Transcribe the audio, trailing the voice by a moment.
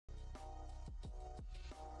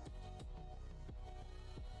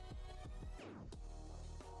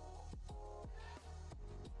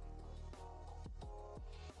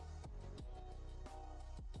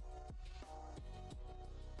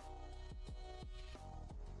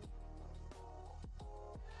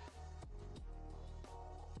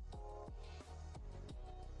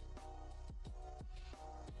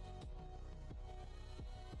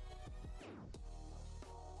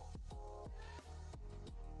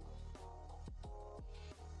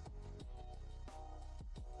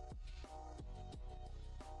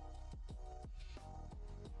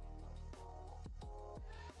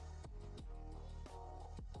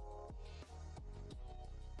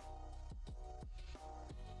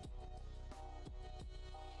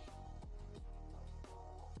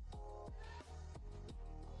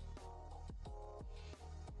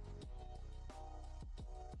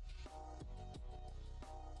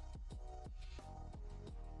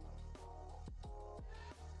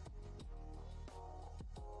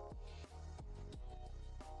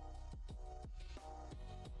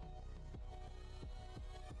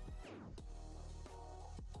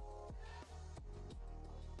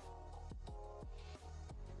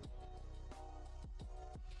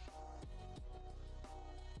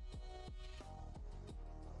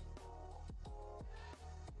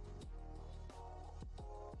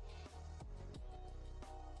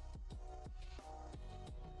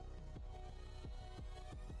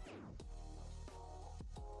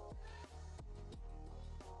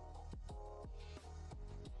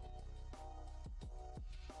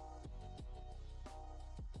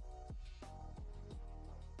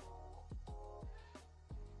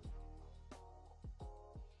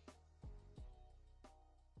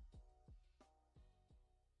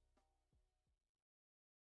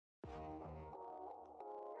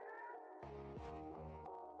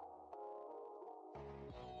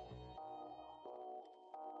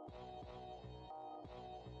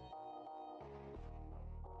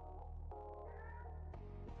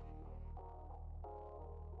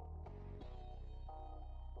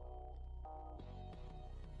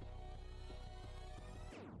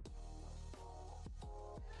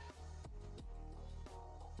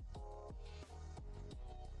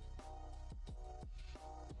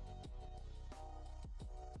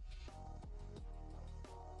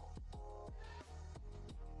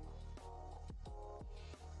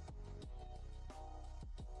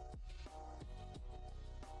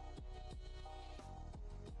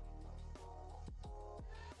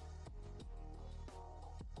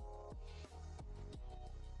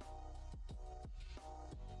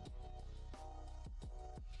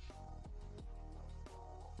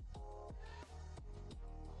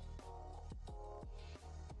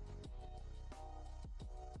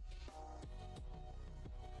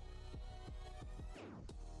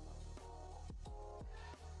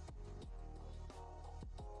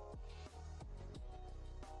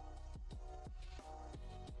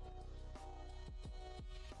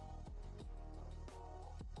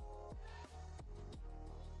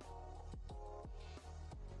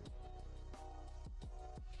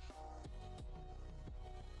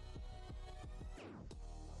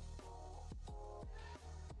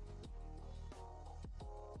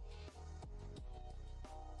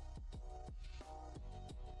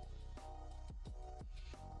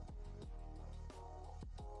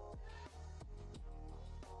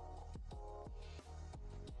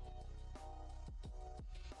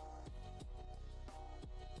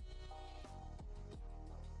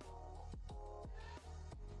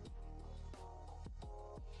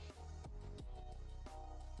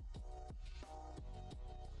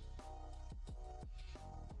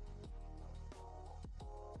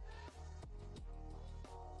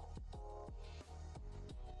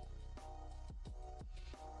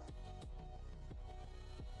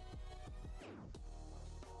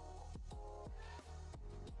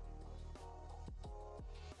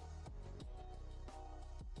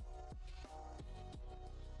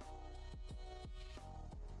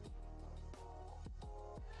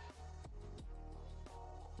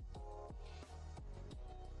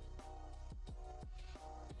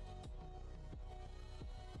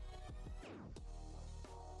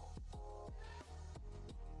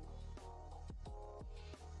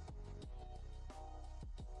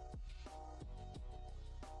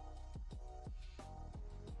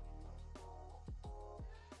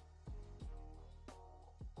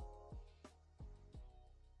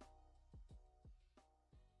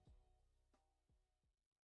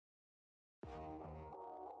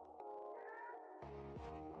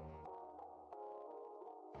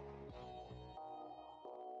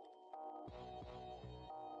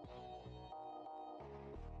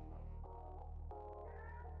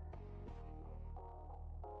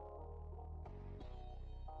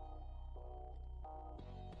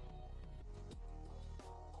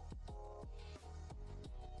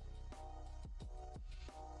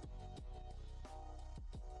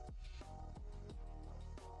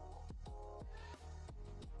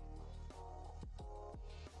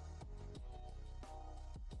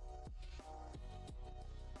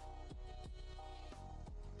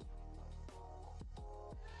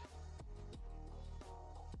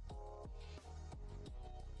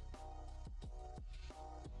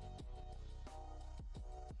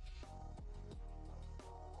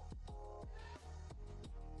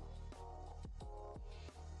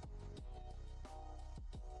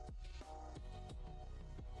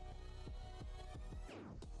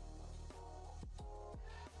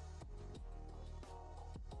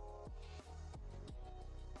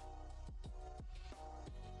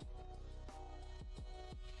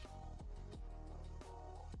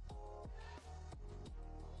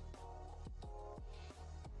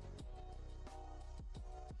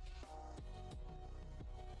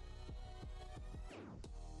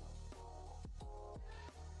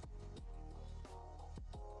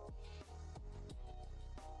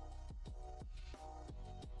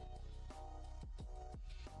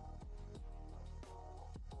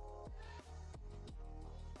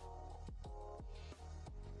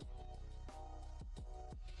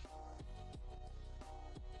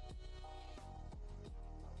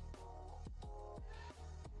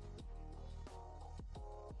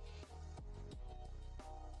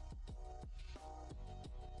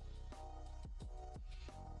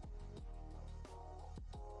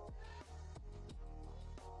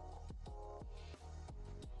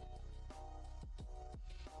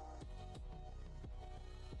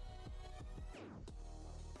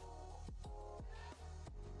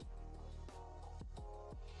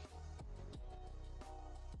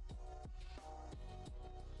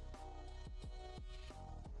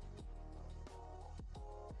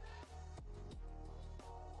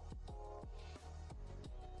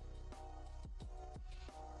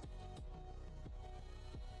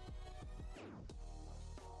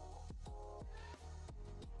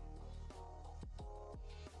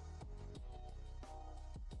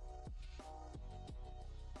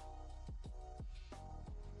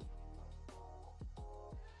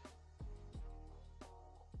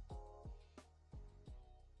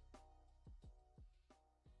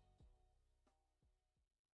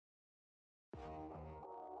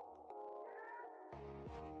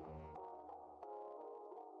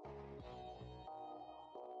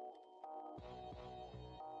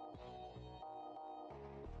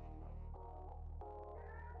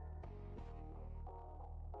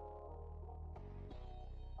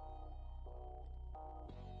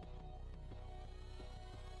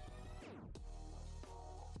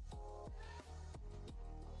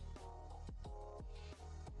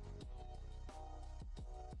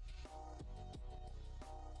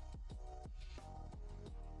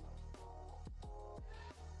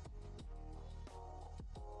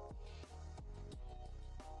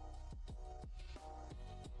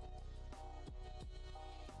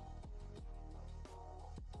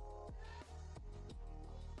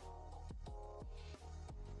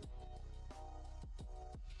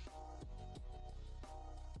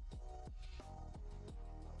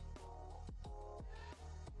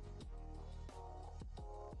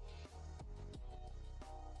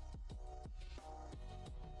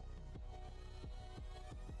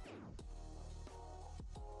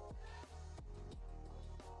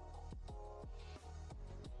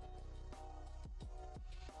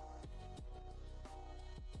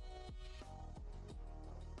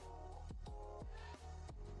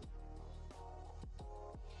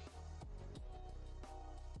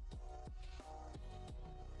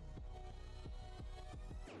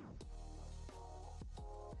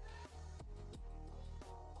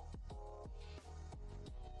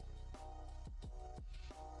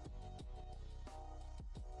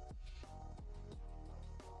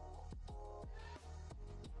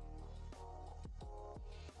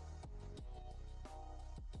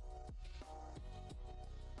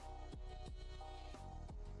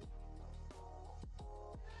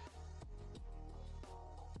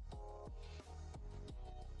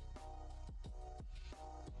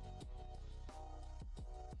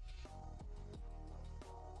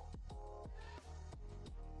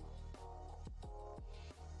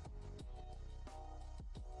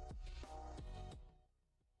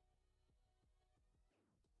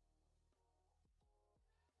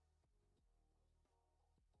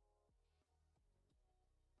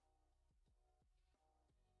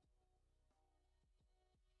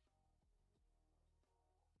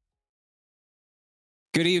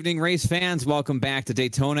Good evening, race fans. Welcome back to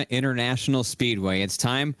Daytona International Speedway. It's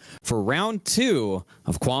time for round 2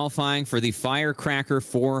 of qualifying for the Firecracker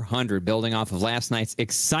 400. Building off of last night's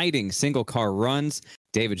exciting single-car runs,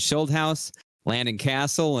 David Schildhaus, Landon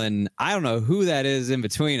Cassill, and I don't know who that is in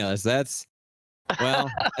between us. That's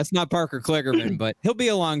not Parker Kligerman, but he'll be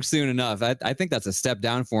along soon enough. I think that's a step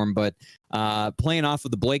down for him, but playing off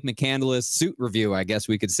of the Blake McCandless suit review, I guess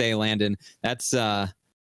we could say, Landon, that's...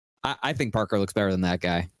 I think Parker looks better than that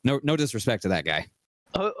guy. No disrespect to that guy.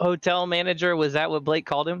 Hotel manager, was that what Blake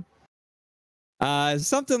called him?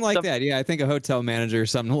 Something like that. Yeah, I think a hotel manager or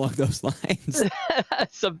something along those lines.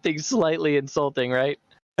 Something slightly insulting, right?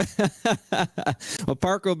 Well,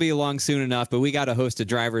 Parker will be along soon enough, but we got a host of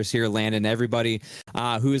drivers here, Landon. Everybody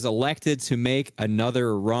who is elected to make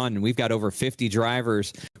another run. We've got over 50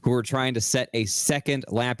 drivers who are trying to set a second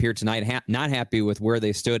lap here tonight. Not happy with where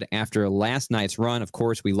they stood after last night's run. Of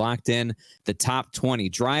course, we locked in the top 20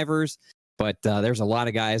 drivers, but there's a lot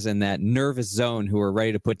of guys in that nervous zone who are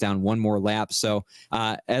ready to put down one more lap. So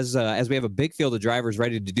as we have a big field of drivers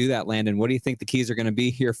ready to do that, Landon, what do you think the keys are going to be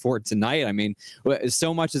here for tonight? I mean,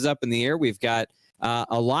 so much is up in the air. We've got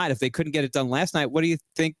a lot. If they couldn't get it done last night, what do you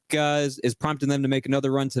think is prompting them to make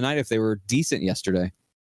another run tonight if they were decent yesterday?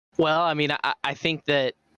 Well, I mean, I think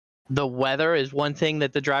that the weather is one thing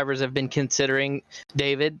that the drivers have been considering,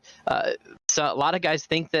 David. So a lot of guys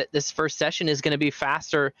think that this first session is going to be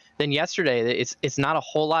faster than yesterday. It's not a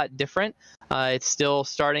whole lot different. It's still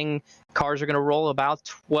starting. Cars are going to roll about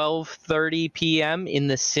 12:30 p.m. in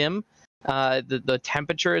the sim. The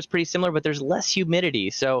temperature is pretty similar, but there's less humidity.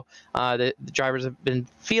 So the drivers have been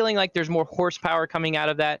feeling like there's more horsepower coming out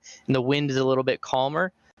of that, and the wind is a little bit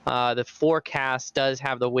calmer. The forecast does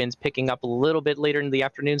have the winds picking up a little bit later in the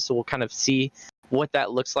afternoon, so we'll kind of see what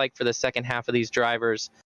that looks like for the second half of these drivers.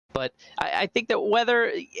 But I think that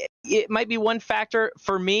weather, it might be one factor.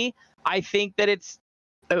 For me, I think that it's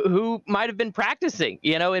who might have been practicing,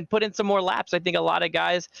 and put in some more laps. I think a lot of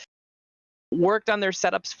guys worked on their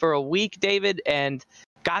setups for a week, David, and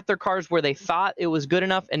got their cars where they thought it was good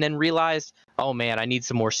enough, and then realized, oh man, I need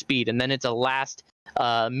some more speed. And then it's a last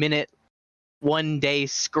minute, one-day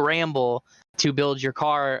scramble to build your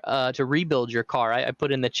car, to rebuild your car. I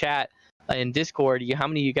put in the chat in Discord, how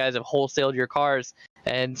many of you guys have wholesaled your cars?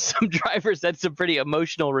 And some drivers had some pretty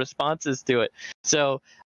emotional responses to it. So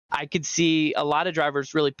I could see a lot of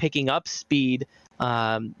drivers really picking up speed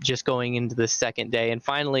just going into the second day. And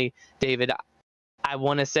finally, David, I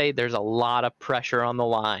want to say there's a lot of pressure on the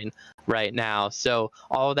line right now. So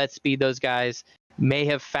all of that speed those guys may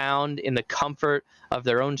have found in the comfort of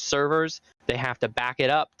their own servers, they have to back it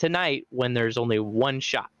up tonight when there's only one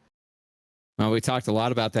shot. Well, we talked a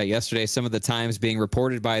lot about that yesterday. Some of the times being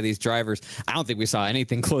reported by these drivers, I don't think we saw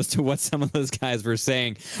anything close to what some of those guys were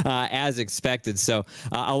saying as expected. So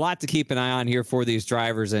a lot to keep an eye on here for these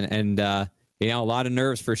drivers, and a lot of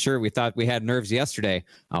nerves for sure. We thought we had nerves yesterday.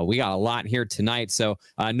 We got a lot here tonight. So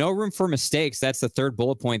no room for mistakes. That's the third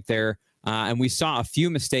bullet point there. And we saw a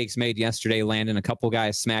few mistakes made yesterday, Landon. A couple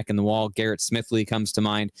guys smacking the wall. Garrett Smithley comes to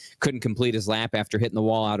mind. Couldn't complete his lap after hitting the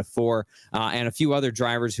wall out of 4. And a few other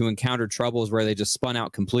drivers who encountered troubles where they just spun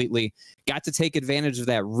out completely. Got to take advantage of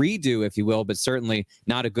that redo, if you will, but certainly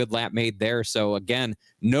not a good lap made there. So, again,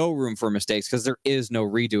 no room for mistakes because there is no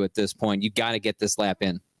redo at this point. You got to get this lap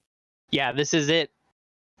in. Yeah, this is it.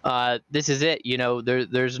 This is it.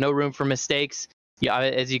 There's no room for mistakes. Yeah,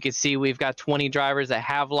 as you can see, we've got 20 drivers that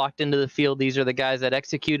have locked into the field. These are the guys that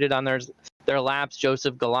executed on their laps.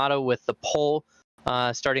 Joseph Galato with the pole,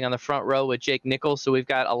 starting on the front row with Jake Nichols. So we've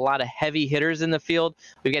got a lot of heavy hitters in the field.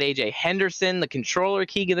 We've got AJ Henderson, the controller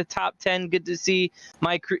key in the top 10. Good to see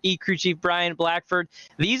my crew chief Brian Blackford.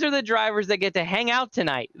 These are the drivers that get to hang out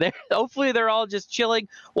tonight. Hopefully they're all just chilling,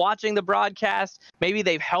 watching the broadcast. Maybe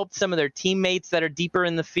they've helped some of their teammates that are deeper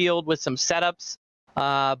in the field with some setups.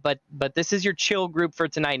 But this is your chill group for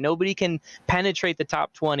tonight. Nobody can penetrate the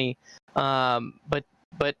top 20. But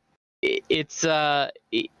it's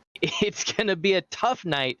going to be a tough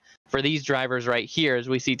night for these drivers right here, as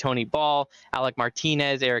we see Tony Ball, Alec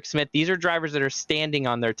Martinez, Eric Smith. These are drivers that are standing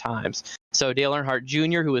on their times. So Dale Earnhardt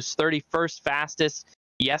Jr., who was 31st fastest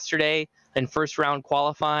yesterday in first round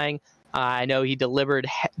qualifying. I know he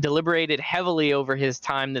deliberated heavily over his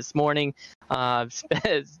time this morning.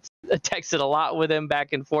 Texted a lot with him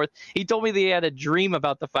back and forth. He told me that he had a dream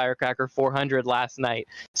about the Firecracker 400 last night.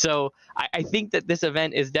 So I think that this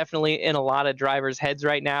event is definitely in a lot of drivers' heads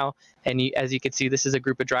right now. And as you can see, this is a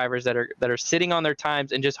group of drivers that are sitting on their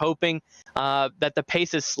times and just hoping that the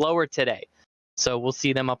pace is slower today. So we'll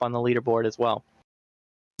see them up on the leaderboard as well.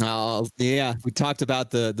 Yeah, we talked about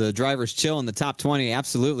the drivers chilling. The top 20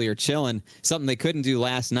 absolutely are chilling. Something they couldn't do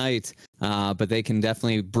last night, but they can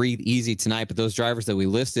definitely breathe easy tonight. But those drivers that we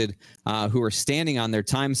listed who are standing on their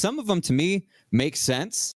time, some of them to me make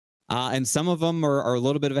sense. And some of them are a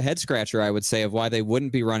little bit of a head scratcher, I would say, of why they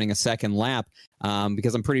wouldn't be running a second lap,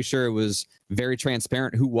 because I'm pretty sure it was very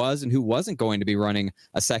transparent who was and who wasn't going to be running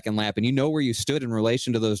a second lap. And you know where you stood in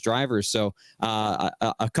relation to those drivers. So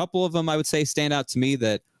a couple of them, I would say, stand out to me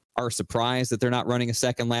that are surprised that they're not running a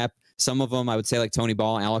second lap. Some of them, I would say, like Tony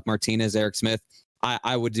Ball, Alec Martinez, Eric Smith,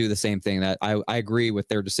 I would do the same thing. That I agree with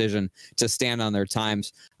their decision to stand on their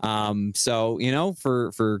times. So, you know,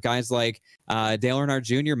 for guys like Dale Earnhardt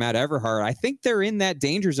Jr., Matt Everhart, I think they're in that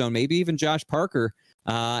danger zone, maybe even Josh Parker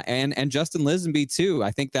and Justin Lisenby too.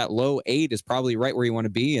 I think that low 8 is probably right where you want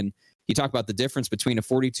to be. And you talk about the difference between a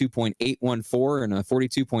 42.814 and a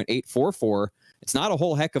 42.844. It's not a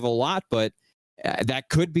whole heck of a lot, but that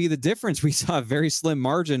could be the difference. We saw a very slim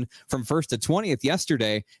margin from first to 20th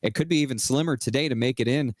yesterday. It could be even slimmer today to make it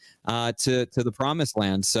in to the promised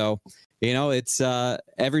land. So, you know, it's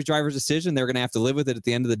every driver's decision. They're going to have to live with it at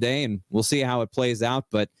the end of the day, and we'll see how it plays out.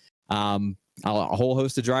 But a whole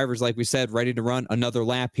host of drivers, like we said, ready to run another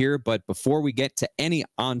lap here. But before we get to any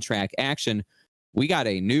on-track action, we got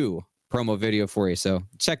a new promo video for you. So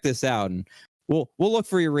check this out, and we'll look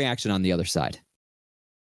for your reaction on the other side.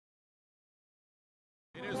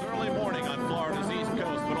 It is early morning on Florida's East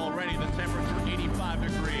Coast, but already the temperature 85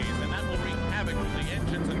 degrees, and that will wreak havoc with the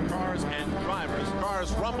engines and cars and drivers.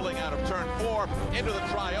 Cars rumbling out of turn 4 into the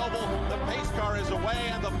tri-oval. The pace car is away,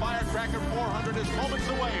 and the Firecracker 400 is moments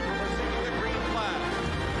away from receiving the green flag.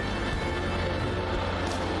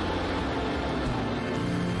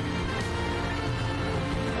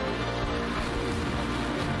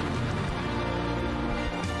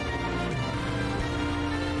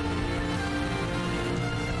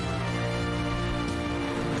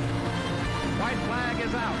 White flag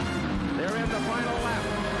is out. They're in the final lap.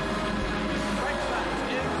 Brexit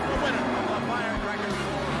is the winner of the Firecracker 400.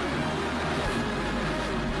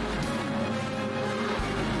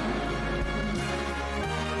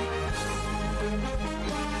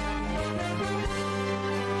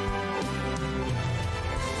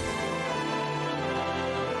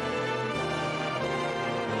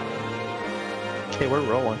 Okay, we're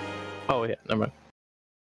rolling. Oh yeah, never mind.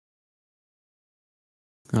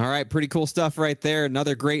 All right, pretty cool stuff right there.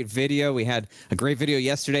 Another great video. We had a great video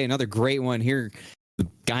yesterday, another great one here. The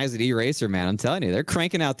guys at eRacer, man, I'm telling you, they're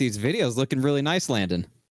cranking out these videos looking really nice, Landon.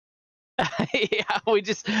 Yeah, we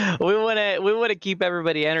want to keep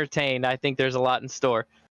everybody entertained. I think there's a lot in store.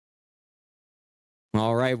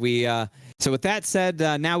 All right, so with that said,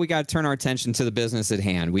 now we got to turn our attention to the business at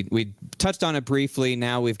hand. We touched on it briefly.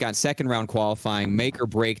 Now we've got second round qualifying, make or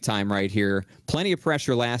break time right here. Plenty of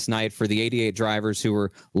pressure last night for the 88 drivers who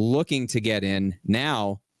were looking to get in.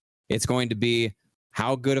 Now it's going to be,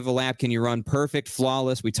 how good of a lap can you run? Perfect,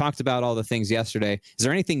 flawless. We talked about all the things yesterday. Is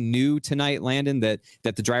there anything new tonight, Landon, that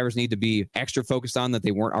the drivers need to be extra focused on that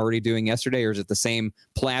they weren't already doing yesterday, or is it the same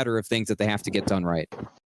platter of things that they have to get done right?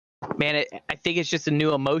 Man, I think it's just a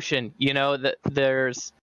new emotion. You know, that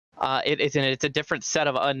there's it's a different set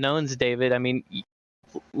of unknowns, David. I mean,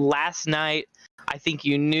 last night I think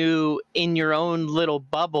you knew in your own little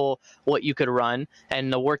bubble what you could run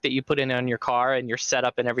and the work that you put in on your car and your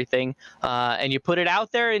setup and everything, and you put it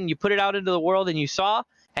out there and you put it out into the world and you saw.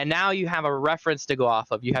 And now you have a reference to go off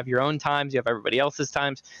of. You have your own times. You have everybody else's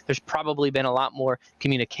times. There's probably been a lot more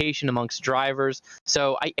communication amongst drivers.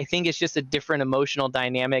 So I think it's just a different emotional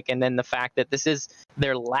dynamic. And then the fact that this is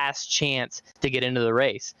their last chance to get into the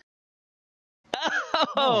race.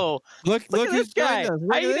 Oh, look at this guy.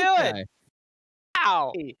 How you doing?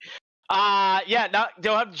 Ow. Yeah,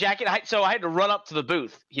 don't have the jacket. So I had to run up to the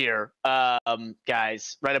booth here,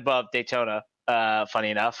 guys, right above Daytona,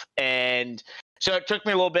 funny enough. And so it took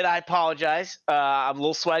me a little bit. I apologize. I'm a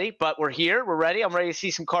little sweaty, but we're here. We're ready. I'm ready to see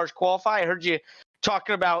some cars qualify. I heard you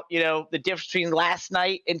talking about, you know, the difference between last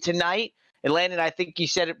night and tonight. And Landon, I think you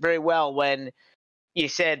said it very well when you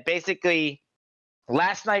said basically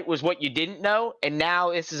last night was what you didn't know, and now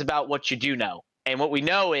this is about what you do know. And what we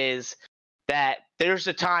know is that there's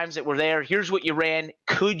the times that were there. Here's what you ran.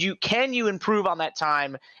 Can you improve on that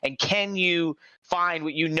time? And can you find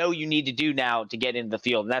what you know you need to do now to get into the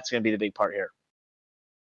field? And that's going to be the big part here.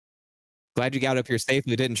 Glad you got up here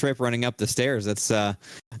safely, didn't trip running up the stairs. That's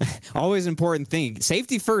always an important thing.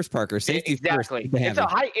 Safety first, Parker. Safety exactly. first.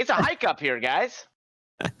 It's a hike up here, guys.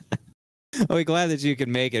 We're glad that you could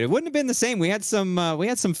make it. It wouldn't have been the same. We had some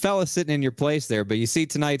fellas sitting in your place there, but you see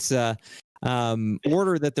tonight's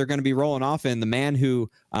order that they're going to be rolling off in. The man who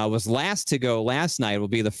was last to go last night will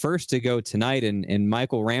be the first to go tonight in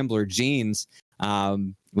Michael Rambler Jeans.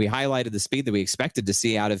 We highlighted the speed that we expected to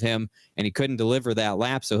see out of him, and he couldn't deliver that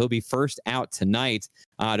lap, so he'll be first out tonight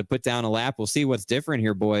to put down a lap. We'll see what's different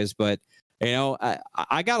here, boys, but you know,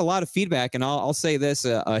 I got a lot of feedback, and I'll say this,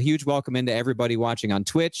 a huge welcome into everybody watching on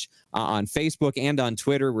Twitch, on Facebook, and on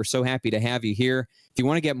Twitter. We're so happy to have you here. If you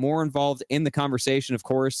want to get more involved in the conversation, of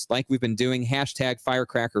course, like we've been doing, hashtag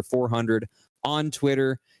Firecracker400 on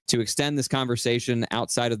Twitter to extend this conversation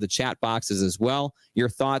outside of the chat boxes as well. Your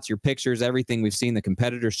thoughts, your pictures, everything. We've seen the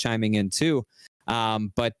competitors chiming in too.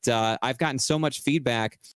 But I've gotten so much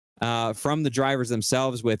feedback from the drivers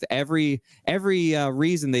themselves with every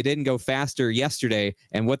reason they didn't go faster yesterday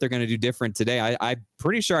and what they're going to do different today. I'm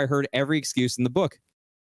pretty sure I heard every excuse in the book.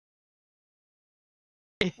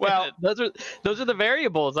 Well, those are the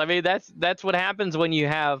variables. I mean, that's what happens when you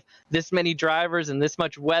have this many drivers and this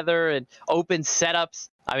much weather and open setups.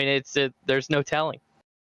 I mean, there's no telling.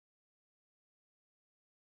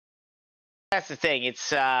 That's the thing.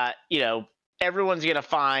 It's you know, everyone's gonna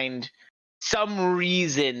find some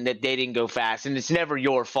reason that they didn't go fast, and it's never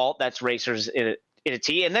your fault. That's racers in a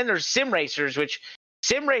T. And then there's sim racers, which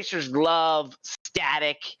sim racers love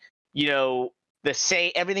static, you know, the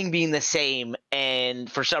same, everything being the same.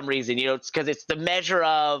 And for some reason, you know, it's because it's the measure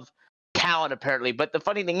of talent apparently. But the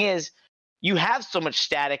funny thing is, you have so much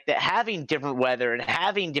static that having different weather and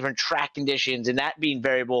having different track conditions and that being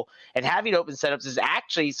variable and having open setups is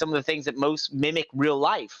actually some of the things that most mimic real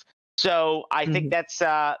life. So I think that's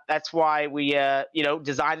why we you know,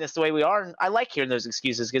 designed this the way we are. And I like hearing those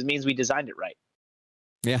excuses because it means we designed it right.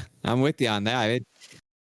 Yeah, I'm with you on that. It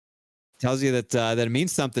tells you that that it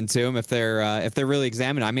means something to them if they're really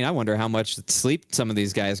examining. I mean, I wonder how much sleep some of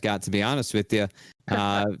these guys got, to be honest with you.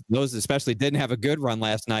 Those especially didn't have a good run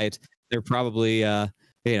last night. They're probably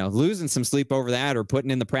you know, losing some sleep over that, or putting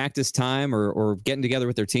in the practice time, or getting together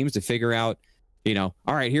with their teams to figure out, you know,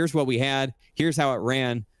 all right, here's what we had, here's how it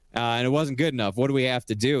ran. And it wasn't good enough. What do we have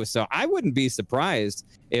to do? So I wouldn't be surprised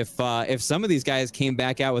if some of these guys came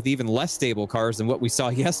back out with even less stable cars than what we saw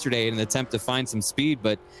yesterday in an attempt to find some speed.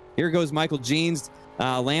 But here goes Michael Jeans,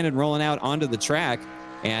 Landon rolling out onto the track,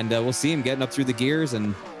 and we'll see him getting up through the gears.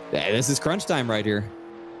 And this is crunch time right here.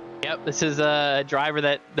 Yep, this is a driver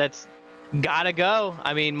that's gotta go.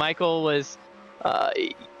 I mean, Michael was,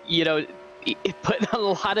 you know, putting a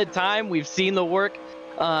lot of time. We've seen the work,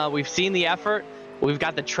 we've seen the effort. We've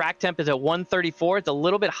got the track temp is at 134. It's a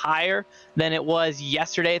little bit higher than it was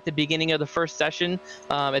yesterday at the beginning of the first session,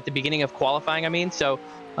 at the beginning of qualifying. I mean, so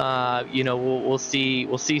you know, we'll see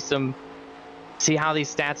how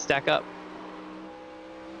these stats stack up.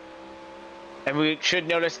 And we should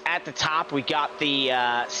notice at the top, we got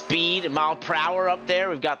the speed, mile per hour up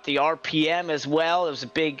there. We've got the RPM as well. It was a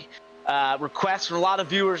big request from a lot of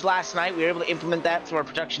viewers last night. We were able to implement that through our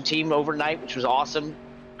production team overnight, which was awesome.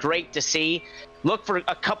 Great to see. Look for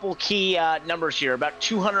a couple key numbers here, about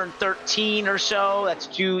 213 or so. That's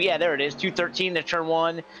there it is, 213 to turn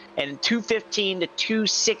 1, and 215 to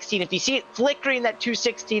 216. If you see it flickering that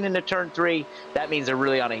 216 into turn 3, that means they're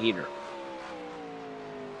really on a heater.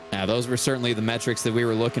 Yeah, those were certainly the metrics that we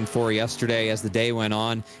were looking for yesterday as the day went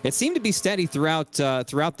on. It seemed to be steady throughout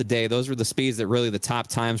the day. Those were the speeds that really the top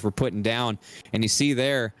times were putting down. And you see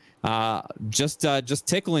there, just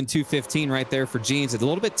tickling 215 right there for Jeans. It's a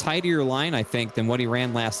little bit tighter line, I think, than what he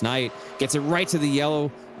ran last night. Gets it right to the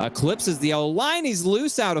yellow, clipses the yellow line. He's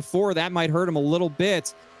loose out of 4. That might hurt him a little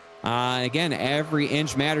bit. Again, every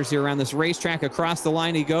inch matters here around this racetrack. Across the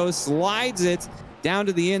line he goes, slides it down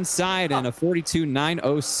to the inside, and a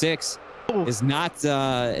 42.906 is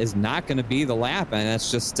not going to be the lap, and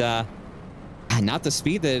that's just not the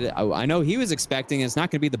speed that I know he was expecting. It's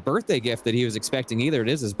not going to be the birthday gift that he was expecting either. It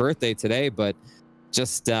is his birthday today, but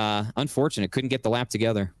just unfortunate. Couldn't get the lap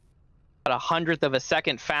together. About 100th of a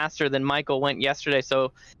second faster than Michael went yesterday.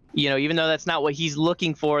 So, you know, even though that's not what he's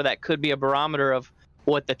looking for, that could be a barometer of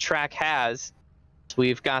what the track has. So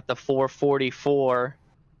we've got the 444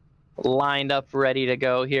 lined up, ready to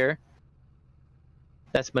go here.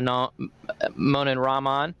 That's Monin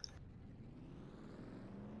Rahman.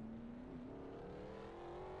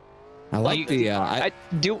 I like I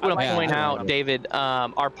do want to point out, David,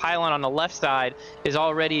 our pylon on the left side is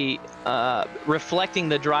already reflecting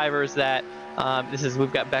the drivers that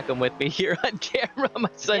we've got Beckham with me here on camera. My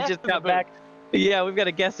son just got back. Yeah, we've got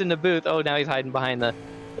a guest in the booth. Oh, now he's hiding behind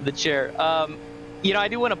the chair. You know, I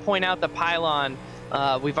do want to point out the pylon.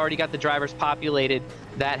 We've already got the drivers populated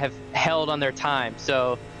that have held on their time.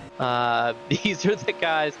 So these are the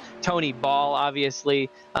guys. Tony Ball, obviously.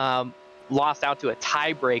 lost out to a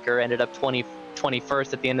tiebreaker, ended up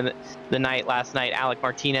 21st at the end of the night last night. Alec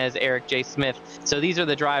Martinez, Eric J. Smith. So these are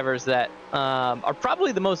the drivers that are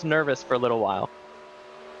probably the most nervous for a little while.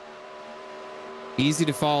 Easy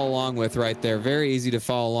to follow along with right there. Very easy to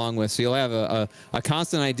follow along with. So you'll have a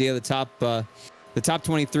constant idea of the top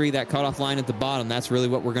 23, that cutoff line at the bottom. That's really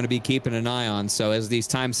what we're going to be keeping an eye on. So as these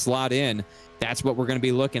times slot in, that's what we're going to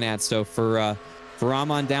be looking at. So for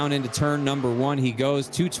Rahman down into turn number 1, he goes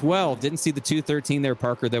 212. Didn't see the 213 there,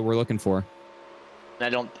 Parker, that we're looking for. I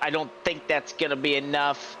don't think that's going to be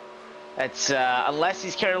enough. That's unless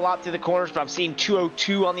he's carried a lot through the corners, but I'm seeing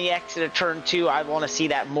 202 on the exit of turn 2. I want to see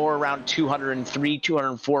that more around 203,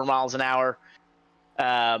 204 miles an hour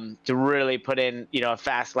to really put in, a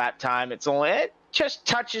fast lap time. It just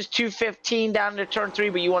touches 215 down to turn 3,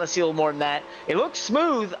 but you want to see a little more than that. It looks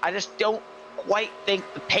smooth. I just don't quite think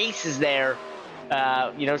the pace is there.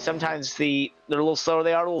 Sometimes they're a little slower.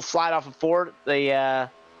 They are a little slide off of Ford. The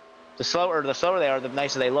slower they are, the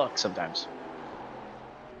nicer they look sometimes.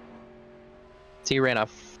 So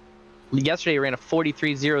yesterday he ran a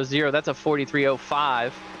 43.00. That's a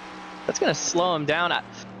 43.05. That's going to slow him down.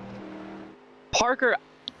 Parker,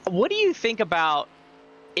 what do you think about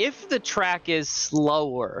if the track is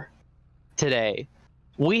slower today?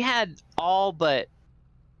 We had all but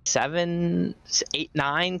 7, 8,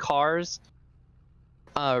 9 cars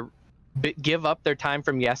give up their time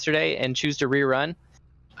from yesterday and choose to rerun.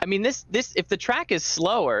 I mean, this if the track is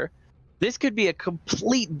slower, this could be a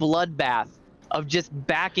complete bloodbath of just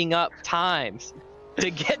backing up times to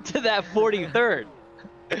get to that 43rd.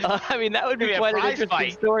 I mean, that would be quite an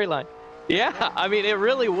interesting storyline. Yeah, I mean, it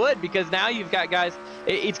really would, because now you've got guys,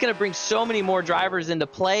 it's going to bring so many more drivers into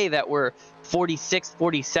play that were 46th,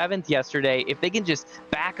 47th yesterday. If they can just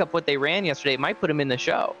back up what they ran yesterday, it might put them in the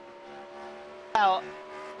show. Well,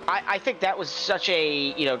 I think that was such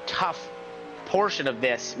a, tough portion of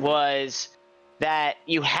this, was that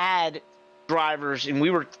you had drivers, and we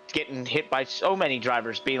were getting hit by so many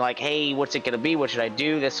drivers being like, hey, what's it going to be? What should I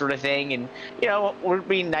do? This sort of thing. And, we're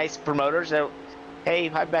being nice promoters. So, hey,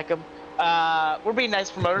 hi, Beckham. We're being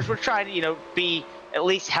nice promoters. We're trying to, be at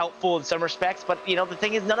least helpful in some respects. But, the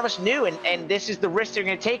thing is, none of us knew. And this is the risk they're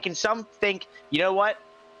going to take. And some think, you know what?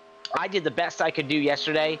 I did the best I could do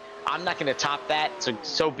yesterday. I'm not going to top that.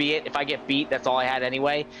 So be it. If I get beat, that's all I had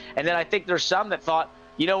anyway. And then I think there's some that thought,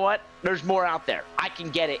 you know what? There's more out there. I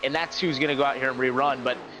can get it. And that's who's going to go out here and rerun.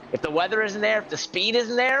 But if the weather isn't there, if the speed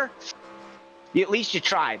isn't there, at least you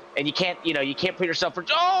tried. And you can't, you can't put yourself for,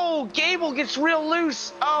 oh, Gable gets real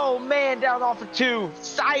loose. Oh, man, down off of 2,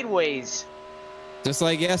 sideways. Just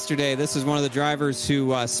like yesterday, this is one of the drivers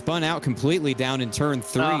who spun out completely down in turn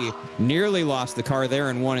 3, nearly lost the car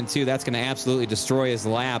there in 1 and 2. That's going to absolutely destroy his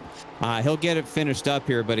lap. He'll get it finished up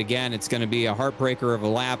here, but again, it's going to be a heartbreaker of a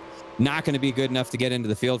lap. Not going to be good enough to get into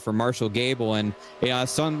the field for Marshall Gable. And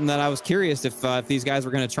something that I was curious if these guys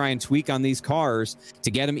were going to try and tweak on these cars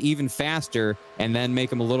to get them even faster and then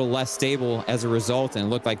make them a little less stable as a result. And it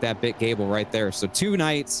looked like that bit Gable right there. So 2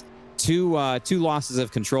 nights, two losses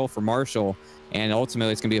of control for Marshall. And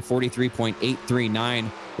ultimately, it's going to be a 43.839,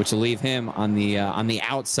 which will leave him on the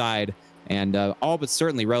outside and all but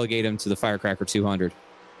certainly relegate him to the Firecracker 200.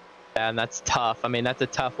 And that's tough. I mean, that's a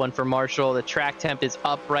tough one for Marshall. The track temp is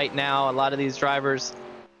up right now. A lot of these drivers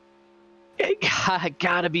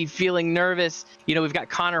gotta be feeling nervous. We've got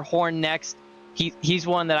Connor Horn next. He's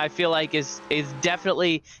one that I feel like is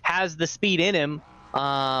definitely has the speed in him.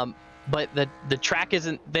 But the track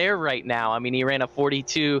isn't there right now. I mean, he ran a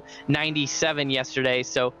 42.97 yesterday,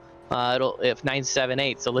 so if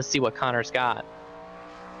 9.78. So let's see what Connor's got.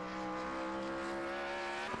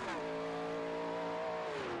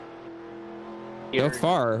 So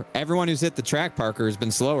far, everyone who's hit the track, Parker, has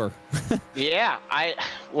been slower. Yeah,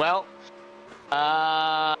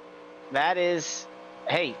 that is,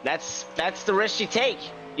 hey, that's the risk you take.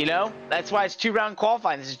 That's why it's 2-round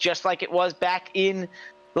qualifying. This is just like it was back in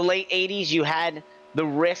the late 80s. You had the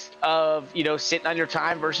risk of, sitting on your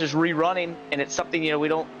time versus rerunning. And it's something, we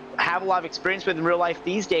don't have a lot of experience with in real life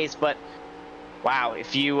these days, but wow,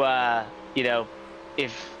 if you, what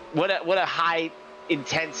a high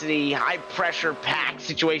intensity, high pressure packed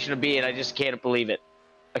situation to be in. I just can't believe it.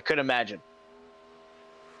 I couldn't imagine.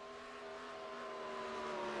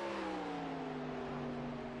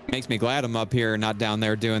 Makes me glad I'm up here, not down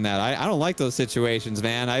there doing that. I don't like those situations,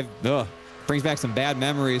 man. Brings back some bad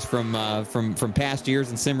memories from past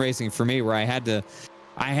years in sim racing for me, where I had to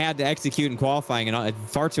execute in qualifying, and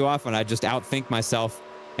far too often I just outthink myself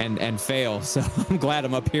and fail. So I'm glad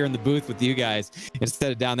I'm up here in the booth with you guys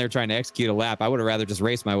instead of down there trying to execute a lap. I would have rather just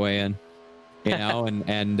raced my way in,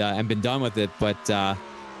 and been done with it. But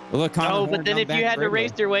Look, Oh, but then if you had to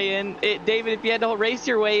race your way in, David, if you had to race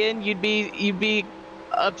your way in, you'd be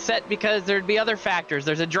upset because there'd be other factors.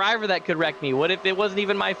 There's a driver that could wreck me. What if it wasn't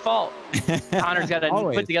even my fault? Connor's got to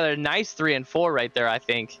put together a nice 3 and 4 right there, I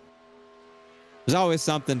think. There's always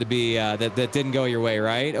something to be that didn't go your way,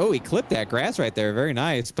 right? Oh, he clipped that grass right there. Very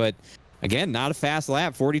nice. But again, not a fast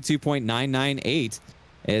lap. 42.998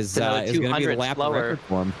 is going to be the lap record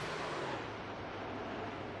for him.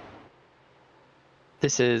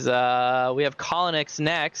 This is we have Colonix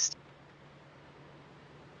next,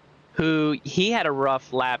 who he had a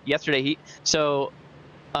rough lap yesterday.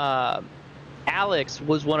 Alex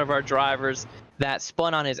was one of our drivers that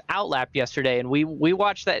spun on his outlap yesterday, and we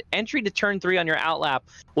watched that entry to turn 3 on your outlap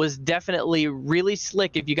was definitely really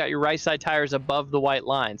slick if you got your right side tires above the white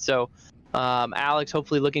line. So Alex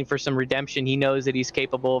hopefully looking for some redemption. He knows that he's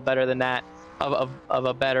capable of better than that, of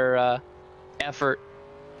a better effort.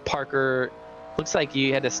 Parker, looks like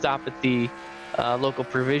you had to stop at the local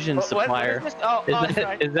provision supplier.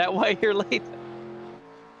 Is that why you're late?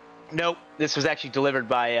 Nope, this was actually delivered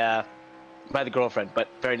by the girlfriend, but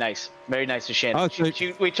very nice to Shannon.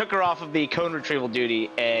 We took her off of the cone retrieval duty,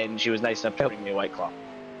 and she was nice enough to bring me a White Claw.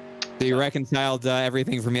 So you reconciled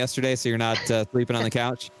everything from yesterday, so you're not sleeping on the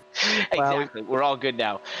couch? Exactly. We're all good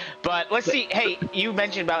now. But let's see. Hey, you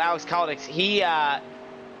mentioned about Alex Kolnix.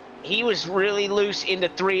 He was really loose into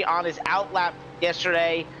 3 on his outlap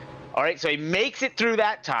yesterday. All right, so he makes it through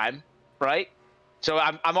that time, right? So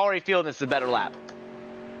I'm already feeling this is a better lap.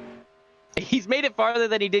 He's made it farther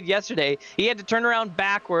than he did yesterday. He had to turn around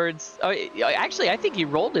backwards. Actually, I think he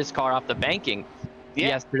rolled his car off the banking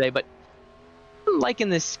yesterday, but I'm liking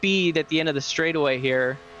the speed at the end of the straightaway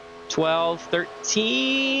here. 12,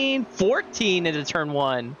 13, 14 into turn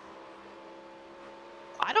 1.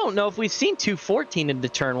 I don't know if we've seen 214 into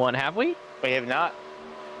turn 1, have we? We have not.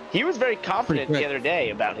 He was very confident the other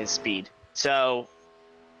day about his speed. So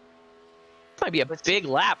might be a big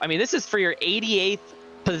lap. I mean, this is for your 88th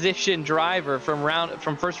position driver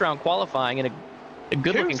from first round qualifying in a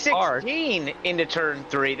good looking car. 216 into turn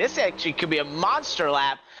 3. This actually could be a monster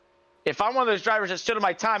lap. If I'm one of those drivers that stood on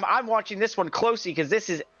my time, I'm watching this one closely because this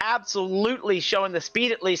is absolutely showing the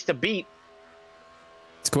speed at least to beat.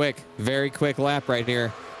 It's quick, very quick lap right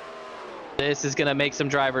here. This is gonna make some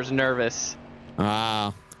drivers nervous.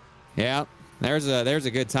 Wow. Yeah, there's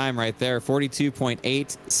a good time right there.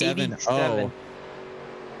 42.870.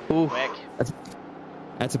 Ooh.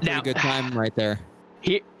 That's a pretty good time right there.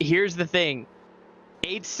 Here's the thing.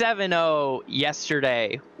 870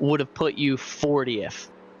 yesterday would have put you 40th.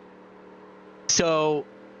 So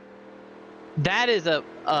that is a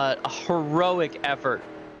heroic effort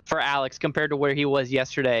for Alex compared to where he was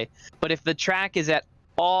yesterday. But if the track is at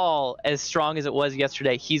all as strong as it was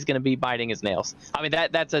yesterday, he's going to be biting his nails. I mean,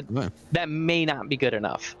 that may not be good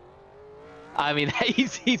enough. I mean,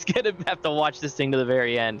 he's going to have to watch this thing to the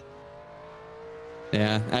very end.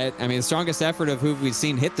 Yeah, I mean, the strongest effort of who we've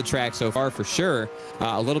seen hit the track so far for sure.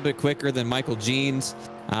 A little bit quicker than Michael Jeans,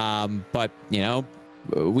 but you know,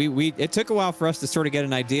 it took a while for us to sort of get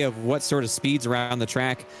an idea of what sort of speeds around the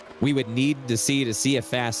track we would need to see a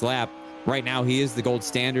fast lap. Right now, he is the gold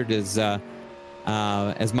standard as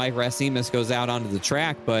Mike Rasimus goes out onto the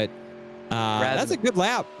track, but that's a good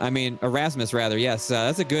lap. I mean, Erasmus rather. Yes,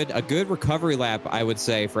 that's a good recovery lap, I would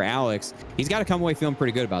say, for Alex. He's got to come away feeling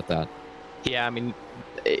pretty good about that. Yeah, I mean,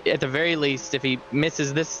 at the very least, if he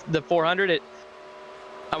misses the 400,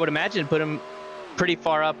 I would imagine put him pretty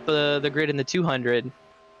far up the grid in the 200.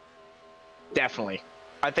 Definitely.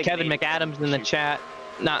 I think Kevin McAdams in the chat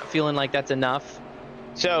not feeling like that's enough.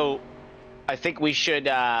 So I think we should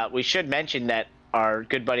mention that our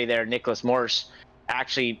good buddy there, Nicholas Morse,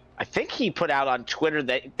 actually, I think he put out on Twitter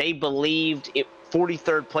that they believed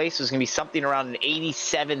 43rd place was going to be something around an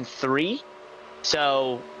 87.3.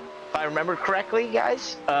 So if I remember correctly,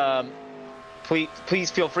 guys,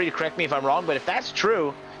 please feel free to correct me if I'm wrong. But if that's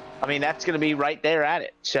true, I mean, that's going to be right there at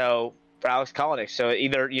it. So for Alex Kolnix, so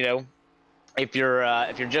either, you know, if you're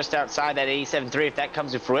just outside that 87.3, if that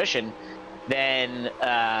comes to fruition, then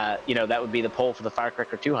you know, that would be the pole for the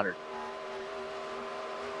Firecracker 200.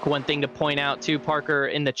 One thing to point out too, Parker,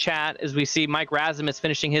 in the chat, as we see Mike Rasimus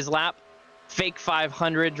finishing his lap, fake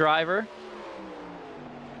 500 driver.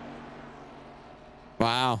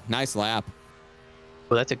 Wow, nice lap.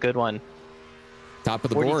 Well, that's a good one. Top of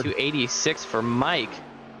the board. 42.86 for Mike.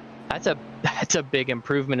 That's a big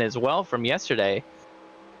improvement as well from yesterday.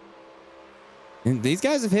 And these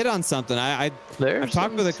guys have hit on something. I've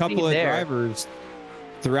talked with a couple of drivers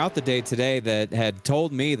throughout the day today that had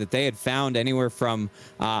told me that they had found anywhere from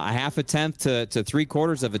a half a tenth to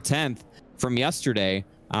 3/4 of a tenth from yesterday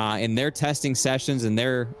in their testing sessions and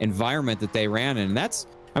their environment that they ran in. And that's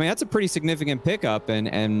a pretty significant pickup.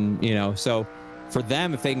 And so for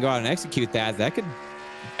them, if they can go out and execute that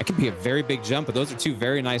could be a very big jump. But those are two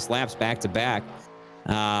very nice laps back to back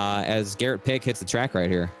as Garrett Pick hits the track right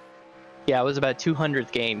here. Yeah, it was about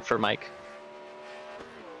 200th gain for Mike.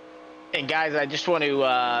 And guys, I just want to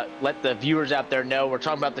let the viewers out there know we're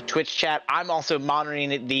talking about the Twitch chat. I'm also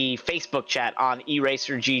monitoring the Facebook chat on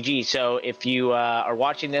eRacerGG. So if you are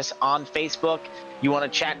watching this on Facebook, you want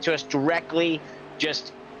to chat to us directly,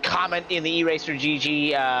 just comment in the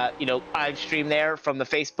eRacerGG live stream there from the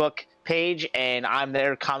Facebook page, and I'm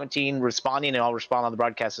there commenting, responding, and I'll respond on the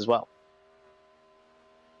broadcast as well.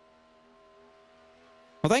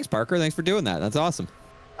 Well, thanks, Parker. Thanks for doing that. That's awesome.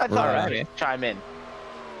 I thought I'd chime in.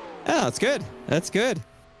 Yeah, that's good. That's good.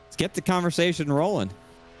 Let's get the conversation rolling.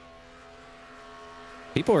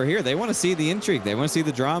 People are here. They want to see the intrigue. They want to see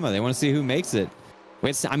the drama. They want to see who makes it.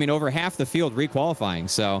 Over half the field requalifying,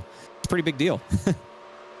 so it's a pretty big deal.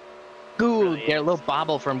 Ooh, yeah, a little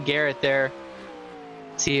bobble from Garrett there.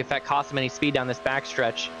 See if that costs him any speed down this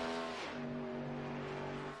backstretch.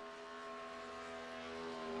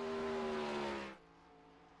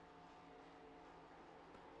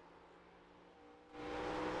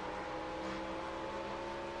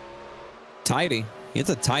 Tidy. It's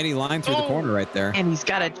a tidy line through the corner right there. And he's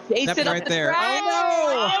got to chase it up right the there. track.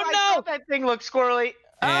 Oh, no! That thing looks squirrely.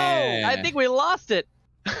 Yeah. I think we lost it.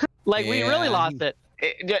 We really lost it.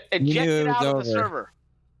 Ejected out of the server.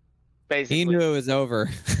 Basically. He knew it was over.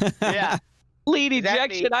 Yeah. Lead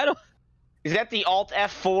ejection. Is that the Alt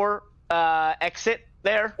F4 exit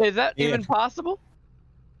there? Is that even possible?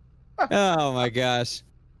 Oh my gosh.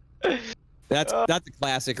 That's a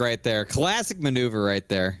classic right there. Classic maneuver right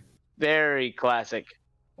there. Very classic.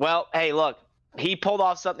 Well, hey, look, he pulled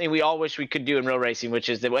off something we all wish we could do in real racing, which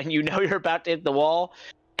is that when you know you're about to hit the wall,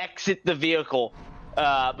 exit the vehicle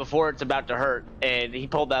before it's about to hurt. And he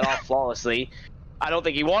pulled that off flawlessly. I don't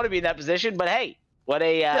think he wanted to be in that position, but hey, what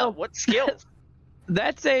skills.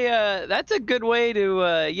 That's a good way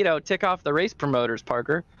to tick off the race promoters,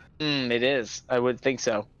 Parker. It is. I would think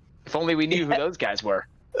so. If only we knew who those guys were.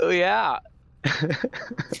 Oh yeah.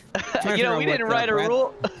 We didn't write a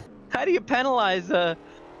rule. How do you penalize a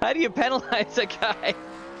guy?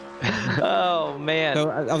 Oh man. So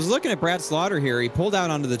I was looking at Brad Slaughter here. He pulled out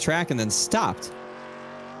onto the track and then stopped.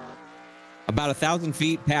 About 1,000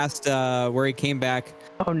 feet past where he came back.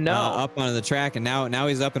 Oh no! Up onto the track, and now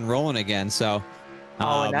he's up and rolling again. So.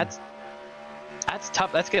 And that's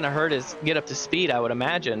tough. That's gonna hurt his get up to speed, I would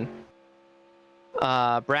imagine.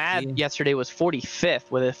 Brad yesterday was 45th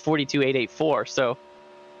with a 42.884. So.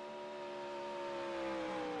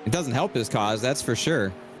 It doesn't help his cause, that's for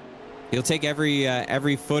sure. He'll take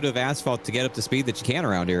every foot of asphalt to get up to speed that you can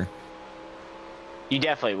around here. You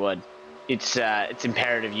definitely would. It's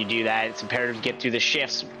imperative you do that. It's imperative to get through the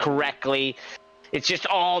shifts correctly. It's just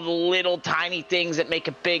all the little tiny things that make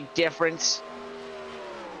a big difference.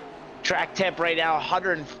 Track temp right now,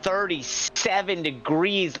 137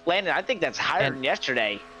 degrees. Landon, I think that's higher than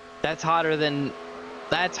yesterday. That's hotter than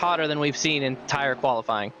we've seen in tire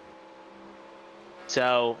qualifying.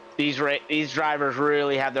 So these drivers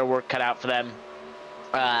really have their work cut out for them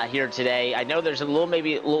here today. I know there's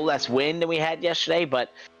maybe a little less wind than we had yesterday, but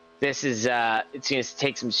this is it's going to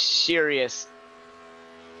take some serious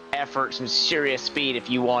effort, some serious speed if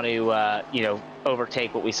you want to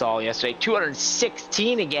overtake what we saw yesterday.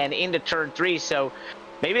 216 again into turn 3, so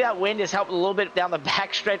maybe that wind has helped a little bit down the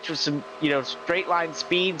backstretch with some straight line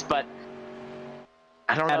speeds, but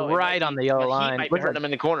I don't know. Right on the yellow line, might be hurting them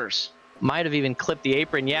in the corners. Might have even clipped the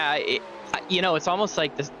apron. Yeah, it's almost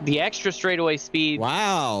like the extra straightaway speed.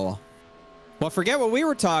 Wow. Well, forget what we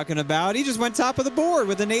were talking about. He just went top of the board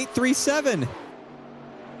with an 8.37.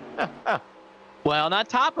 Well, not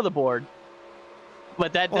top of the board,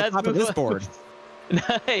 but that does top of this board.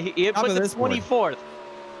 It puts the 24th.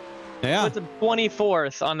 Yeah. Puts the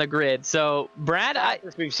 24th on the grid. So, Brad,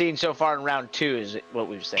 we've seen so far in round 2 is what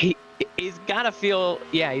we've seen. He's got to feel.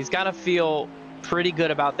 Yeah, he's got to feel pretty good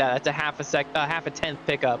about that. That's a half a tenth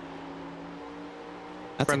pickup.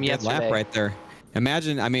 That's from a good yesterday. lap right there.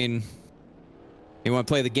 Imagine, you want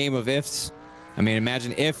to play the game of ifs?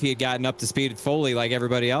 Imagine if he had gotten up to speed at Foley like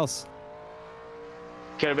everybody else.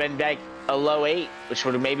 Could have been like a low 8, which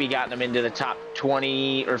would have maybe gotten him into the top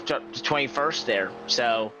 20 or 21st there.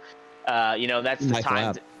 So, that's the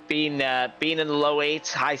time. Being in the low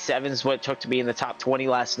 8s, high 7s, what it took to be in the top 20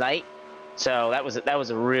 last night. So that was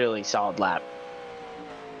a really solid lap.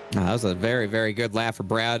 That was a very, very good lap for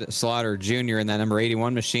Brad Slaughter Jr. in that number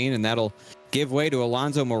 81 machine, and that'll give way to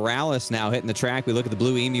Alonso Morales now hitting the track. We look at the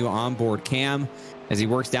Blue Emu onboard cam as he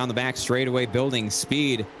works down the back straightaway, building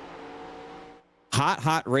speed.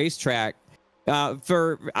 Hot racetrack.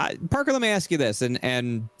 Parker, let me ask you this,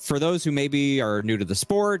 and for those who maybe are new to the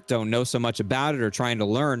sport, don't know so much about it, or trying to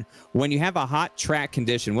learn, when you have a hot track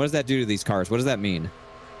condition, what does that do to these cars? What does that mean?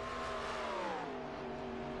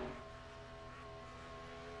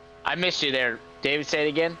 I missed you there. David, say it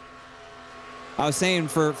again. I was saying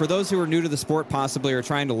for those who are new to the sport possibly or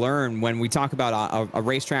trying to learn, when we talk about a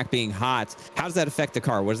racetrack being hot, how does that affect the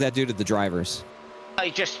car? What does that do to the drivers?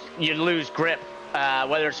 You lose grip.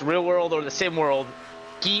 Whether it's the real world or the sim world,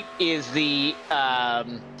 heat is the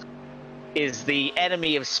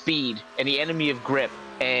enemy of speed and the enemy of grip.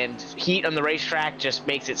 And heat on the racetrack just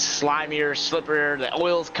makes it slimier, slipperier. The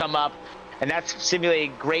oils come up, and that's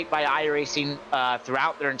simulated great by iRacing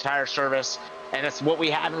throughout their entire service. And that's what we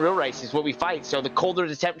have in real racing, is what we fight. So the colder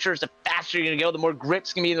the temperatures, the faster you're going to go, the more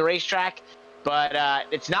grip's going to be in the racetrack. But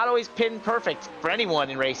it's not always pin perfect for anyone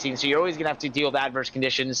in racing, so you're always going to have to deal with adverse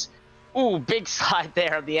conditions. Ooh, big slide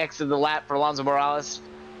there on the exit of the lap for Alonso Morales.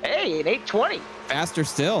 Hey, an 820. Faster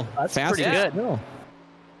still. That's Faster pretty good. Still.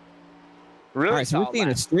 Really all right, so we've solid seen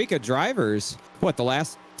lap. a streak of drivers. What, the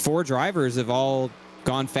last 4 drivers have all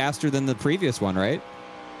gone faster than the previous one, right?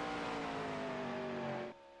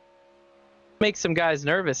 Makes some guys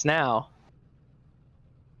nervous now.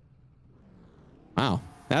 Wow.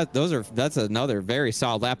 That's another very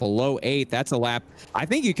solid lap. A low 8. That's a lap. I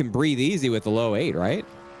think you can breathe easy with a low 8, right?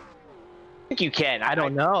 I think you can. I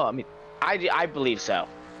don't know. I mean, I believe so.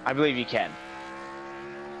 I believe you can.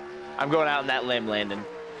 I'm going out on that limb, Landon.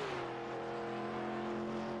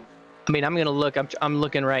 I'm going to look. I'm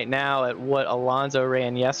looking right now at what Alonso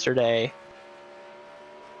ran yesterday.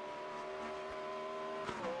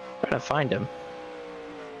 Trying to find him.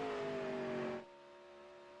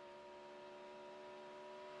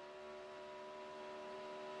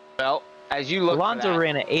 Well, as you look, Alonso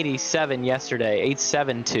ran an 87 yesterday,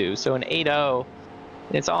 872. So an 80.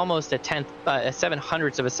 It's almost a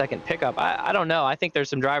 7/100th of a second pickup. I don't know. I think there's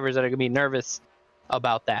some drivers that are going to be nervous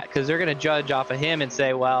about that because they're going to judge off of him and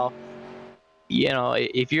say, well, you know,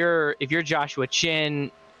 if you're Joshua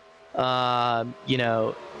Chin, you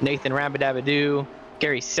know, Nathan Rabadabadoo,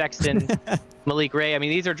 Gary Sexton, Malik Ray. I mean,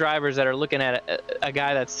 these are drivers that are looking at a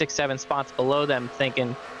guy that's 6-7 spots below them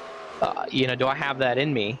thinking, you know, do I have that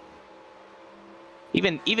in me?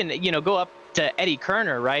 Even you know, go up to Eddie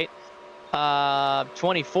Kerner, right?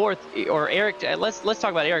 24th, or Eric. Let's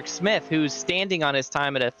talk about Eric Smith, who's standing on his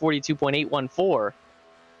time at a 42.814.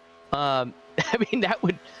 I mean, that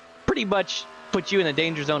would pretty much put you in the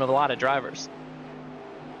danger zone of a lot of drivers.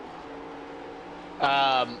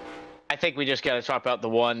 I think we just got to talk about the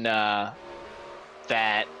one that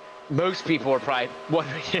most people are probably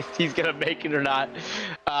wondering if he's going to make it or not.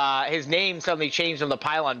 His name suddenly changed on the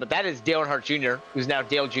pylon, but that is Dale Earnhardt Jr., who's now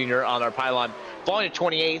Dale Jr. on our pylon. Falling to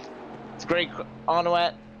 28th. It's Greg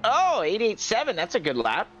Onowet. Oh, 887. That's a good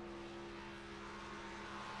lap.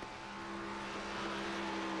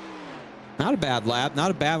 Not a bad lap.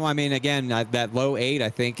 Not a bad one. I mean, again, that low 8, I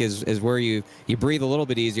think, is where you breathe a little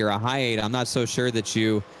bit easier. A high 8, I'm not so sure that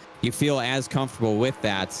you feel as comfortable with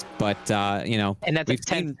that. But, you know. And that's a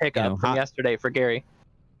 10th pickup from yesterday for Gary.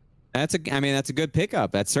 That's a good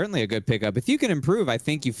pickup. That's certainly a good pickup. If you can improve, I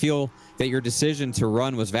think you feel that your decision to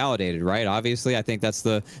run was validated, right? Obviously, I think that's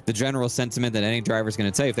the general sentiment that any driver is going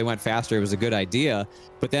to say. If they went faster, it was a good idea.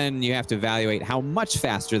 But then you have to evaluate how much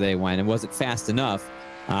faster they went, and was it fast enough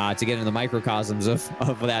to get into the microcosms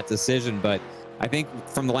of that decision. But I think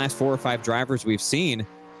from the last 4 or 5 drivers we've seen,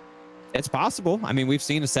 it's possible. I mean, we've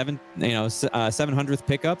seen a 700th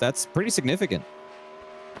pickup. That's pretty significant.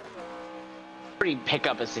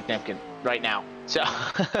 Pickup is significant right now. So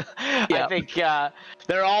I think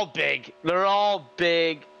they're all big. They're all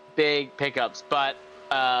big pickups. But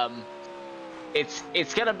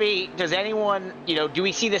it's gonna be. Does anyone, you know? Do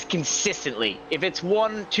we see this consistently? If it's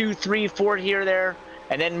 1, 2, 3, 4 here or there,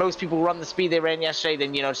 and then most people run the speed they ran yesterday,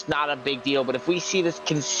 then you know it's not a big deal. But if we see this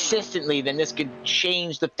consistently, then this could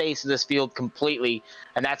change the face of this field completely.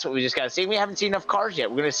 And that's what we just got to see. We haven't seen enough cars yet.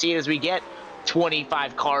 We're gonna see it as we get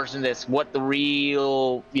 25 cars in this, what the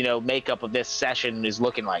real, you know, makeup of this session is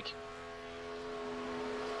looking like.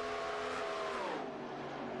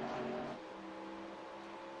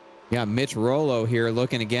 Yeah, Mitch Rollo here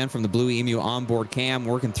looking again from the Blue Emu onboard cam,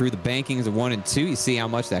 working through the bankings of 1 and 2. You see how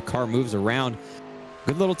much that car moves around.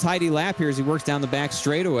 Good little tidy lap here as he works down the back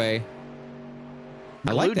straightaway.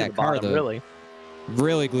 I like that car, though.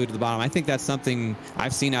 Really glued to the bottom. I think that's something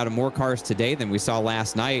I've seen out of more cars today than we saw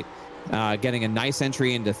last night. getting a nice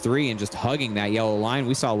entry into 3 and just hugging that yellow line.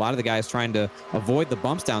 We saw a lot of the guys trying to avoid the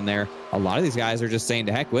bumps down there. A lot of these guys are just saying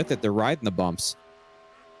to heck with it. They're riding the bumps.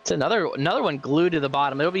 It's another one glued to the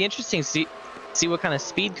bottom. It'll be interesting to see what kind of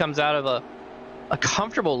speed comes out of a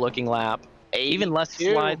comfortable looking lap. 82. Even less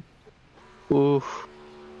slide. Ooh.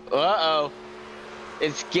 Uh-oh.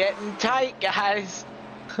 It's getting tight, guys.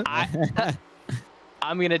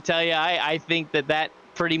 I'm going to tell you, I think that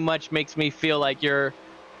pretty much makes me feel like your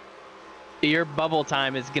bubble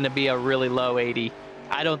time is going to be a really low 80.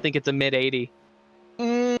 I don't think it's a mid 80.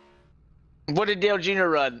 What did Dale Jr.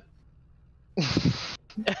 run?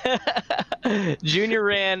 Junior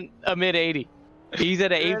ran a mid 80. He's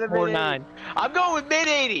at an 849. I'm going with mid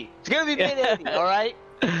 80. It's going to be mid 80, all right?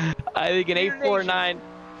 I think an 849.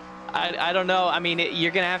 I don't know. I mean,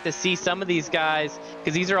 you're going to have to see some of these guys,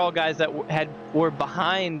 because these are all guys that were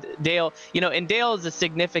behind Dale. And Dale is a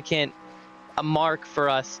significant mark for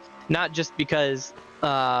us, not just because,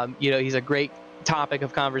 he's a great topic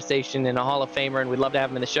of conversation and a Hall of Famer, and we'd love to have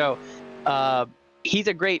him in the show. He's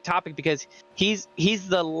a great topic because he's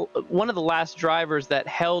one of the last drivers that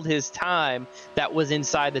held his time that was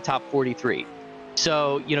inside the top 43.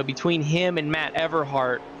 So, between him and Matt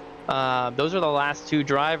Everhart, those are the last 2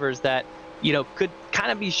 drivers that, could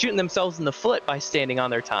kind of be shooting themselves in the foot by standing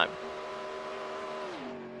on their time.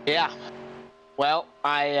 Yeah. Well,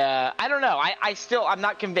 I don't know. I'm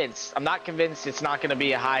not convinced. I'm not convinced it's not going to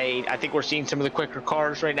be a high 8. I think we're seeing some of the quicker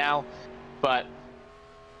cars right now, but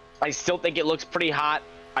I still think it looks pretty hot.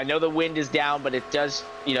 I know the wind is down, but it does,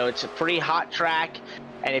 it's a pretty hot track.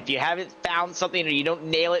 And if you haven't found something or you don't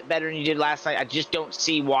nail it better than you did last night, I just don't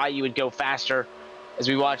see why you would go faster. As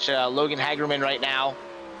we watch Logan Hagerman right now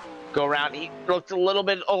go around, he looked a little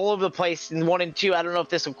bit all over the place in 1 and 2. I don't know if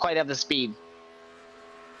this will quite have the speed.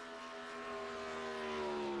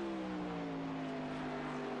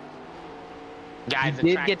 Guys,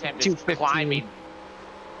 the track temp is climbing.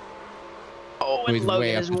 Oh, and he's Logan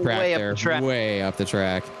way up is the track way there. up the track. Way up the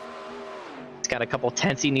track. He's got a couple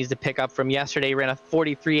tenths he needs to pick up from yesterday. He ran a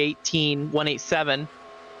 43.18, 187.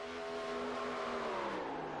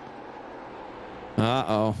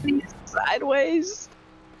 Uh-oh. Sideways.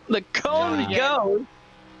 The cone goes.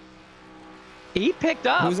 He picked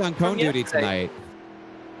up. Who's on cone duty tonight?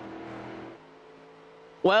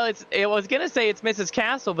 Well, I was going to say it's Mrs.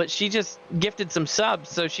 Cassill, but she just gifted some subs.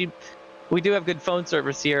 So we do have good phone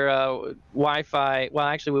service here. Wi-Fi. Well,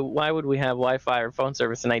 actually, why would we have Wi-Fi or phone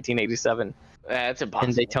service in 1987? That's impossible.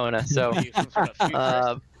 In Daytona. So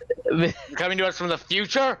coming to us from the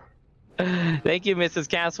future. Thank you, Mrs.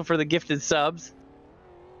 Cassill, for the gifted subs.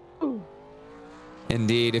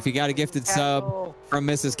 Indeed. If you got a gifted sub from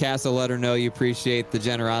Mrs. Cassill, let her know you appreciate the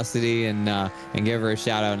generosity and give her a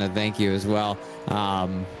shout out and a thank you as well.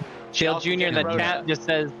 Shield Jr. in the chat just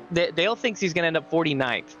says Dale thinks he's going to end up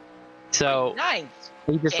 49th. So 49th.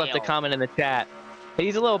 He just left a comment in the chat.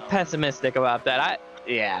 He's a little pessimistic about that.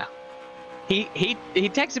 Yeah. He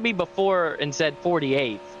texted me before and said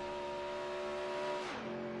 48th.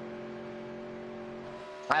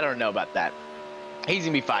 I don't know about that. He's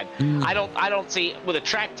gonna be fine. I don't see, with the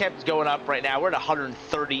track temps going up right now, we're at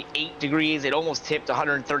 138 degrees. It almost tipped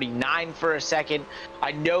 139 for a second.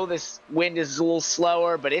 I know this wind is a little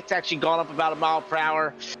slower, but it's actually gone up about a mile per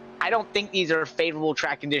hour. I don't think these are favorable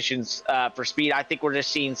track conditions for speed. I think we're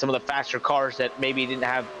just seeing some of the faster cars that maybe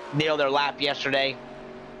didn't nail their lap yesterday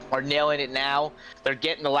are nailing it now. They're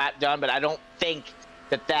getting the lap done, but I don't think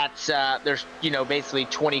that's there's basically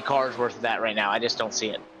 20 cars worth of that right now. I just don't see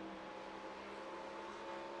it.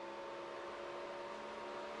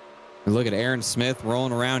 Look at Aaron Smith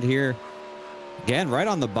rolling around here again, right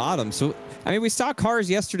on the bottom. So, I mean, we saw cars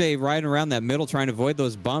yesterday riding around that middle trying to avoid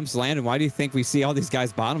those bumps. Landon, why do you think we see all these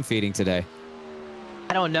guys bottom feeding today?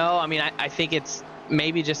 I don't know. I mean, I think it's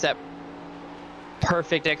maybe just that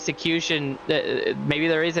perfect execution. Maybe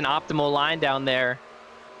there is an optimal line down there.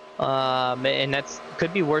 And that's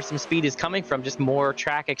could be where some speed is coming from, just more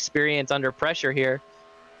track experience under pressure here.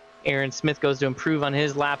 Aaron Smith goes to improve on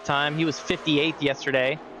his lap time. He was 58th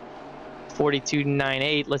yesterday,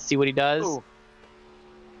 42.98. Let's see what he does. Ooh.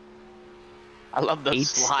 I love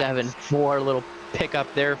those 8.74, little pickup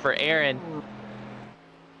there for Aaron.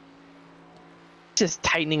 Just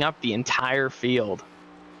tightening up the entire field.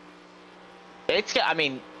 I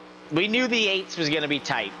mean, we knew the 8s was going to be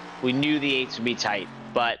tight. We knew the 8s would be tight,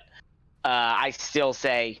 but I still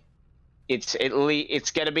say it's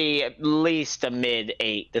going to be at least a mid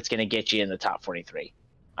 8 that's going to get you in the top 43.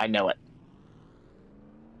 I know it.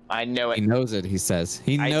 I know it. He knows it, he says.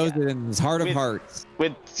 He knows it in his heart of hearts.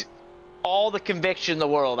 With all the conviction in the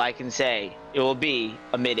world, I can say it will be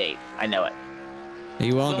a mid 8. I know it. Are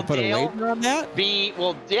you willing Will to put Dale a wager on that?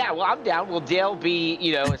 Well, I'm down. Will Dale be,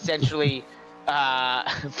 essentially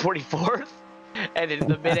 44th? And then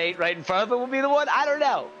the mid-8 right in front of him will be the one? I don't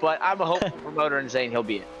know. But I'm a hopeful promoter and saying he'll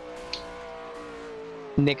be it.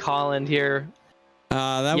 Nick Holland here.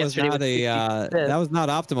 That was not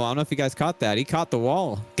optimal. I don't know if you guys caught that. He caught the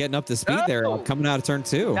wall, getting up to speed there, coming out of turn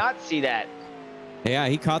 2. Not see that. Yeah,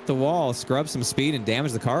 he caught the wall, scrubbed some speed, and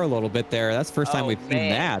damaged the car a little bit there. That's the first time we've seen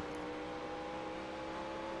that.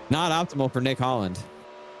 Not optimal for Nick Holland.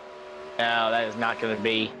 No, that is not going to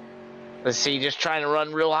be. Let's see, just trying to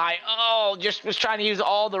run real high. Oh, just was trying to use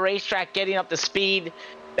all the racetrack, getting up to speed.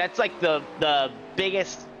 That's like the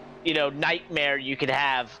biggest, nightmare you could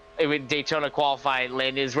have with Daytona qualifying,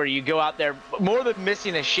 Landon, is where you go out there. More than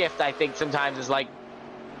missing a shift, I think sometimes is like,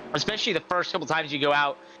 especially the first couple times you go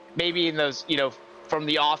out, maybe in those, from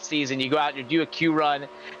the off season, you go out and you do a Q run, and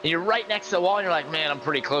you're right next to the wall, and you're like, man, I'm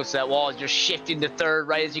pretty close to that wall. You're shifting to third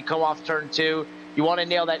right as you come off turn 2. You want to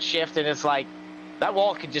nail that shift, and it's like, that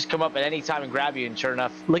wall could just come up at any time and grab you, and sure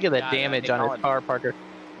enough. Look at the damage on his car, Parker.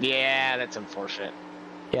 Yeah, that's unfortunate.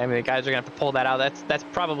 Yeah, I mean, the guys are going to have to pull that out. That's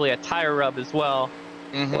probably a tire rub as well,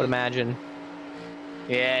 I would imagine.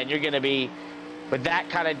 Yeah, and you're going to be, with that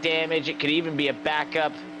kind of damage, it could even be a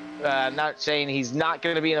backup. I'm not saying he's not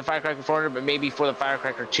going to be in the Firecracker 400, but maybe for the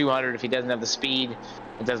Firecracker 200 if he doesn't have the speed.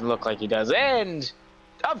 It doesn't look like he does. And,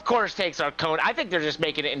 of course, takes our cone. I think they're just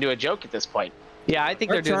making it into a joke at this point. Yeah, I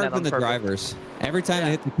think they're doing that on the purpose. drivers. Every time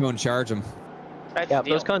they hit the cone, charge them. Yeah,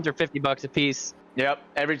 those cones are $50 a piece. Yep,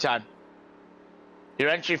 every time. Your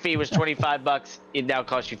entry fee was $25. It now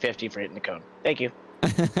costs you $50 for hitting the cone. Thank you.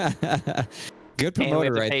 Good promoter, and we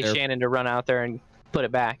have to right pay there. Shannon to run out there and put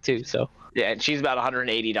it back too. So yeah, and she's about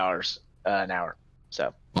 $180 an hour.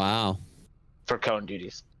 So wow, for cone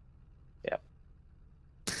duties.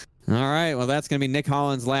 All right, well, that's going to be Nick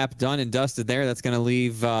Holland's lap done and dusted there. That's going to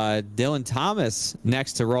leave Dylan Thomas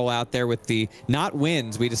next to roll out there with the not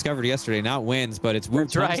wins. We discovered yesterday, not wins, but it's Woo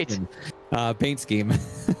Tungsten paint scheme.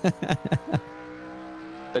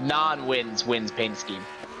 The non-wins wins paint scheme.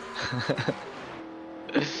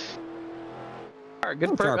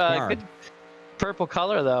 Good purple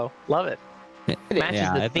color, though. Love it. It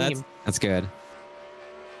matches the theme. That's good.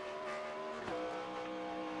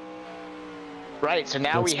 Right, so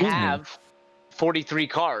now we have 43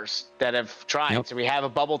 cars that have tried. Yep. So we have a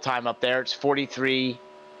bubble time up there. It's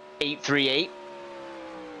 43.838.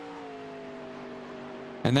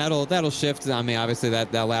 And that'll shift. I mean, obviously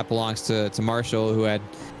that lap belongs to Marshall, who had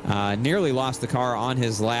nearly lost the car on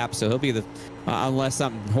his lap. So he'll be the unless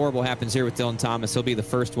something horrible happens here with Dylan Thomas, he'll be the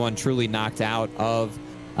first one truly knocked out of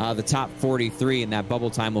the top 43, and that bubble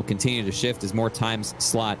time will continue to shift as more times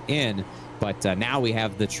slot in. But now we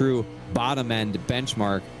have the true bottom end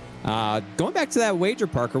benchmark. Going back to that wager,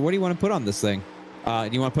 Parker, what do you want to put on this thing? Do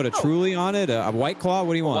you want to put a Truly on it, a White Claw?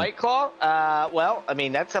 What do you want? White Claw? Well, I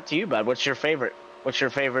mean, that's up to you, bud. What's your favorite? What's your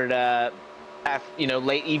favorite,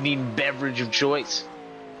 late evening beverage of choice?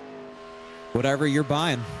 Whatever you're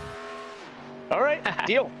buying. All right,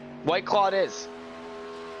 deal. White Claw it is.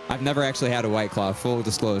 I've never actually had a White Claw, full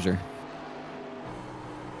disclosure.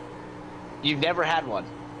 You've never had one?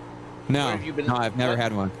 No, no, I've never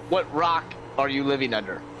had one. What rock are you living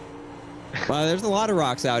under? Well, there's a lot of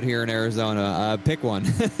rocks out here in Arizona. Pick one.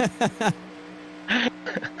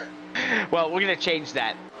 Well, we're going to change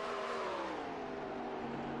that.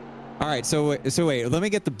 All right, so wait, let me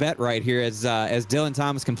get the bet right here as Dylan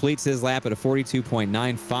Thomas completes his lap at a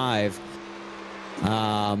 42.95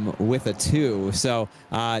 with a 2. So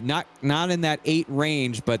not in that 8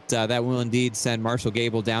 range, but that will indeed send Marshall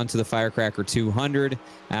Gable down to the Firecracker 200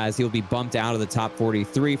 as he'll be bumped out of the top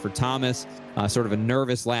 43 for Thomas. Sort of a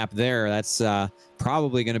nervous lap there. That's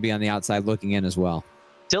probably going to be on the outside looking in as well.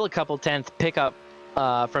 Still a couple tenth pickup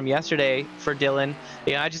from yesterday for Dylan.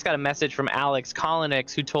 I just got a message from Alex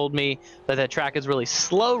Kolinix, who told me that the track is really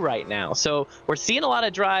slow right now. So we're seeing a lot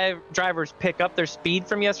of drivers pick up their speed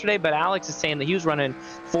from yesterday, but Alex is saying that he was running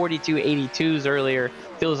 42.82s earlier.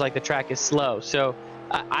 Feels like the track is slow. So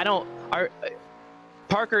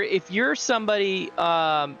Parker, if you're somebody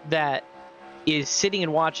that is sitting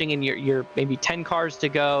and watching and you're maybe 10 cars to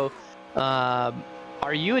go,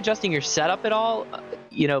 are you adjusting your setup at all?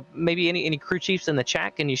 Maybe any crew chiefs in the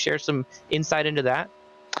chat, can you share some insight into that?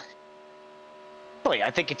 I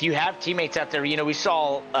think if you have teammates out there, we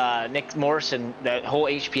saw Nick Morrison, the whole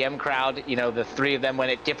HPM crowd, the 3 of them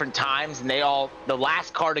went at different times, and the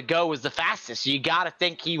last car to go was the fastest. So you got to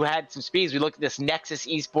think he had some speeds. We look at this Nexus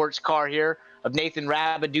Esports car here of Nathan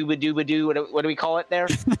Rabadoo. What do we call it there?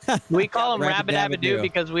 We call him Rabadabadoo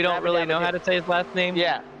because we don't really know how to say his last name.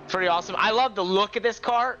 Yeah. pretty awesome. I love the look of this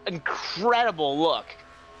car. Incredible look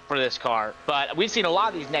for this car. But we've seen a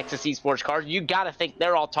lot of these Nexus Esports cars. You got to think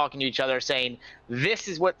they're all talking to each other, saying, this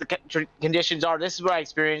is what the conditions are. This is what I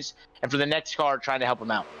experienced. And for the next car, trying to help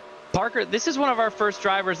them out. Parker, this is one of our first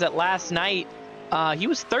drivers that last night, he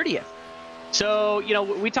was 30th. So, you know,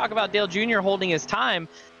 we talk about Dale Jr. holding his time.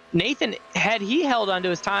 Nathan, had he held onto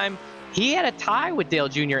his time, he had a tie with Dale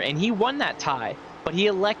Jr. and he won that tie. But he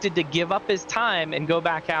elected to give up his time and go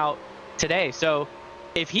back out today. So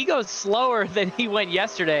if he goes slower than he went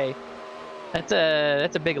yesterday, that's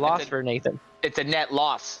a big loss for Nathan. It's a net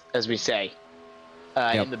loss, as we say,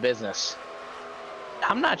 in the business.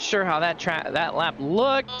 I'm not sure how that lap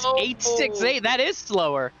looked. 8.68. That is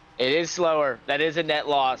slower. It is slower. That is a net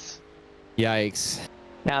loss. Yikes.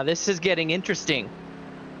 Now this is getting interesting.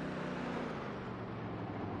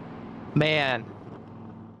 Man.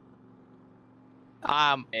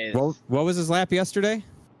 What was his lap yesterday?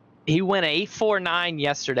 He went 8.49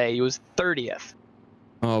 yesterday. He was 30th.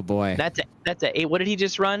 Oh boy. That's a 8. What did he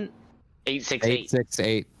just run? 8.68.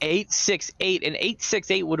 8.68. 8.68, and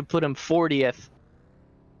 8.68 would have put him 40th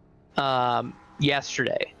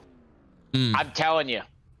yesterday. I'm telling you,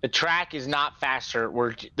 the track is not faster.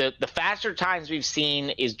 The faster times we've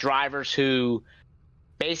seen is drivers who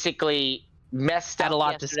basically messed up Had a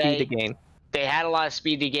lot yesterday. to speed to gain. They had a lot of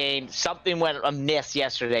speed to gain. Something went amiss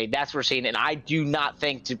yesterday. That's what we're seeing. And I do not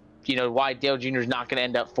think why Dale Jr. is not going to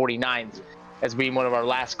end up 49th as being one of our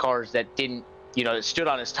last cars that didn't, that stood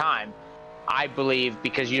on his time. I believe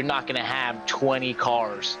because you're not going to have 20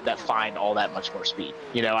 cars that find all that much more speed.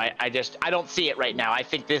 I don't see it right now. I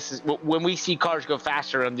think this is when we see cars go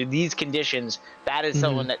faster under these conditions, that is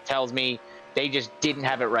someone that tells me they just didn't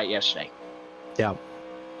have it right yesterday. Yeah.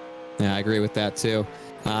 Yeah, I agree with that too.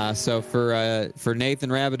 So for Nathan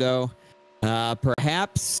Rabideau,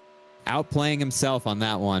 perhaps outplaying himself on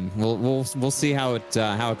that one. We'll see how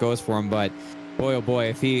it goes for him. But boy, oh boy,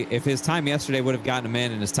 if his time yesterday would have gotten him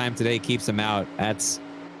in and his time today keeps him out, that's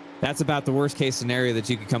about the worst case scenario that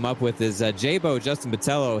you could come up with. Is J-Bo Justin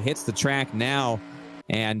Botello hits the track now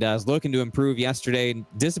and is looking to improve yesterday.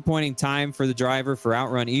 Disappointing time for the driver for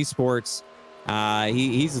Outrun Esports.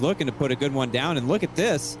 He's looking to put a good one down, and look at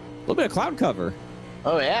this, a little bit of cloud cover.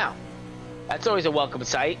 Oh yeah, that's always a welcome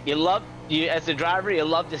sight. As a driver, you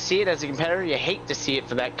love to see it. As a competitor, you hate to see it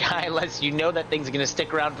for that guy unless you know that thing's going to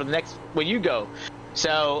stick around for the next when you go.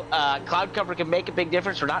 So cloud cover can make a big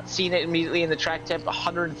difference. We're not seeing it immediately in the track temp.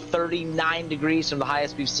 139 degrees from the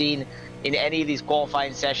highest we've seen in any of these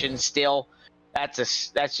qualifying sessions. Still, that's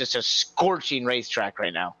just a scorching racetrack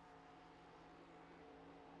right now.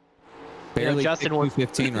 Barely Justin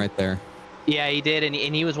 15 right there. Yeah, he did, and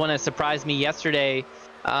he was one that surprised me yesterday.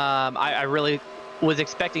 I really was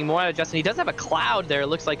expecting more out of Justin. He does have a cloud there, it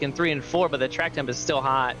looks like in 3 and 4, but the track temp is still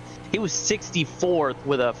hot. He was 64th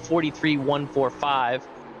with a 43.145.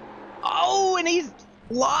 Oh, and he's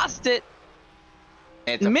lost it.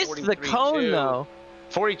 It's Missed the cone, though.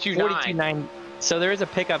 42.9. So there is a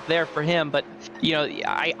pickup there for him, but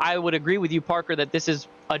I would agree with you, Parker, that this is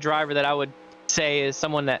a driver that I would say is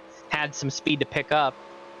someone that had some speed to pick up.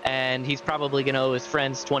 And he's probably going to owe his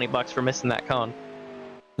friends $20 for missing that cone.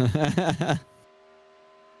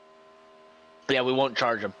 Yeah, we won't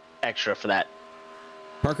charge him extra for that.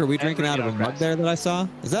 Parker, we drinking out of a mug there that I saw?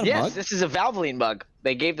 Is that a mug? Yes, this is a Valvoline mug.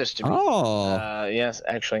 They gave this to me. Oh. Yes,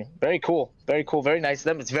 actually. Very cool. Very cool. Very nice of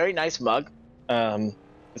them. It's a very nice mug.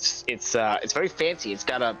 It's very fancy. It's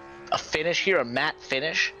got a finish here, a matte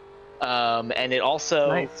finish. And it also...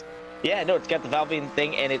 Nice. Yeah, no, it's got the Valvoline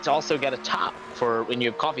thing, and it's also got a top for when you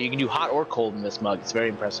have coffee. You can do hot or cold in this mug. It's very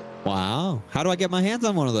impressive. Wow. How do I get my hands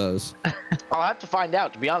on one of those? I'll have to find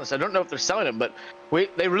out, to be honest. I don't know if they're selling them, but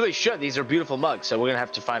they really should. These are beautiful mugs, so we're going to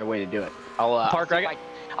have to find a way to do it. Parker,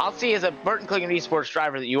 I'll see as a Burton Kligerman Esports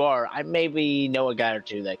driver that you are, I maybe know a guy or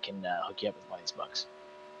two that can hook you up with one of these mugs.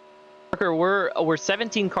 Parker, we're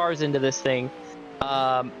 17 cars into this thing.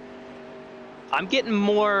 I'm getting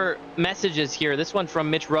more messages here. This one from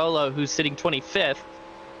Mitch Rollo, who's sitting 25th.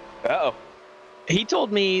 Uh-oh. He told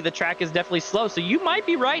me the track is definitely slow, so you might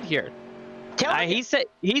be right here. He said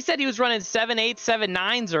he was running 7.8,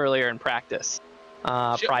 7.9s earlier in practice,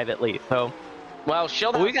 privately. So, well,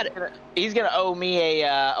 Sheldon, he's gonna owe me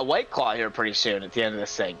a White Claw here pretty soon at the end of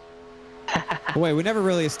this thing. Wait, we never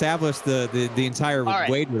really established the entire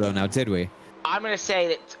waiver though. Now, did we? I'm gonna say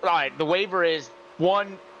that. All right, the waiver is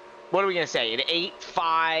one. What are we gonna say? An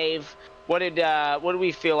 8.5. What do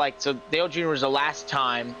we feel like? So Dale Jr. was the last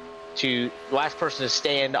person to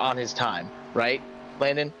stand on his time, right,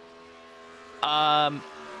 Landon?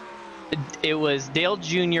 It was Dale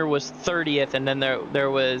Jr. was 30th, and then there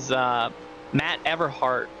was Matt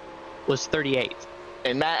Everhart was 38.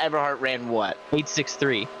 And Matt Everhart ran what?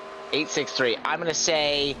 8.63. 8.63. I'm going to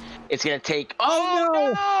say it's going to take... Oh,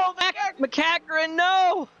 no! McCackeren,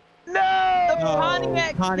 no! No! The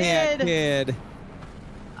Pontiac kid.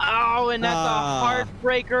 Oh, and that's a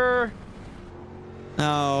heartbreaker.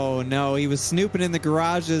 Oh, no. He was snooping in the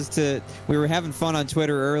garages we were having fun on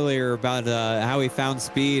Twitter earlier about how he found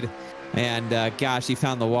speed. And, gosh, he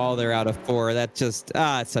found the wall there out of 4. That just,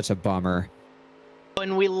 it's such a bummer.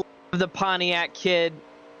 When we love the Pontiac kid,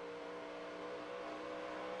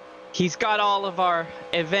 he's got all of our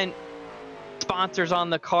event sponsors on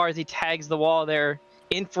the cars. He tags the wall there.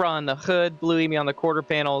 INFRA on the hood, Blue Amy on the quarter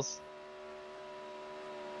panels.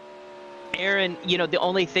 Aaron, the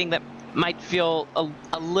only thing that might feel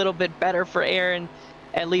a little bit better for Aaron,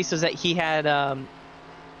 at least, is that he had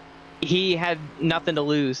nothing to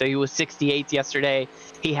lose. So he was 68th yesterday.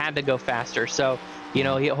 He had to go faster. So,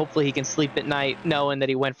 hopefully he can sleep at night knowing that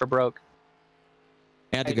he went for broke.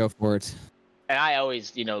 Had to go for it. And I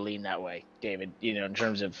always, lean that way, David, in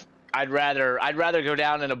terms of I'd rather go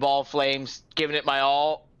down in a ball of flames, giving it my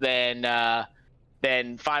all, than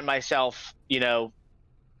find myself,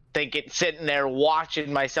 sitting there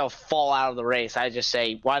watching myself fall out of the race. I just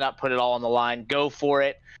say, why not put it all on the line? Go for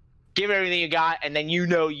it. Give everything you got, and then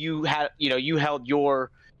you held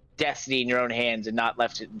your destiny in your own hands and not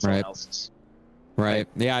left it in someone else's. Right.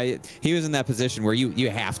 Yeah, he was in that position where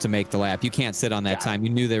you have to make the lap. You can't sit on that time.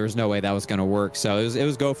 You knew there was no way that was going to work. So it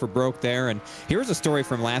was go for broke there. And here's a story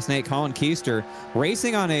from last night. Colin Keister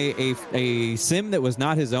racing on a sim that was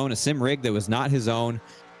not his own, a sim rig that was not his own.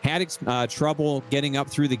 Had trouble getting up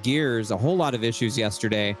through the gears. A whole lot of issues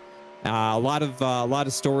yesterday. A lot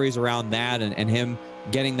of stories around that and him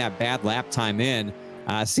getting that bad lap time in.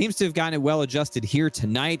 Seems to have gotten it well adjusted here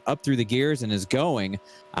tonight, up through the gears, and is going.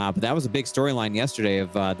 But that was a big storyline yesterday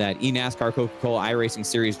of that eNASCAR Coca-Cola iRacing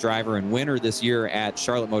Series driver and winner this year at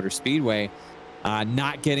Charlotte Motor Speedway,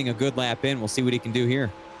 not getting a good lap in. We'll see what he can do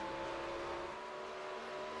here.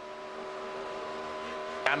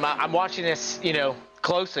 I'm watching this,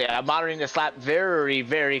 closely. I'm monitoring this lap very,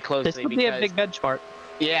 very closely. This would be a big benchmark.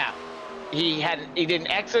 Yeah. He did an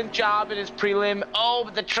excellent job in his prelim. Oh,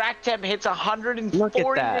 but the track temp hits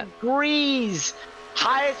 140 degrees.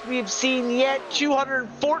 Highest we've seen yet,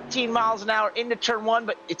 214 miles an hour into turn 1,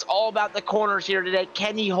 but it's all about the corners here today.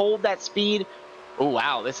 Can he hold that speed? Oh,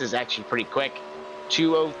 wow, this is actually pretty quick.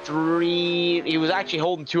 203. He was actually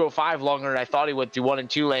holding 205 longer than I thought he would through 1 and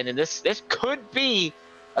 2 lane, and this could be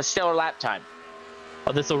a stellar lap time.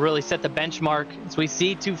 Well, this will really set the benchmark as we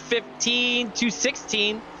see 215,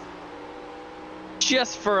 216.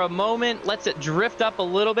 Just for a moment, lets it drift up a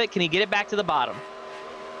little bit. Can he get it back to the bottom?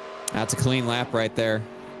 That's a clean lap right there.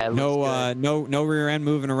 No rear end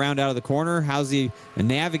moving around out of the corner. How's he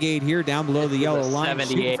navigate here down below the yellow line,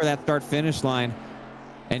 shooting for that start finish line?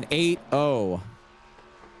 An 8.0.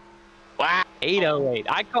 Wow, 8.08.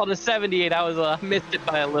 I called a 78. I was missed it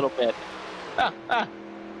by a little bit.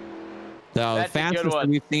 So the fastest that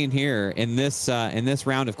we've seen here in this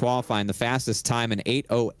round of qualifying, the fastest time, an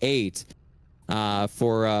 8.08.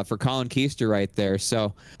 For Colin Keister right there.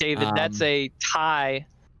 So David, that's a tie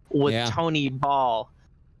with Tony Ball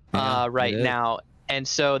right now. And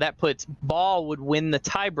so that puts Ball would win the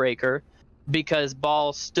tiebreaker because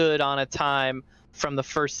Ball stood on a time from the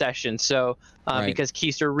first session. So because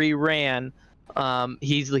Keister reran,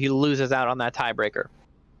 he loses out on that tiebreaker.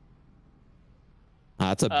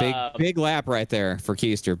 That's a big lap right there for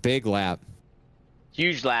Keister. Big lap.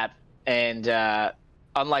 Huge lap. And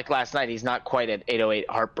unlike last night, he's not quite at 8.08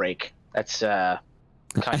 heartbreak. That's kind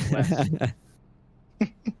of West.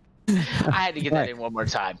 I had to get that in one more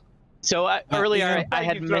time. So earlier I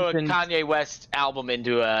had mentioned a Kanye West album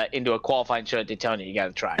into a qualifying show at Daytona. You got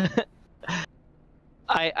to try.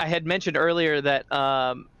 I had mentioned earlier that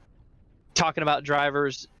talking about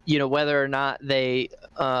drivers, whether or not they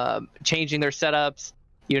changing their setups.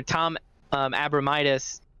 Tom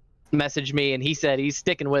Abramitis messaged me and he said he's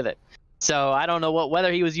sticking with it. So I don't know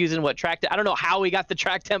whether he was using what track. I don't know how he got the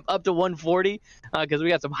track temp up to 140 because we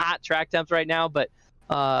got some hot track temps right now. But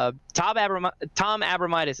Tom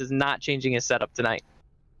Abramitis is not changing his setup tonight.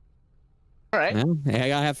 All right. Well, I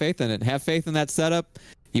gotta have faith in it. Have faith in that setup.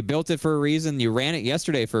 You built it for a reason. You ran it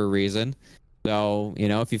yesterday for a reason. So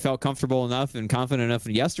if you felt comfortable enough and confident enough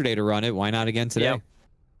yesterday to run it, why not again today? Yep.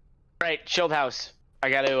 All right, Schildhouse. I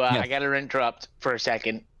got to interrupt for a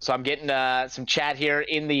second. So I'm getting some chat here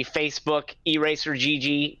in the Facebook eRacer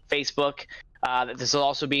GG Facebook. This is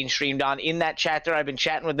also being streamed on. In that chat there, I've been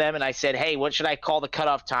chatting with them, and I said, hey, what should I call the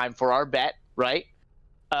cutoff time for our bet, right?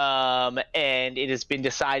 And it has been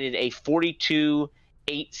decided a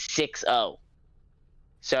 42.860.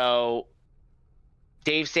 So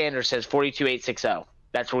Dave Sanders says 42.860.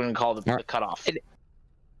 That's what we're going to call the cutoff.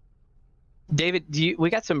 David, we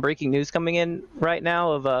got some breaking news coming in right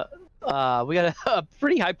now of we got a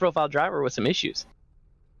pretty high profile driver with some issues.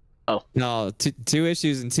 Oh no, two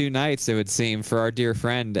issues in 2 nights, it would seem, for our dear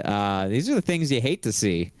friend. These are the things you hate to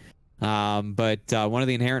see. But one of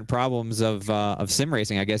the inherent problems of sim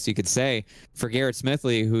racing, I guess you could say, for Garrett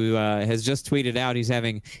Smithley, who has just tweeted out he's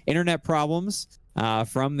having internet problems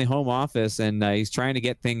from the home office, and he's trying to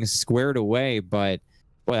get things squared away. But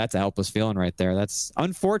boy, that's a helpless feeling right there. That's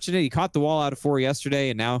unfortunate. He caught the wall out of 4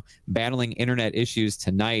 yesterday, and now battling internet issues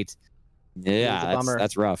tonight. Yeah,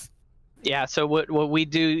 that's rough. Yeah, so what we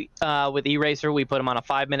do with eRacer, we put him on a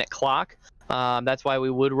 5-minute clock. That's why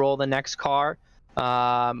we would roll the next car.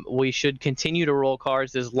 We should continue to roll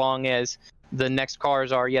cars as long as the next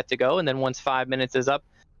cars are yet to go, and then once 5 minutes is up,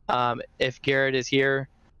 if Garrett is here,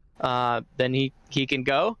 then he can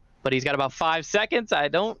go. But he's got about 5 seconds. I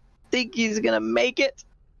don't think he's gonna make it.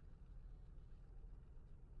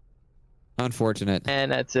 Unfortunate.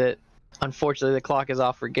 And that's it. Unfortunately, the clock is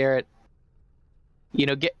off for Garrett. You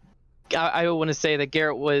know, I want to say that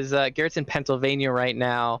Garrett's in Pennsylvania right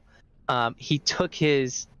now. He took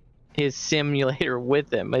his simulator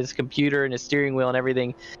with him, his computer and his steering wheel and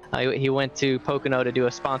everything. He went to Pocono to do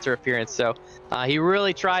a sponsor appearance, so he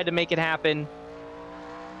really tried to make it happen.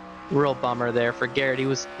 Real bummer there for Garrett.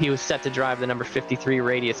 He was set to drive the number 53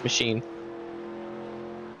 Radius machine.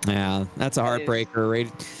 Yeah, that's a heartbreaker.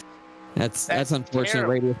 That's unfortunate.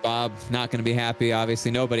 Terrible. Radius Bob not going to be happy.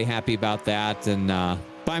 Obviously, nobody happy about that. And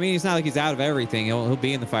but I mean, it's not like he's out of everything. He'll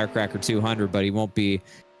be in the Firecracker 200, but he won't be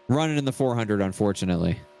running in the 400,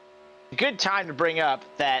 unfortunately. Good time to bring up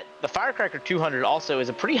that the Firecracker 200 also is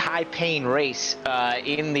a pretty high-paying race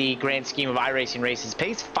in the grand scheme of iRacing races. It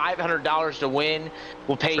pays $500 to win.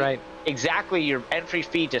 Will pay exactly your entry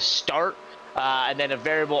fee to start, and then a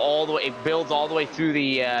variable all the way. It builds all the way through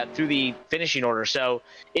the finishing order. So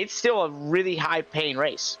it's still a really high-paying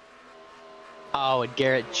race. Oh, and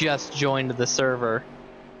Garrett just joined the server.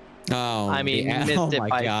 Oh, I mean, missed it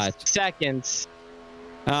by seconds.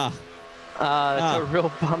 Ah. It's a real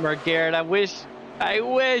bummer, Garrett. I wish.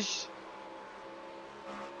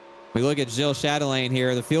 We look at Gilles Chatelain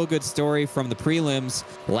here, the feel-good story from the prelims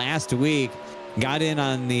last week. Got in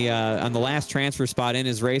on the last transfer spot in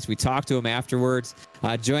his race. We talked to him afterwards.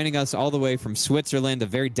 Joining us all the way from Switzerland, a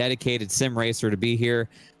very dedicated sim racer to be here,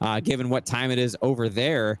 given what time it is over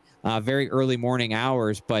there. Very early morning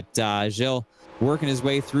hours, but Gilles working his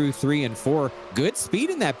way through 3 and 4. Good speed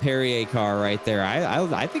in that Perrier car right there.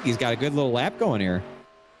 I think he's got a good little lap going here.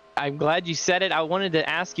 I'm glad you said it. I wanted to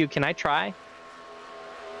ask you, can I try?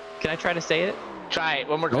 Can I try to say it? Try it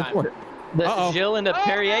one more time. Go for it. The Gilles in the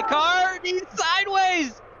Perrier car, he's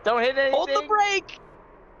sideways. Don't hit anything. Hold the brake.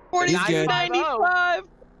 49.95.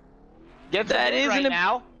 Get that in right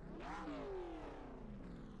now.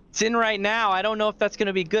 It's in right now. I don't know if that's going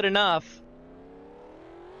to be good enough.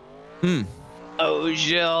 Oh,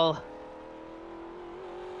 Gilles.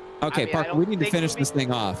 Okay, Parker, we need to finish this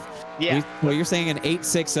thing off. Yeah. Well, you're saying an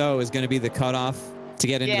 8.60 is going to be the cutoff to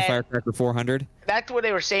get into the Firecracker 400? That's what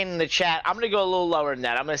they were saying in the chat. I'm going to go a little lower than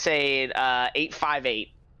that. I'm going to say 8.58.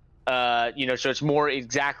 So it's more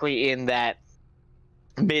exactly in that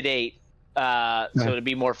mid-8. So to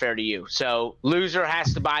be more fair to you. So loser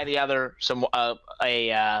has to buy the other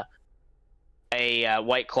a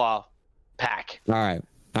White Claw pack. All right.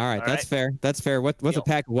 That's fair. What's a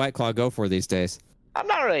pack of White Claw go for these days? I'm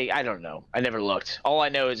not really. I don't know. I never looked. All I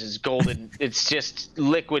know is it's golden. It's just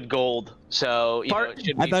liquid gold. So it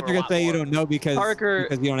should be I thought you were gonna say you don't know because Parker,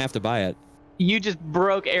 you don't have to buy it. You just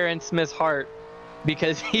broke Aaron Smith's heart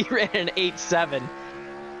because he ran an 8.7.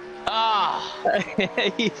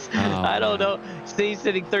 I don't know. He's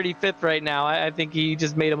sitting 35th right now. I think he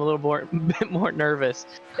just made him a little bit more nervous.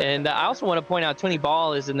 And I also want to point out Tony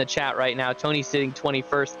Ball is in the chat right now. Tony's sitting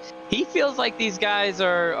 21st. He feels like these guys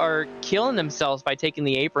are killing themselves by taking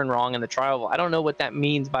the apron wrong in the trial. I don't know what that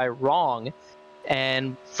means by wrong.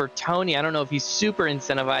 And for Tony, I don't know if he's super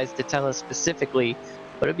incentivized to tell us specifically,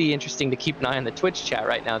 but it'd be interesting to keep an eye on the Twitch chat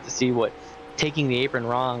right now to see what taking the apron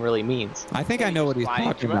wrong really means. I think I know what he's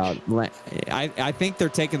talking about. I think they're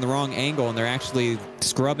taking the wrong angle and they're actually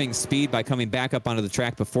scrubbing speed by coming back up onto the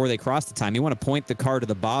track before they cross the time. You want to point the car to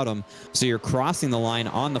the bottom so you're crossing the line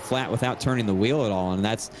on the flat without turning the wheel at all. And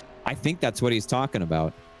I think that's what he's talking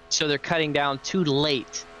about. So they're cutting down too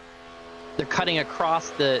late. They're cutting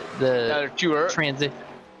across the transit.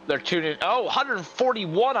 They're tuning.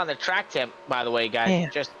 141 on the track temp, by the way, guys.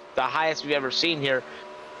 Man. Just the highest we've ever seen here.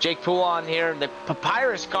 Jake Poulon here, the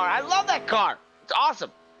Papyrus car. I love that car. It's awesome.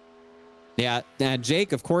 Yeah, and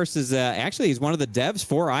Jake, of course, is actually he's one of the devs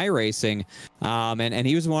for iRacing, and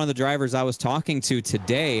he was one of the drivers I was talking to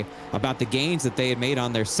today about the gains that they had made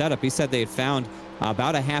on their setup. He said they had found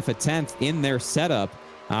about a half a tenth in their setup.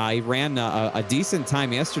 He ran a decent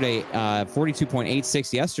time yesterday,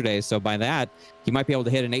 42.86 yesterday. So by that, he might be able to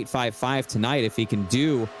hit an 8.55 tonight if he can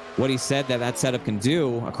do what he said that setup can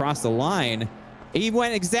do across the line. He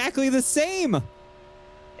went exactly the same.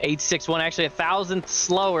 8.61, actually a thousandth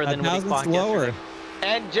slower than what he clocked yesterday.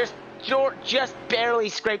 And just barely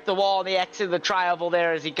scraped the wall on the exit of the tri-oval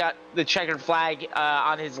there as he got the checkered flag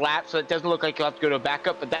on his lap, so it doesn't look like he'll have to go to a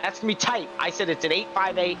backup, but that's going to be tight. I said it's an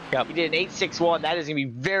 8.58. Yep. He did an 8.61. That is going to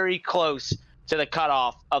be very close to the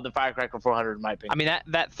cutoff of the Firecracker 400, in my opinion. I mean,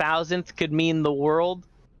 that thousandth could mean the world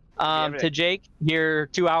to Jake here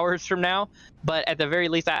 2 hours from now, but at the very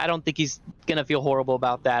least, I don't think he's going to feel horrible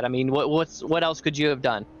about that. I mean, what else could you have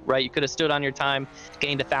done, right? You could have stood on your time,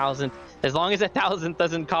 gained a thousandth. As long as that thousandth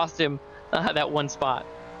doesn't cost him that one spot.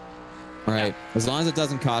 Right. As long as it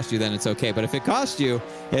doesn't cost you, then it's okay. But if it costs you,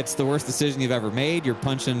 it's the worst decision you've ever made. You're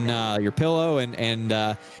punching your pillow, and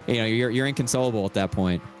you're inconsolable at that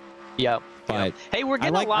point. Yep. But hey, we're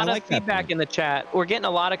getting a lot of feedback in the chat. We're getting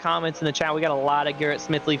a lot of comments in the chat. We got a lot of Garrett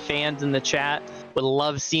Smithley fans in the chat. Would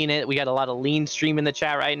love seeing it. We got a lot of lean stream in the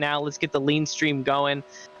chat right now. Let's get the lean stream going.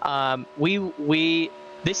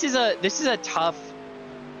 This is a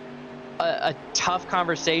tough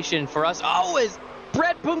conversation for us. Oh, is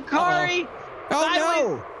Brett Punkari? Oh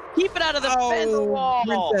no! Keep it out of the fence wall.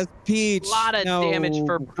 Princess Peach. A lot of damage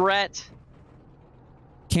for Brett.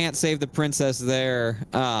 Can't save the princess there.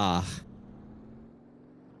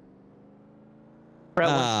 Brett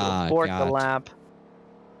wants to abort the lap.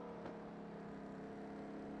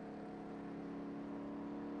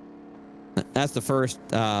 That's the first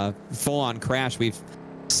full-on crash we've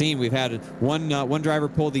seen. We've had one driver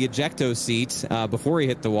pull the ejecto seat before he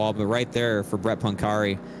hit the wall, but right there for Brett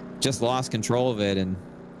Punkari, just lost control of it and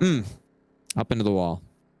up into the wall.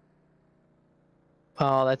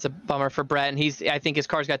 Oh, that's a bummer for Brett. And I think his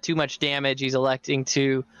car's got too much damage. He's electing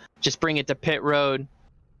to just bring it to pit road.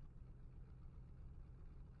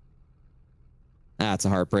 That's a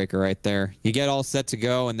heartbreaker right there. You get all set to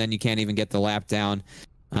go, and then you can't even get the lap down.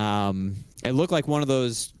 It looked like one of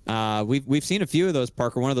those. We've seen a few of those,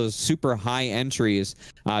 Parker. One of those super high entries,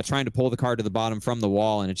 trying to pull the car to the bottom from the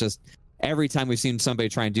wall, and it just every time we've seen somebody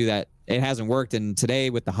try and do that, it hasn't worked. And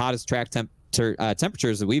today, with the hottest track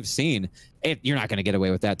temperatures that we've seen, you're not going to get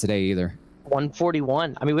away with that today either.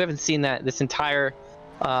 141. I mean, we haven't seen that this entire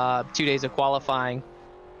 2 days of qualifying.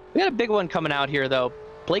 We got a big one coming out here, though.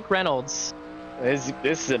 Blake Reynolds. This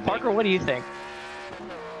is a Parker, what do you think?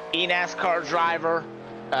 NASCAR driver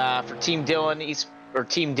for Team Dillon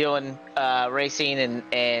Team Dillon Racing,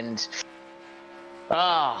 and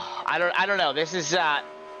I don't know. This is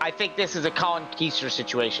I think this is a Colin Keister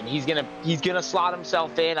situation. He's gonna slot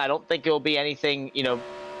himself in. I don't think it'll be anything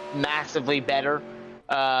massively better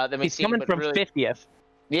than we've seen. He's coming from really, 50th.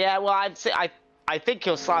 Yeah, well, I'd say I think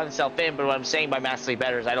he'll slot himself in, but what I'm saying by massively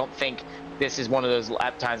better is I don't think this is one of those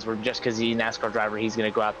lap times where just because he's a NASCAR driver, he's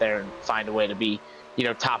going to go out there and find a way to be,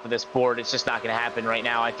 top of this board. It's just not going to happen right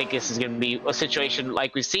now. I think this is going to be a situation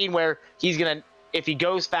like we've seen where he's going to, if he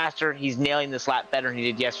goes faster, he's nailing this lap better than he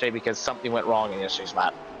did yesterday because something went wrong in yesterday's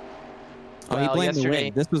lap. Oh, he blamed the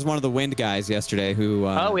wind. This was one of the wind guys yesterday who...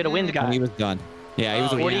 we had a wind guy. He was done. Yeah, he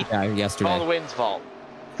was a wind guy yesterday. All the wind's fault.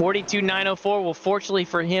 42.904. Well, fortunately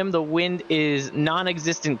for him, the wind is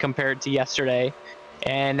non-existent compared to yesterday.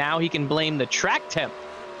 And now he can blame the track temp.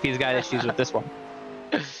 He's got issues with this one.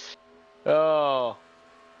 Oh.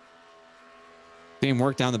 Being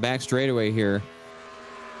worked down the back straightaway here.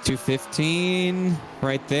 215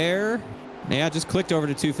 right there. Yeah, just clicked over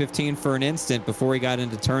to 215 for an instant before he got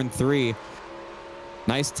into turn 3.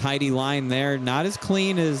 Nice tidy line there. Not as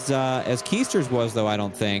clean as Keister's was, though, I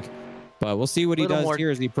don't think. But we'll see what he does here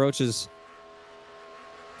as he approaches.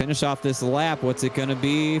 Finish off this lap. What's it going to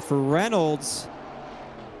be for Reynolds?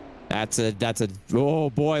 That's a oh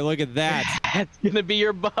boy, look at that. That's going to be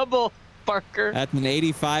your bubble, Parker. That's an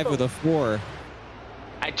 85 with a 4.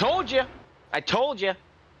 I told you.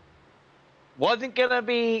 Wasn't going to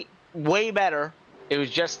be way better. It was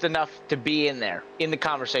just enough to be in there, in the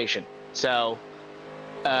conversation. So,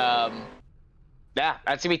 yeah, that's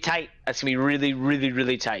going to be tight. That's going to be really, really,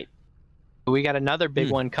 really tight. We got another big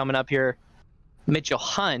one coming up here. Mitchell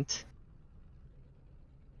Hunt,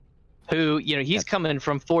 who, he's coming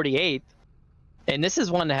from 48th, and this is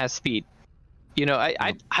one that has speed.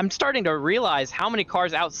 I'm starting to realize how many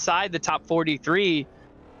cars outside the top 43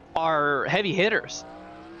 are heavy hitters.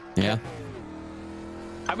 Yeah.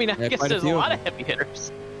 I mean, I guess there's a lot of heavy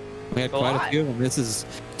hitters. We had quite a few of them. This is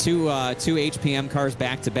two HPM cars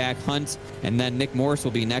back to back. Hunt and then Nick Morse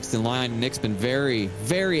will be next in line. Nick's been very,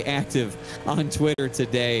 very active on Twitter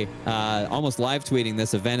today, almost live tweeting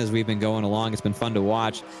this event as we've been going along. It's been fun to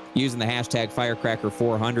watch using the hashtag Firecracker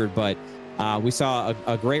 400. But we saw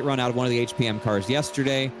a great run out of one of the HPM cars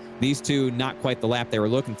yesterday. These two, not quite the lap they were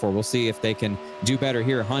looking for. We'll see if they can do better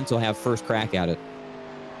here. Hunt will have first crack at it.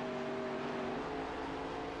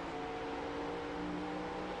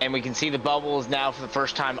 And we can see the bubbles now for the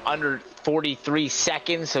first time under 43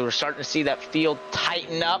 seconds. So we're starting to see that field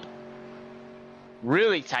tighten up,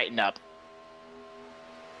 really tighten up.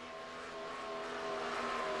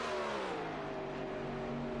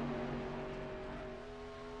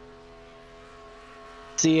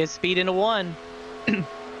 See his speed into one.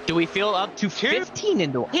 Do we feel up to 15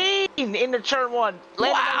 into one? Into turn one.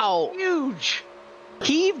 Wow. Huge.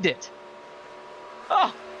 Heaved it.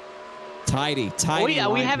 Oh. Tidy. Oh, yeah,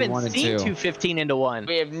 we haven't seen 215 into one.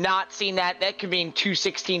 We have not seen that. That could mean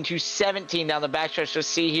 216, 217 down the backstretch. Let's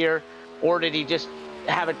see here. Or did he just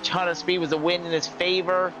have a ton of speed? Was the wind in his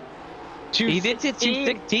favor? He did hit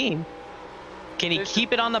 216. Can he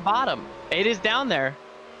keep it on the bottom? It is down there.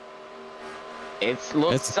 It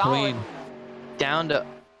looks solid. Clean.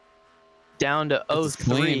 Down to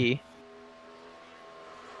 03.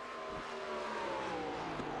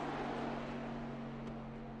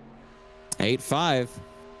 $8.5.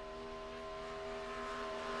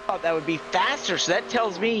 Thought that would be faster, so that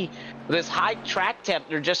tells me with this high track temp,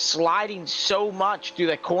 they're just sliding so much through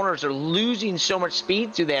the corners. They're losing so much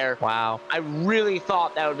speed through there. Wow. I really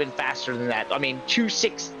thought that would have been faster than that. I mean,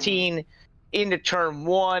 216 into turn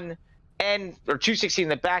one, or 216 in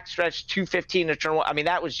the backstretch, 215 into turn one. I mean,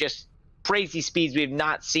 that was just crazy speeds we have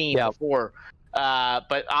not seen before.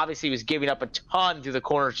 But obviously he was giving up a ton through the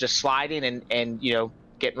corners, just sliding and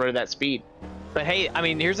getting rid of that speed. But hey, I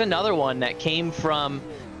mean, here's another one that came from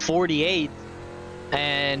 48th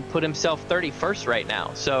and put himself 31st right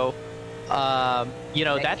now. So, that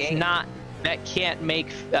can't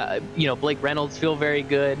make, Blake Reynolds feel very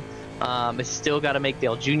good. It's still got to make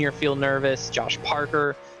Dale Jr. feel nervous. Josh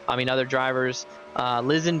Parker, other drivers,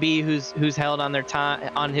 Lisenby, who's held on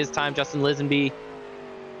his time, Justin Lisenby.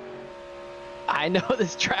 I know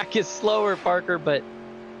this track is slower, Parker, but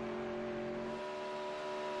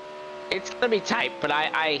it's gonna be tight. But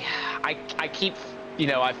I keep,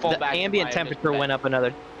 I fall back. The ambient temperature went up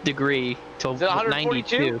another degree to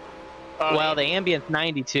 92. Well, the ambient's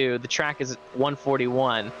 92. The track is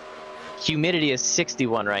 141. Humidity is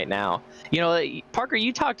 61 right now. Parker,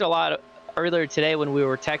 you talked a lot earlier today when we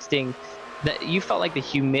were texting that you felt like the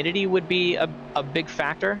humidity would be a big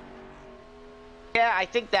factor. Yeah, I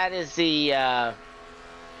think that is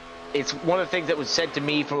it's one of the things that was said to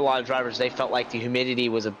me from a lot of drivers. They felt like the humidity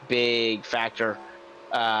was a big factor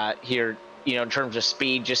here, in terms of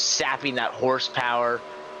speed, just sapping that horsepower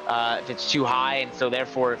if it's too high. And so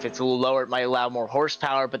therefore, if it's a little lower, it might allow more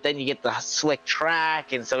horsepower, but then you get the slick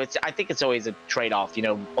track. And so I think it's always a trade-off,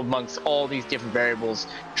 amongst all these different variables: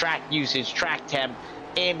 track usage, track temp,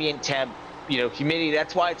 ambient temp, humidity.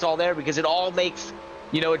 That's why it's all there, because it all makes,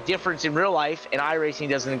 a difference in real life. And iRacing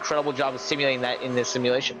does an incredible job of simulating that in this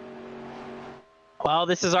simulation. Well,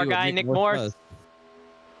 this is our guy, Nick Morse.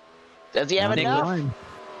 Does he have enough?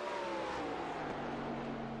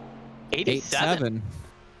 87.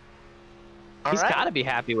 He's got to be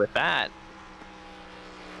happy with that.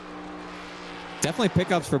 Definitely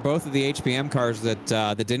pickups for both of the HPM cars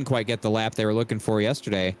that didn't quite get the lap they were looking for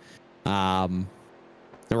yesterday. They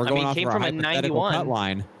were going off came our from a hypothetical 91 cut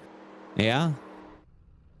line. Yeah,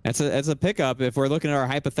 that's a pickup. If we're looking at our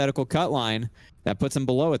hypothetical cut line, that puts him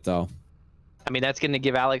below it, though. That's going to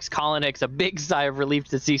give Alex Kolinick a big sigh of relief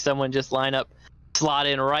to see someone just line up, slot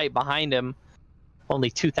in right behind him, only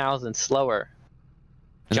 2,000 slower.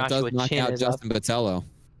 And Joshua that does knock Chin out is Justin Botello.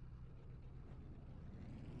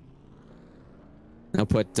 They'll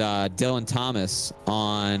put Dylan Thomas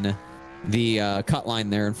on the cut line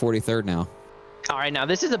there in 43rd now. All right, now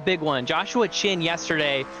this is a big one. Joshua Chin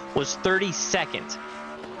yesterday was 32nd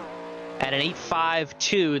at an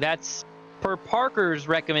 8.52. That's per Parker's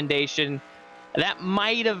recommendation. That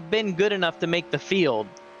might have been good enough to make the field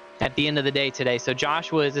at the end of the day today. So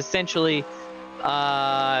Joshua is essentially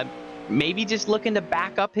maybe just looking to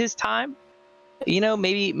back up his time.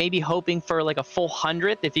 Maybe hoping for like a full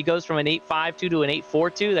 100th. If he goes from an 8.52 to an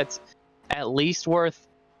 8.42, that's at least worth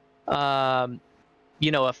a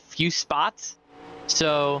few spots.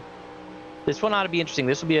 So this one ought to be interesting.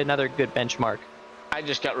 This will be another good benchmark. I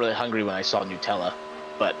just got really hungry when I saw Nutella,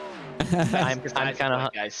 but I'm kind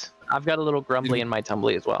of, guys. I've got a little grumbly in my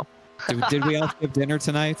tumbly as well. Did we all skip dinner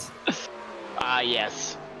tonight?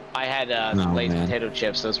 Yes. I had some Lay's potato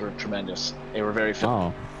chips. Those were tremendous. They were very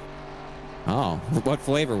filling. Oh, what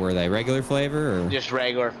flavor were they? Regular flavor or just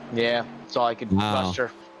regular? Yeah, that's all I could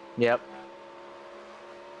muster. Yep.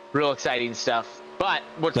 Real exciting stuff. But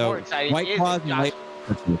what's more exciting is Josh.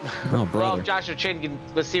 Well, Joshua Chin,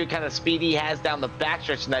 let's see what kind of speed he has down the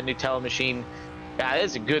backstretch in that Nutella machine. Yeah, it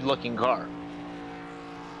is a good-looking car.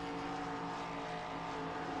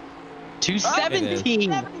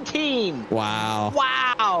 217. 17. Wow.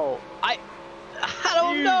 Wow. I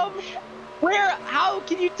don't know. How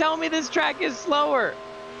can you tell me this track is slower?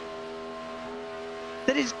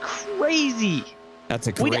 That is crazy. That's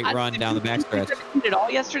a great run down the backstretch. Did it all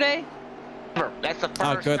yesterday? That's the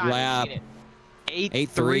first good time lap.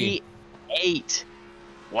 8.38.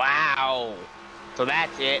 Wow. So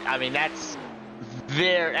that's it. I mean, that's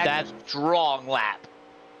a strong lap.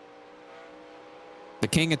 The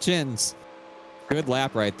king of chins. Good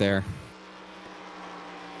lap right there.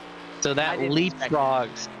 So that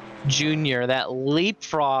leapfrogs Junior, that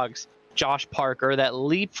leapfrogs Josh Parker, that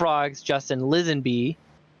leapfrogs Justin Lisenby.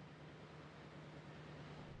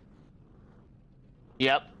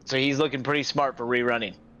 Yep. So he's looking pretty smart for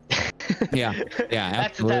rerunning. Yeah, That's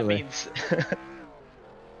absolutely. what that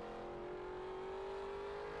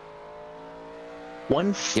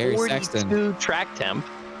means. Gary 142 Sexton. track temp.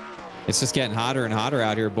 It's just getting hotter and hotter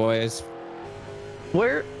out here, boys.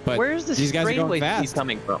 Where's the straightaway speed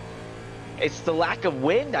coming from? It's the lack of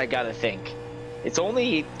wind, I gotta think. It's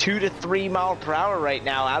only 2 to 3 mile per hour right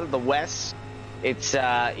now out of the west. It's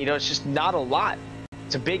it's just not a lot.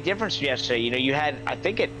 It's a big difference from yesterday. You had, I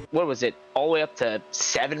think what was it, all the way up to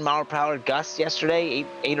 7 mile per hour gusts yesterday,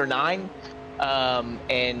 8 or 9,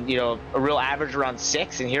 and a real average around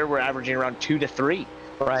 6, and here we're averaging around 2 to 3.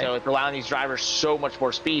 Right. So it's allowing these drivers so much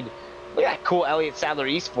more speed. Look at that cool Elliott Sadler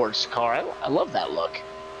Esports car. I love that look.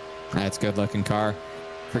 That's a good looking car.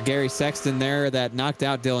 For Gary Sexton there, that knocked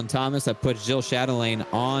out Dylan Thomas. That puts Jill Chatelaine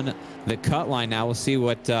on the cut line now. We'll see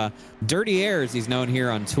what Dirty Airs, he's known here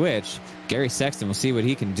on Twitch. Gary Sexton, we'll see what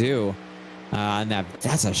he can do. And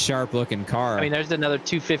that's a sharp looking car. I mean, there's another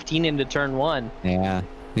 215 into turn 1. Yeah,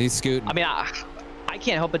 he's scooting. I mean, I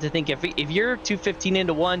can't help but to think if you're 215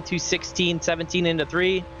 into 1, 216, 17 into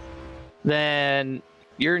 3, then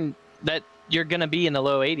you're going to be in the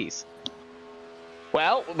low 80s.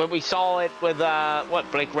 Well, when we saw it with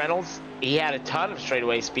Blake Reynolds, he had a ton of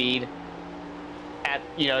straightaway speed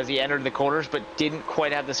as he entered the corners, but didn't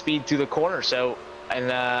quite have the speed through the corner. So, and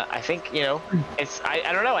I think it's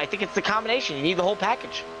I don't know. I think it's the combination. You need the whole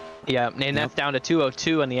package. Yeah, and that's down to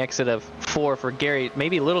 202 on the exit of 4 for Gary.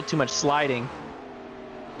 Maybe a little too much sliding.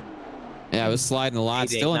 Yeah, it was sliding a lot.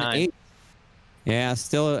 Still an 8. Yeah,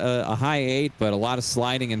 still a high 8, but a lot of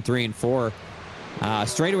sliding in 3 and 4.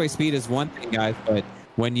 Straightaway speed is one thing, guys, but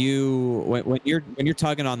when you're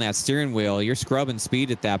tugging on that steering wheel, you're scrubbing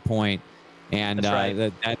speed at that point, and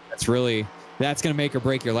that's going to make or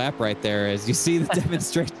break your lap right there. As you see the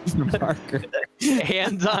demonstration from Parker,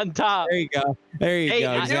 hands on top. There you go. Hey,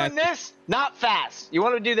 go. I'm doing this, not fast. You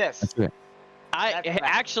want to do this? That's good.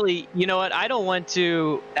 Actually, you know what? I don't want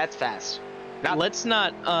to. That's fast. Let's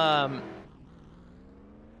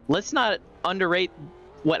not underrate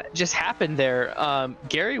what just happened there.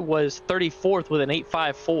 Gary was 34th with an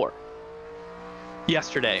 8.54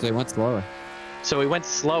 yesterday. So he went slower. So he went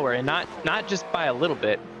slower, and not just by a little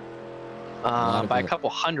bit, by a couple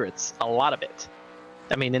hundredths, a lot of it.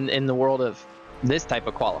 I mean, in the world of this type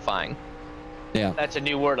of qualifying. Yeah. That's a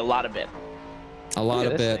new word, a lot of it. A lot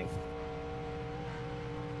of it.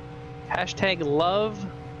 Hashtag love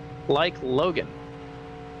like Logan.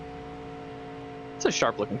 It's a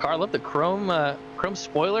sharp looking car. I love the chrome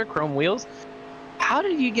spoiler, chrome wheels. How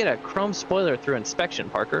did you get a chrome spoiler through inspection,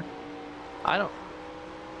 Parker? How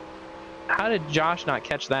did Josh not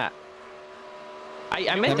catch that?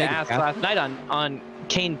 I meant to ask last night on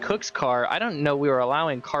Kane Cook's car. I don't know we were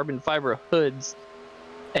allowing carbon fiber hoods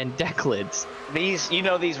and deck lids.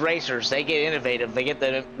 These racers, they get innovative. They get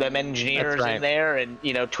them engineers in there and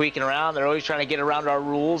tweaking around. They're always trying to get around our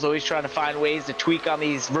rules, always trying to find ways to tweak on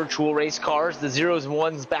these virtual race cars. The 0s and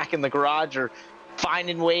 1s back in the garage are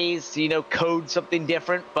finding ways to code something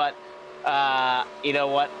different. But you know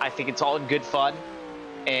what? I think it's all in good fun,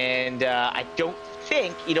 and I don't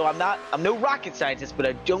think I'm no rocket scientist, but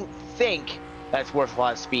I don't think that's worth a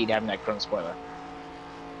lot of speed having that chrome spoiler.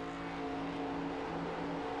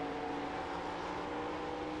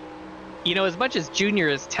 As much as Junior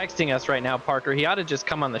is texting us right now, Parker, he ought to just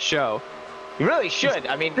come on the show. He really should.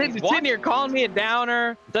 I mean, he's sitting here calling me a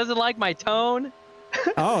downer, doesn't like my tone.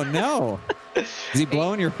 Oh no! Is he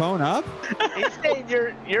blowing your phone up? He's saying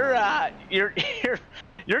you're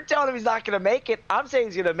You're telling him he's not going to make it. I'm saying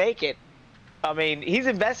he's going to make it. I mean, he's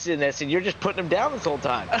invested in this, and you're just putting him down this whole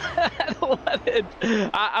time.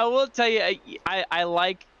 I will tell you, I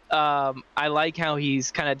like how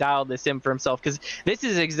he's kind of dialed this in for himself, because this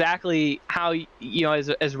is exactly how, you know,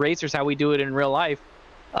 as racers, how we do it in real life.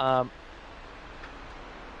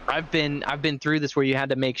 I've been through this where you had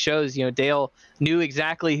to make shows. You know, Dale knew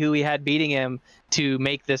exactly who he had beating him to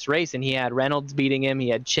make this race, and he had Reynolds beating him, he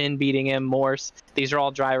had Chin beating him, Morse. These are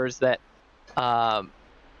all drivers that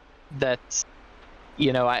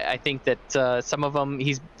you know, I think that some of them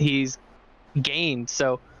he's gained.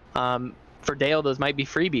 So for Dale, those might be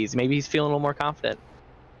freebies. Maybe he's feeling a little more confident.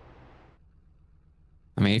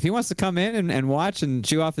 I mean, if he wants to come in and watch and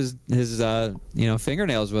chew off his you know,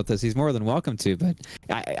 fingernails with us, he's more than welcome to. But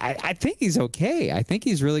I think he's okay. I think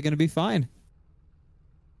he's really going to be fine.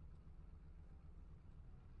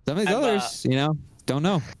 Some of these others, you know, don't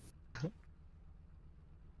know.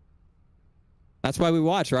 That's why we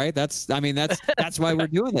watch, right? That's why we're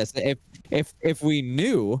doing this. If we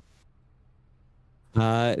knew,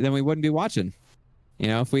 then we wouldn't be watching. You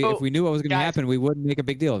know, if we knew what was going to happen, we wouldn't make a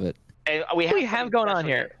big deal of it. And we have going on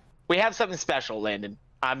here. We have something special, Landon.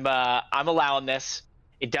 I'm allowing this.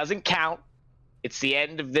 It doesn't count. It's the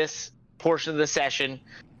end of this portion of the session,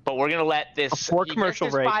 but we're gonna let this commercial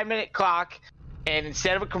break. 5-minute clock, and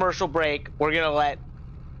instead of a commercial break, we're gonna let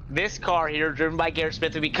this car here, driven by Garrett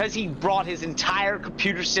Smith, because he brought his entire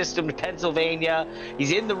computer system to Pennsylvania.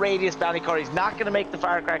 He's in the Radius Bounty car. He's not going to make the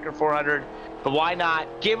Firecracker 400, but why not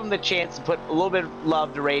give him the chance to put a little bit of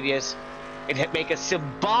love to Radius and make a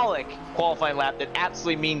symbolic qualifying lap that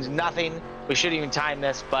absolutely means nothing. We shouldn't even time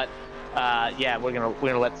this, but yeah, we're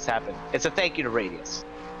gonna let this happen. It's a thank you to Radius.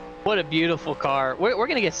 What a beautiful car. We're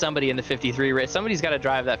gonna get somebody in the 53 race. Somebody's got to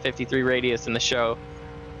drive that 53 Radius in the show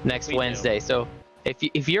next Wednesday. So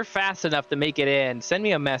if you're fast enough to make it in, send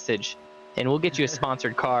me a message, and we'll get you a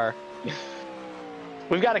sponsored car.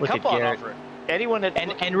 We've got a couple on offer. Anyone that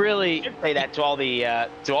and really say that to all the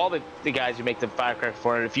guys who make the Firecracker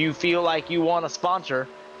 400. If you feel like you want a sponsor,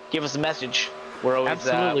 give us a message. We're always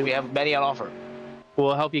absolutely. We have many on offer.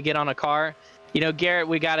 We'll help you get on a car. You know, Garrett,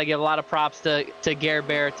 we got to give a lot of props to Garrett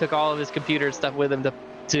Bear. Took all of his computer stuff with him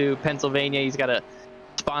to Pennsylvania. He's got a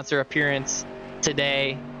sponsor appearance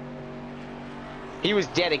today. He was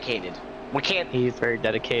dedicated. He's very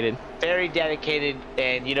dedicated. Very dedicated,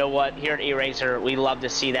 and you know what? Here at iRacer, we love to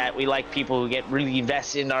see that. We like people who get really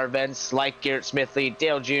invested in our events, like Garrett Smithley,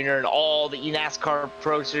 Dale Jr., and all the NASCAR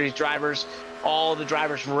Pro Series drivers, all the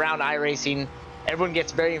drivers from around iRacing. Everyone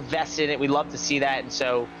gets very invested in it. We love to see that, and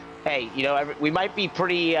so, hey, you know, we might be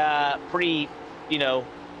pretty, you know,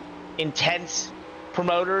 intense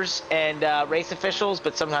promoters and race officials,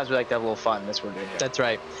 but sometimes we like to have a little fun. That's what we're doing here. That's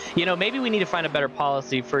right. You know, maybe we need to find a better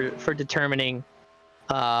policy for determining,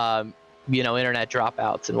 you know, internet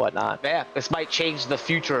dropouts and whatnot. Yeah, this might change the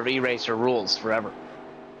future of iRacer rules forever.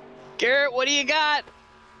 Garrett, what do you got?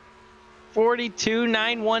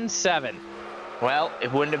 42,917. Well, it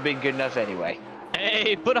wouldn't have been good enough anyway.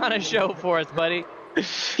 Hey, put on a show for us, buddy.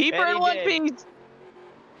 Keep her in one piece.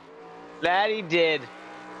 That he did.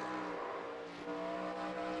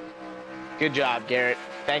 Good job, Garrett.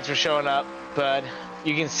 Thanks for showing up, bud.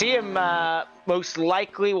 You can see him most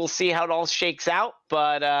likely. We'll see how it all shakes out,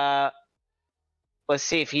 but let's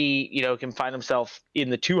see if he, you know, can find himself in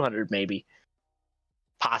the 200 maybe.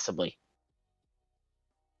 Possibly.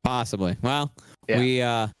 Well,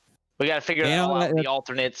 yeah. We got to figure out the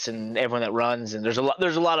alternates and everyone that runs, and there's a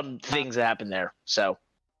lot of things that happen there. So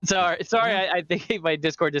sorry, I think my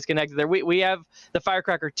Discord disconnected there. We have the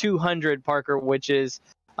Firecracker 200, Parker, which is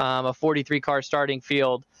a 43 car starting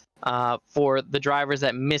field for the drivers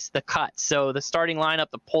that missed the cut. So the starting lineup,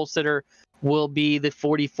 the pole sitter will be the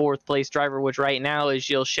 44th place driver, which right now is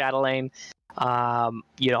Gilles Chatelain.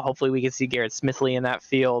 You know, hopefully we can see Garrett Smithley in that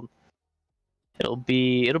field. It'll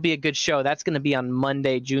be a good show. That's going to be on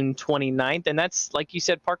Monday, June 29th, and that's, like you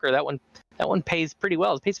said, Parker. That one pays pretty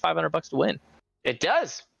well. It pays $500 to win. It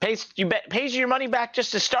does. Pays you your money back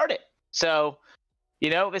just to start it. So, you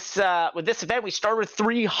know, this with this event, we started with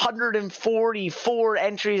 344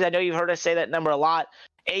 entries. I know you've heard us say that number a lot.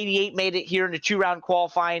 88 made it here in the 2-round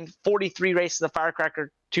qualifying. 43 races in the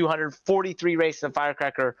Firecracker 200. 43 races in the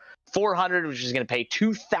Firecracker 400, which is going to pay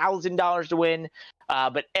 $2,000 to win.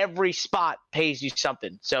 But every spot pays you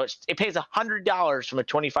something. So it pays $100 from a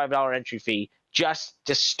 $25 entry fee just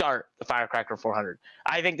to start the Firecracker 400.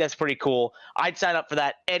 I think that's pretty cool. I'd sign up for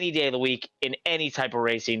that any day of the week in any type of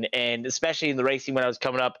racing, and especially in the racing when I was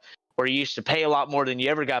coming up where you used to pay a lot more than you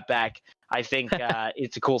ever got back. I think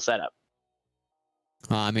it's a cool setup.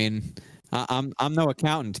 I mean, I'm no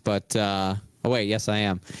accountant, but Oh wait, yes I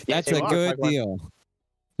am. Yes, That's you a are. good deal.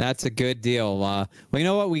 That's a good deal. Well, you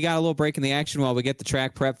know what? We got a little break in the action while we get the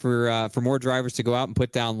track prep for more drivers to go out and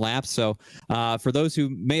put down laps. So for those who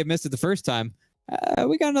may have missed it the first time,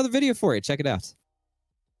 we got another video for you. Check it out.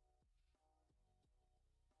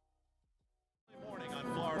 Morning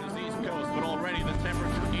on Florida's East Coast, but already the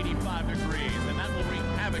temperature 85 degrees, and that will wreak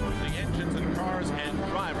havoc with the engines and cars and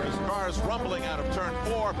drivers. Cars rumbling out of turn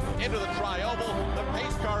 4 into the tri-oval. The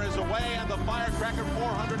pace car is away, and the Firecracker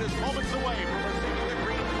 400 is moments away from receiving the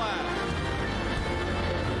green flag.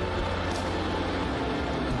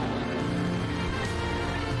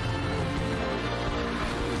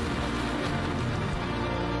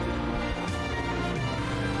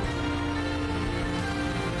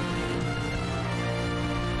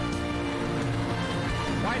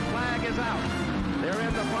 White flag is out. They're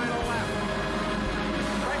in the final lap.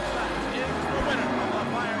 Frank is the winner of the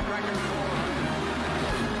Firecracker 400.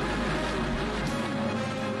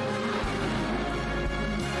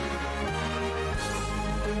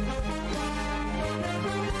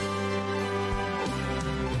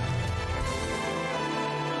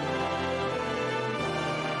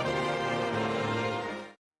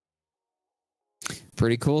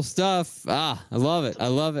 Pretty cool stuff. I love it. I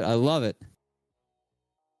love it. I love it.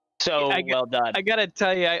 So well done. I gotta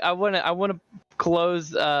tell you, I wanna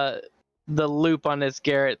close the loop on this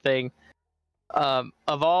Garrett thing. Of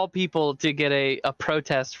all people to get a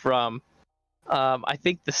protest from, I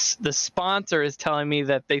think the sponsor is telling me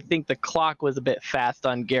that they think the clock was a bit fast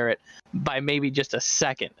on Garrett by maybe just a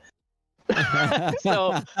second.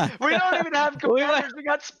 So We don't even have competitors. We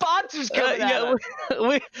got sponsors coming at us.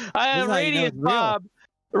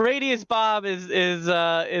 Radius Bob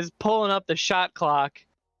is pulling up the shot clock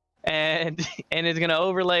and is gonna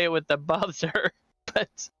overlay it with the buzzer.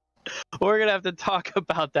 But we're gonna have to talk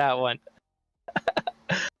about that one.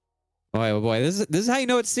 Boy, oh boy, this is how you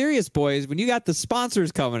know it's serious, boys. When you got the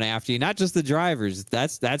sponsors coming after you, not just the drivers.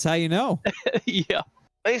 That's how you know. Yeah.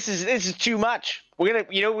 This is too much. We're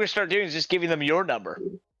gonna start doing is just giving them your number.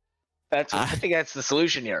 I think that's the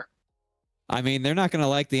solution here. I mean, they're not going to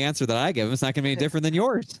like the answer that I give them. It's not going to be any different than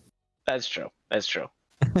yours. That's true. That's true.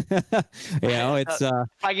 You know, it's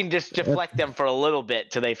I can just deflect them for a little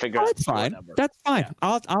bit till they figure out. That's fine. That's fine.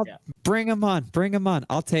 Yeah. I'll bring them on. Bring them on.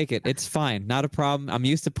 I'll take it. It's fine. Not a problem. I'm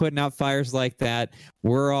used to putting out fires like that.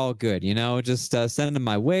 We're all good. You know, just send them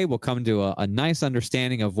my way. We'll come to a nice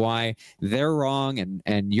understanding of why they're wrong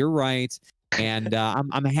and you're right. And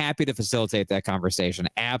I'm happy to facilitate that conversation.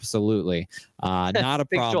 Absolutely. Not a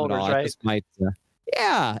problem at all. Right? I just might.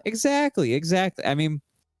 Yeah, exactly. I mean,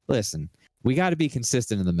 listen. We got to be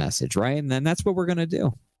consistent in the message, right? And then that's what we're going to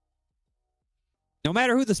do. No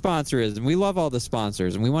matter who the sponsor is, and we love all the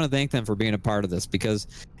sponsors, and we want to thank them for being a part of this because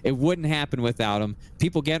it wouldn't happen without them.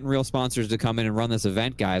 People getting real sponsors to come in and run this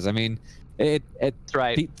event, guys. I mean, That's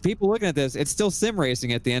right. People looking at this, it's still sim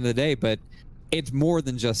racing at the end of the day, but it's more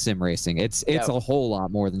than just sim racing. It's a whole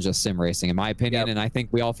lot more than just sim racing, in my opinion, and I think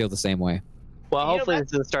we all feel the same way. Well, hopefully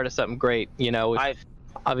this is the start of something great. You know,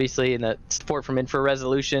 obviously in the support from INFRA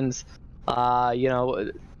resolutions. You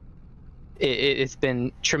know, it's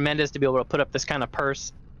been tremendous to be able to put up this kind of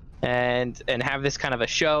purse and have this kind of a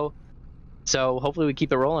show. So hopefully we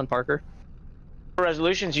keep it rolling, Parker. For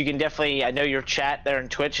resolutions, you can definitely. I know your chat there on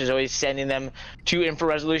Twitch is always sending them to INFRA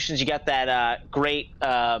resolutions. You got that great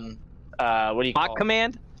what do you call bot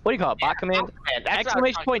command? What do you call it? Bot command?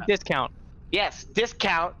 Exclamation point discount. Yes,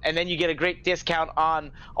 discount, and then you get a great discount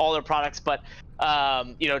on all their products. But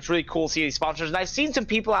you know, it's really cool to see these sponsors. And I've seen some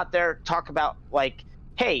people out there talk about like,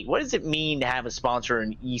 hey, what does it mean to have a sponsor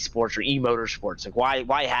in esports or e-motorsports? Like,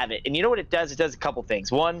 why have it? And you know what it does? It does a couple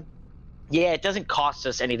things. One, yeah, it doesn't cost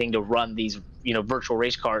us anything to run these, you know, virtual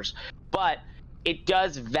race cars, but it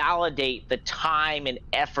does validate the time and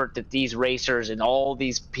effort that these racers and all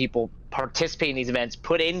these people participating in these events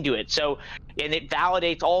put into it. So, and it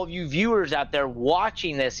validates all of you viewers out there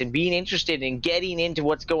watching this and being interested in getting into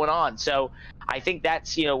what's going on. So I think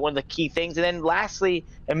that's, you know, one of the key things. And then lastly,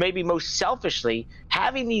 and maybe most selfishly,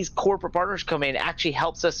 having these corporate partners come in actually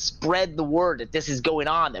helps us spread the word that this is going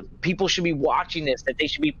on, that people should be watching this, that they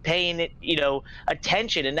should be paying it, you know,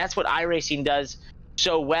 attention. And that's what iRacing does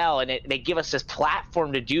so well. And they give us this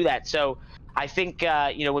platform to do that. So I think,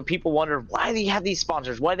 you know, when people wonder, why do you have these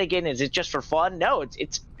sponsors? Why are they getting? Is it just for fun? No,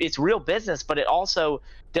 it's real business, but it also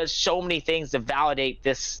does so many things to validate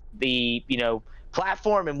the you know,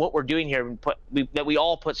 platform and what we're doing here that we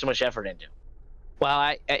all put so much effort into.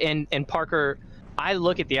 Well, and Parker, I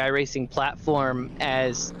look at the iRacing platform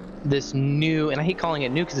as this new, and I hate calling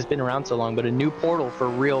it new because it's been around so long, but a new portal for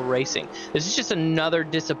real racing. This is just another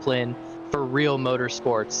discipline for real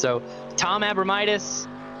motorsports. So Tom Abramitis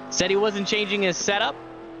said he wasn't changing his setup.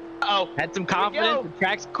 Had some confidence. The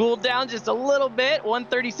track's cooled down just a little bit.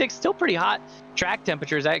 136, still pretty hot. Track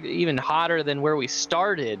temperatures even hotter than where we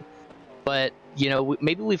started. But, you know,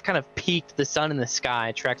 maybe we've kind of peaked the sun in the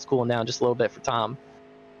sky. Track's cooling down just a little bit for Tom.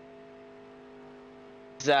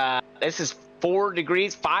 This is 5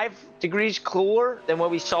 degrees cooler than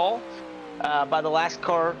what we saw by the last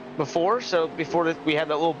car before. So before we had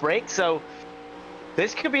that little break. So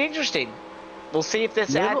this could be interesting. We'll see if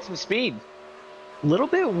this adds some speed. A little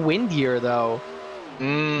bit windier, though.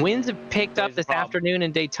 Winds have picked up this afternoon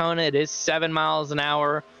in Daytona. It is 7 miles an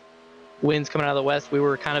hour. Winds coming out of the west. We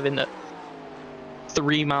were kind of in the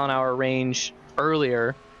 3 mile an hour range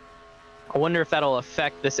earlier. I wonder if that'll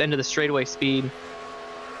affect this end of the straightaway speed.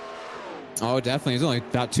 Oh, definitely. It's only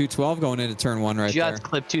about 212 going into turn 1 right there. Just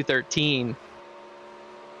clipped 213.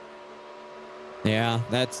 Yeah,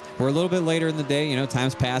 we're a little bit later in the day. You know,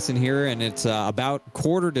 time's passing here, and it's about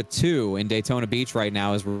 1:45 in Daytona Beach right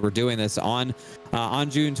now as we're doing this on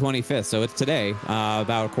June 25th. So it's today,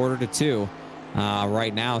 about 1:45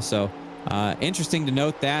 right now. So interesting to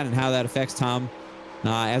note that and how that affects Tom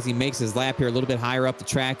as he makes his lap here a little bit higher up the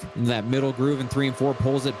track in that middle groove in 3 and 4,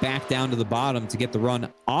 pulls it back down to the bottom to get the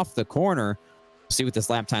run off the corner. See what this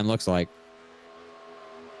lap time looks like.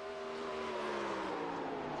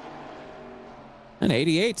 An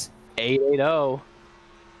 88. 880.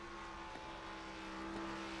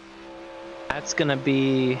 That's going to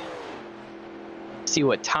be... See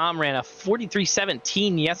what Tom ran a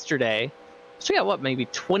 43.17 yesterday. So we got, what, maybe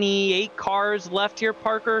 28 cars left here,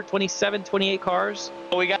 Parker? 27, 28 cars?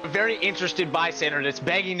 Well, we got a very interested bystander that's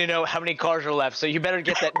begging to know how many cars are left, so you better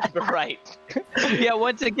get that number right. Yeah,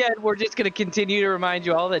 once again, we're just going to continue to remind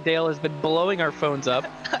you all that Dale has been blowing our phones up.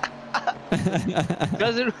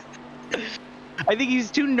 I think he's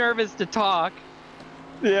too nervous to talk.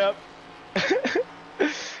 Yep.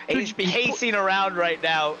 He's pacing around right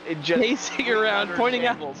now. Pacing around, pointing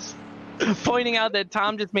out that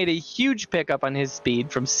Tom just made a huge pickup on his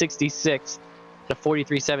speed from 66 to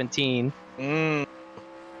 43.17.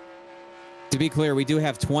 To be clear, we do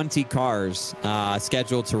have 20 cars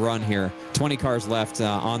scheduled to run here. 20 cars left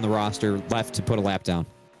on the roster, left to put a lap down.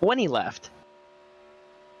 20 left.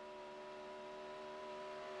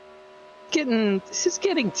 This is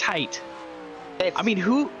getting tight. I mean,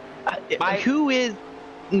 who is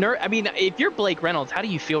I mean, if you're Blake Reynolds, how do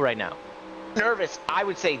you feel right now? Nervous, I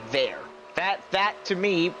would say there. That to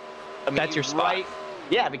me, I mean, that's your spot. Right,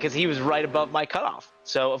 yeah, because he was right above my cutoff.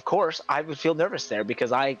 So of course I would feel nervous there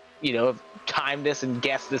because I, have timed this and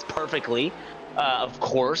guessed this perfectly, of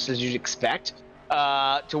course, as you'd expect,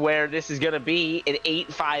 to where this is going to be an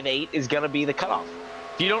 8.58 is going to be the cutoff.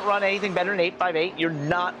 If you don't run anything better than 8.58, you're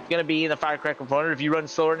not going to be in the Firecracker 400. If you run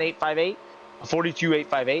slower than 8.58, a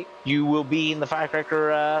 42.858, you will be in the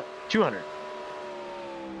Firecracker 200.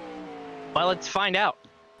 Well, let's find out.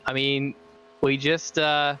 I mean, we just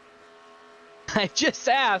I just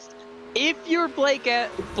asked if you're Blake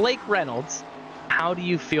Reynolds, how do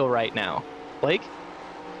you feel right now, Blake?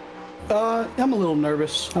 I'm a little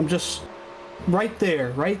nervous. I'm just right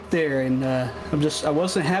there, and I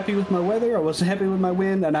wasn't happy with my weather. I wasn't happy with my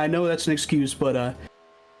wind, and I know that's an excuse, but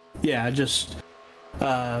yeah,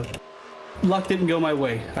 luck didn't go my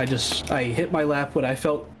way. I hit my lap when I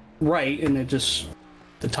felt right, and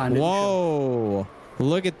the time didn't show.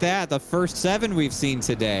 Look at that. The first 7 we've seen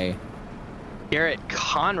today. Garrett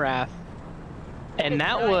Conrath. And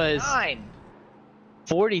that was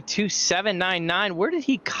 42.799. Where did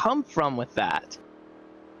he come from with that?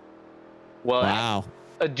 Well, wow.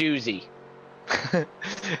 A doozy.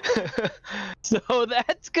 So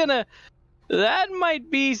that might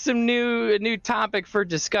be a new topic for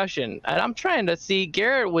discussion. And I'm trying to see,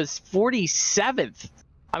 Garrett was 47th.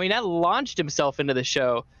 I mean, that launched himself into the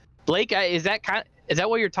show. Blake, is that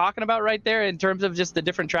what you're talking about right there in terms of just the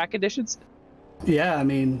different track conditions? Yeah, I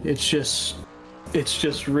mean, it's just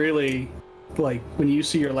really like when you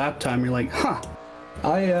see your lap time, you're like, huh,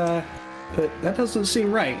 that doesn't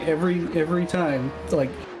seem right every time.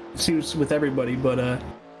 Like, it seems with everybody, but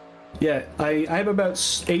yeah, I have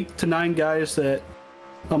about 8 to 9 guys that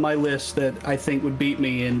on my list that I think would beat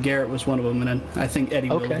me, and Garrett was one of them, and I think Eddie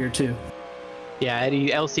will here too. Yeah, Eddie,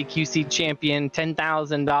 LCQC champion,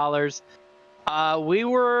 $10,000.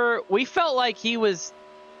 We felt like he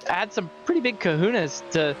had some pretty big kahunas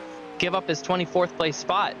to give up his 24th place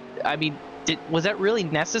spot. I mean, was that really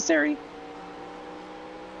necessary?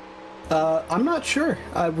 I'm not sure.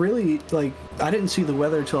 I didn't see the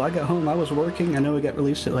weather until I got home. I was working. I know it got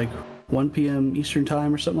released at like 1 p.m. Eastern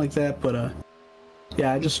time or something like that. But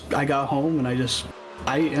yeah, I got home and I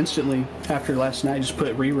I instantly, after last night, just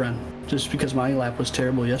put rerun, just because my lap was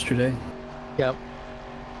terrible yesterday. Yep.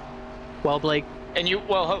 Well, Blake. And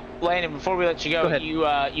Landon, before we let you go,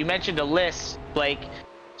 you mentioned a list, Blake.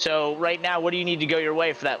 So right now, what do you need to go your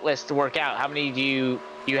way for that list to work out? How many do you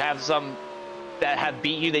have some that have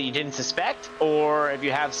beat you that you didn't suspect, or if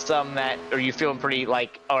you have some that are you feeling pretty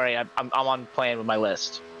like, all right, I'm on plan with my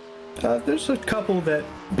list? There's a couple that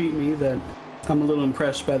beat me that I'm a little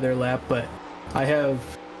impressed by their lap, but I have,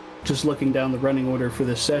 just looking down the running order for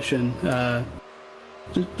this session,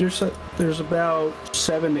 there's about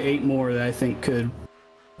 7 to 8 more that I think could,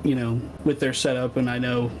 with their setup, and I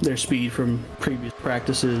know their speed from previous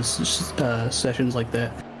practices, sessions like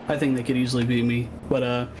that, I think they could easily beat me.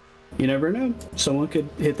 But you never know. Someone could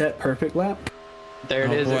hit that perfect lap. There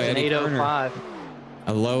it is. Boy, It's an 8:05.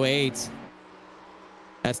 A low 8.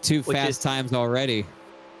 That's two fast times already.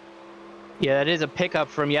 Yeah, that is a pickup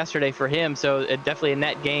from yesterday for him, so definitely a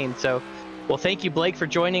net gain. So, well, thank you, Blake, for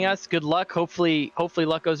joining us. Good luck. Hopefully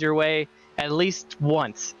luck goes your way at least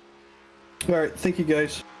once. All right, thank you,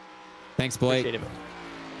 guys. Thanks, Blake. Appreciate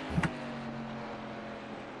it.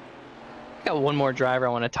 I got one more driver I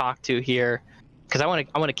want to talk to here, because I want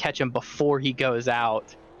to catch him before he goes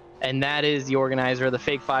out, and that is the organizer of the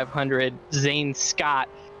Fake 500, Zane Scott,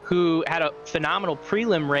 who had a phenomenal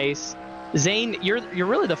prelim race. Zane, you're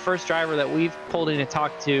really the first driver that we've pulled in and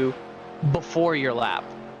talked to before your lap.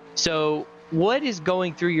 So what is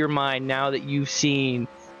going through your mind now that you've seen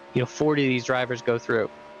 40 of these drivers go through?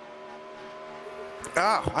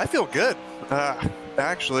 I feel good,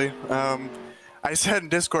 actually. I said in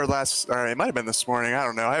Discord it might have been this morning, I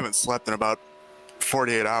don't know, I haven't slept in about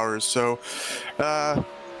 48 hours, so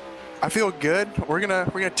I feel good. We're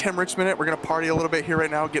gonna Tim Richmond it. We're gonna party a little bit here right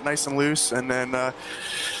now, get nice and loose, and then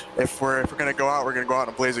if we're gonna go out, we're gonna go out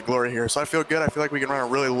in a blaze of glory here. So I feel good. I feel like we can run a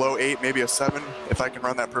really low 8, maybe a 7, if I can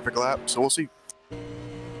run that perfect lap. So we'll see.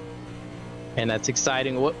 And that's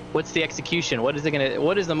exciting. What's the execution? What is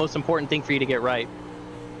the most important thing for you to get right?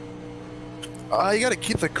 You got to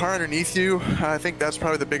keep the car underneath you. I think that's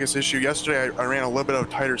probably the biggest issue. Yesterday, I ran a little bit of a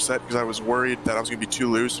tighter set because I was worried that I was going to be too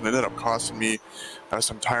loose, and it ended up costing me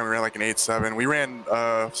some time. We ran like an 8.7. We ran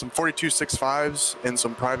some 42.65s in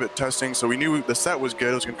some private testing, so we knew the set was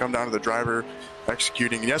good. It was going to come down to the driver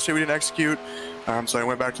executing. And yesterday, we didn't execute, so I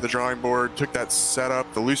went back to the drawing board, took that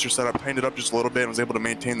setup, the looser setup, tightened it up just a little bit, and was able to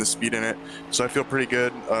maintain the speed in it. So I feel pretty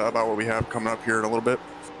good about what we have coming up here in a little bit.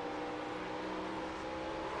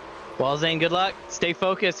 Well, Zane, good luck. Stay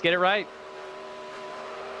focused. Get it right.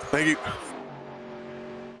 Thank you.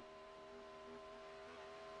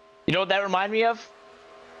 You know what that reminded me of?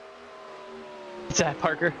 What's that,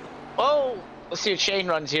 Parker? Oh, let's see what Shane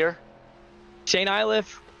runs here. Shane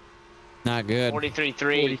Iliff. Not good.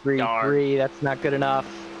 43.3. 43.3. That's not good enough.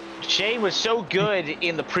 Shane was so good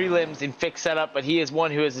in the prelims in fixed setup, but he is one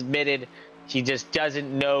who has admitted he just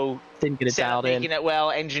doesn't know Didn't get it dialed in. making it well,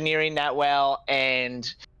 engineering that well,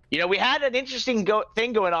 and we had an interesting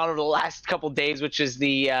thing going on over the last couple of days, which is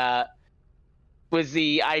the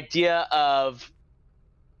idea of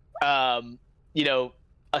a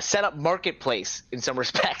setup marketplace in some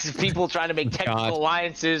respects. People trying to make technical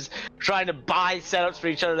alliances, trying to buy setups for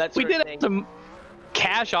each other. That sort of thing. We did some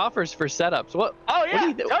cash offers for setups. What? Oh yeah,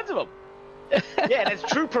 what tons of them. Yeah, and as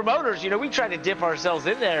true promoters, we try to dip ourselves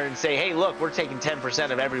in there and say, hey, look, we're taking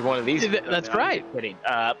 10% of every one of these. That's right. Kidding.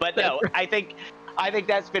 But no, I think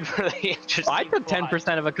that's been really interesting. I took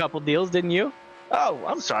 10% of a couple deals, didn't you? Oh,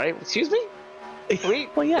 I'm sorry. Excuse me?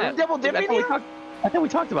 Well, yeah. Double dipping here? I thought we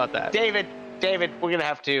talked about that. David, we're gonna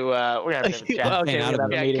have to have a chat.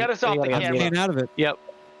 Okay, cut us off the camera. Staying out of it. Yep.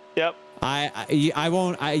 I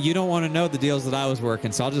won't. You don't want to know the deals that I was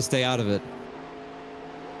working, so I'll just stay out of it.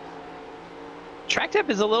 Track temp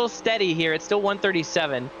is a little steady here. It's still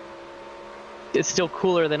 137. It's still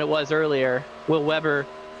cooler than it was earlier. Will Weber,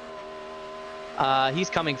 he's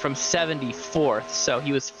coming from 74th, so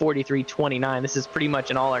he was 43.29. This is pretty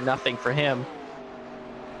much an all or nothing for him.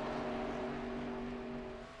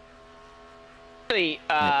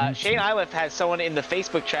 Shane Iliff has someone in the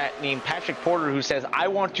Facebook chat named Patrick Porter who says, I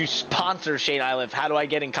want to sponsor Shane Iliff. How do I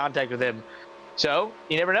get in contact with him? So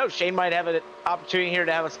you never know. Shane might have an opportunity here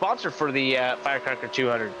to have a sponsor for the Firecracker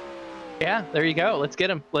 200. Yeah, there you go. Let's get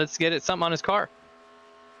him. Let's get it something on his car.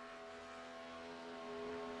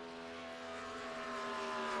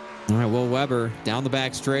 All right, Will Weber down the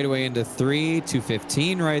back straightaway into 3,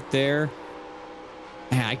 2:15 right there.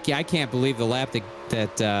 Man, I can't believe the lap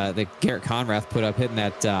that Garrett Conrath put up, hitting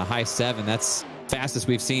that high 7. That's fastest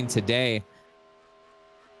we've seen today.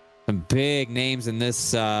 Some big names in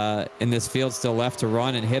this field still left to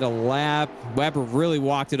run and hit a lap. Weber really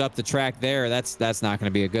walked it up the track there. That's not going to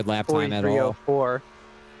be a good lap time at all. 43.04.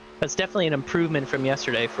 That's definitely an improvement from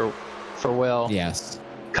yesterday for Will. Yes.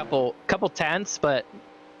 Couple tenths, but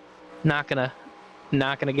not gonna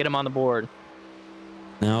get him on the board.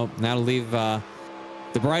 No, that'll leave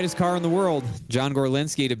the brightest car in the world, John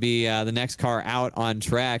Gorlinski, to be the next car out on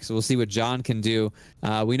track. So we'll see what John can do.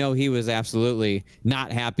 We know he was absolutely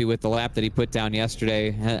not happy with the lap that he put down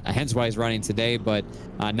yesterday, hence why he's running today, but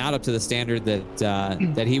not up to the standard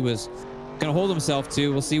that he was going to hold himself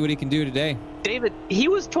to. We'll see what he can do today. David, he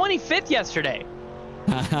was 25th yesterday.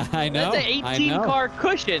 I know. That's an 18-car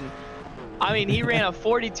cushion. I mean, he ran a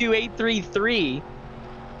 42.833.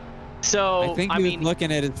 So I think he was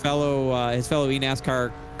looking at his fellow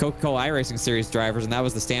eNASCAR Coca-Cola iRacing Series drivers, and that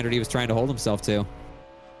was the standard he was trying to hold himself to.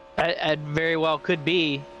 It very well could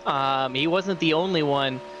be. He wasn't the only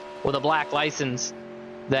one with a black license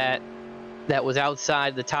that was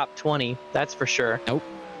outside the top 20. That's for sure. Nope.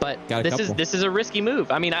 But this is a risky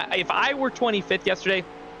move. I mean, if I were 25th yesterday,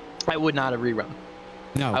 I would not have rerun.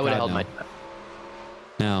 No, I would have held my.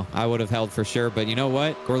 No, I would have held for sure. But you know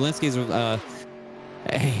what? Gorlinski's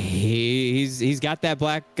he's got that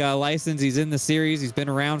black license. He's in the series. He's been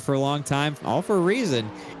around for a long time, all for a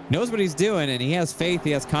reason. Knows what he's doing, and he has faith.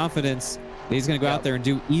 He has confidence that he's going to go out there and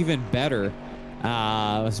do even better.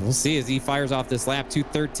 We'll see as he fires off this lap.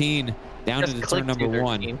 213 down to turn number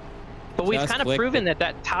 1. But we've kind of proven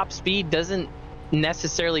that top speed doesn't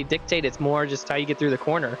necessarily dictate. It's more just how you get through the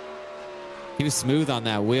corner. He was smooth on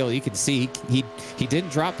that wheel. You could see he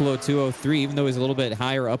didn't drop below 203, even though he's a little bit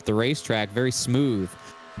higher up the racetrack. Very smooth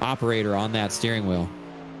operator on that steering wheel.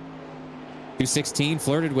 216,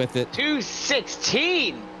 flirted with it.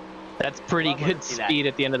 216. That's pretty good speed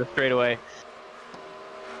at the end of the straightaway.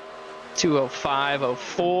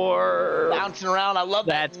 205.04. Bouncing around. I love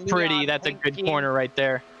that. That's pretty. That's a good corner right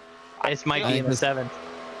there. This might be in the 7th.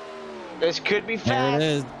 This could be fast. There it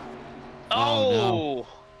is. Oh, no.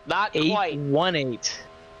 Not quite. 818. It's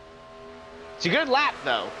a good lap,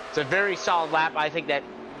 though. It's a very solid lap. I think that.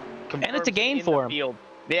 And it's a gain for him. Field.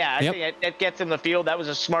 Yeah, I think that gets him the field. That was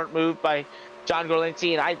a smart move by John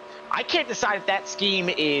Gorlinski. And I can't decide if that scheme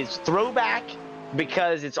is throwback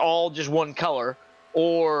because it's all just one color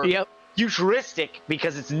or futuristic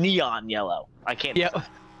because it's neon yellow. I can't decide.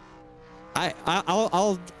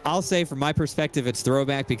 I'll say from my perspective it's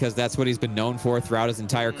throwback because that's what he's been known for throughout his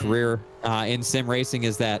entire career in sim racing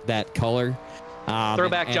is that color.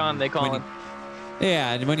 Throwback John, they call him.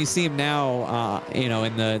 Yeah, and when you see him now, in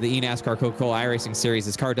the eNASCAR Coca-Cola iRacing Series,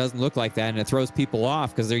 his car doesn't look like that, and it throws people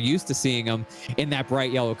off because they're used to seeing him in that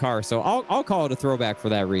bright yellow car. So I'll call it a throwback for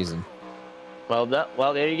that reason. Well,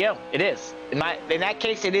 there you go. It is. In that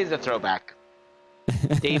case, it is a throwback.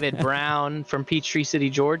 David Brown from Peachtree City,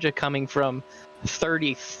 Georgia, coming from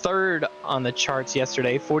 33rd on the charts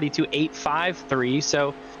yesterday, 42.853.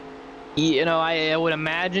 So, I would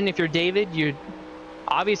imagine if you're David,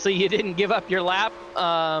 obviously you didn't give up your lap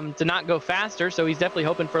to not go faster. So he's definitely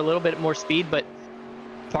hoping for a little bit more speed. But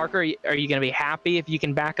Parker, are you going to be happy if you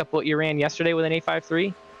can back up what you ran yesterday with an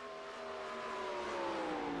 853?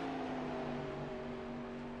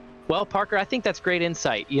 Well, Parker, I think that's great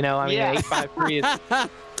insight. 853 is.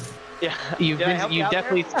 You've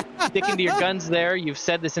definitely sticking to your guns there. You've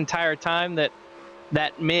said this entire time that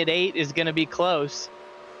mid 8 is going to be close.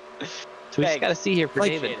 So we just got to see here for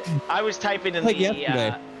David. I was typing in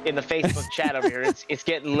the Facebook chat over here. It's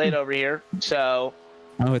getting lit over here. So.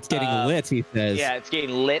 Oh, it's getting lit. He says. Yeah, it's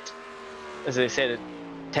getting lit, as they said, a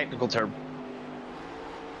technical term.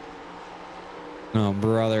 Oh,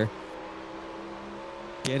 brother.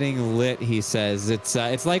 Getting lit, he says. It's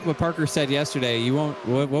like what Parker said yesterday. You won't.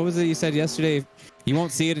 What was it you said yesterday? You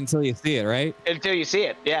won't see it until you see it, right? Until you see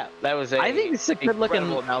it. Yeah, that was. I think it's a good looking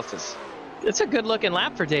analysis. It's a good looking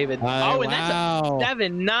lap for David. And that's a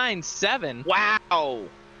 797. Wow.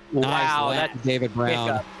 Nice lap, that's David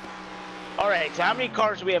Brown. All right. So how many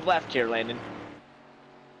cars do we have left here, Landon?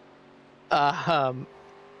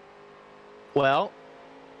 Well,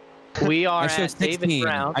 we are at David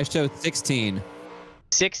Brown. I show 16.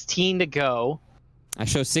 16 to go. I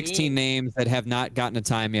show 16 names that have not gotten a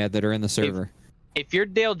time yet that are in the server. If you're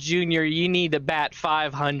Dale Jr., you need to bat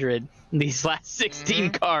 500 these last 16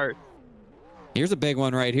 cars. Here's a big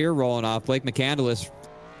one right here rolling off. Blake McCandless.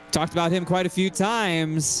 Talked about him quite a few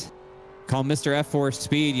times. Call him Mr. F4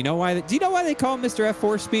 Speed. Do you know why they call him Mr.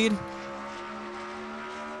 F4 Speed?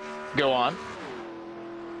 Go on.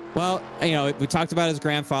 Well, you know, we talked about his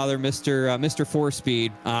grandfather, Mr.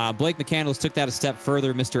 4-Speed. Blake McCandless took that a step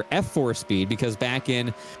further, Mr. F4-Speed, because back in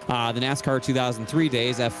the NASCAR 2003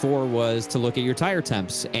 days, F4 was to look at your tire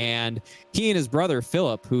temps. And he and his brother,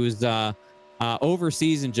 Philip, who's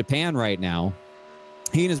overseas in Japan right now,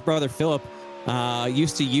 he and his brother, Philip,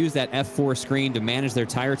 used to use that F4 screen to manage their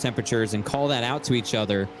tire temperatures and call that out to each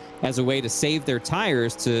other as a way to save their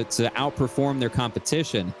tires to outperform their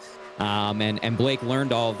competition. And Blake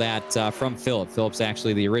learned all of that from Philip. Philip's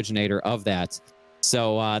actually the originator of that.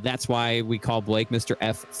 So that's why we call Blake Mr.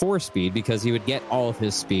 F4-Speed, because he would get all of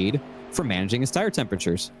his speed from managing his tire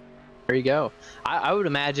temperatures. There you go. I would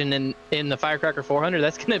imagine in the Firecracker 400,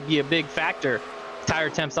 that's going to be a big factor. Tire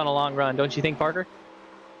temps on a long run. Don't you think, Parker?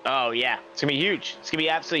 Oh, yeah. It's going to be huge. It's going to be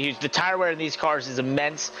absolutely huge. The tire wear in these cars is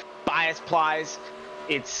immense. Bias plies.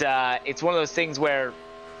 It's one of those things where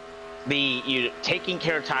you taking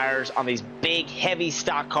care of tires on these big, heavy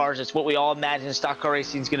stock cars. It's what we all imagine stock car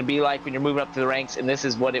racing is going to be like when you're moving up through the ranks, and this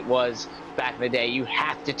is what it was back in the day. You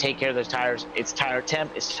have to take care of those tires. It's tire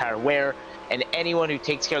temp, it's tire wear, and anyone who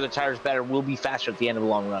takes care of the tires better will be faster at the end of the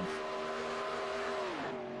long run.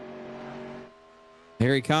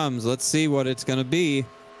 Here he comes. Let's see what it's going to be.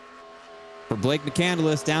 For Blake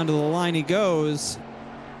McCandless, down to the line he goes.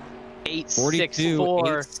 8.64.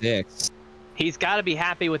 8.6. He's got to be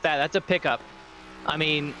happy with that. That's a pickup. I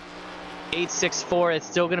mean, 8.64, it's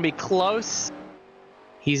still going to be close.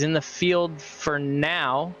 He's in the field for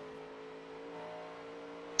now.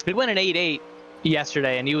 He went an 8.8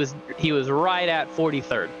 yesterday, and he was right at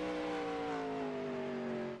 43rd.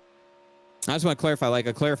 I just want to clarify, like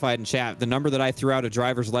I clarified in chat, the number that I threw out of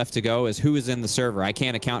drivers left to go is who is in the server. I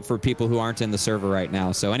can't account for people who aren't in the server right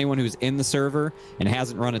now. So anyone who's in the server and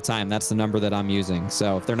hasn't run a time, that's the number that I'm using.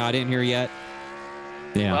 So if they're not in here yet,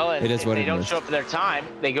 yeah, well, it is what it is. If they don't show up for their time,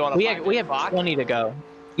 they go on a we have 20 to go.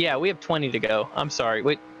 Yeah, we have 20 to go. I'm sorry.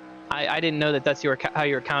 Wait, I didn't know that that's how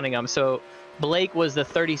you were counting them. So Blake was the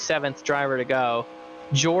 37th driver to go.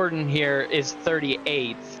 Jordan here is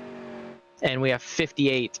 38th, and we have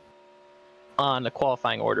 58 on the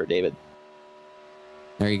qualifying order, David.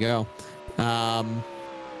 There you go.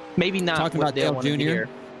 Maybe not talking about Dale Jr.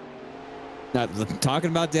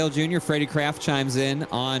 Talking about Dale Jr. Freddie Kraft chimes in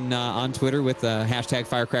on Twitter with hashtag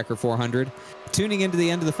Firecracker 400. Tuning into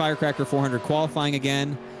the end of the Firecracker 400 qualifying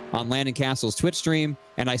again on Landon Cassill's Twitch stream,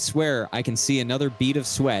 and I swear I can see another bead of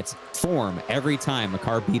sweat form every time a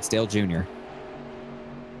car beats Dale Jr.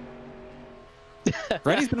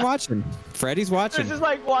 Freddie's been watching. Freddie's watching. This is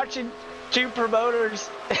like watching two promoters.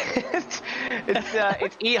 It's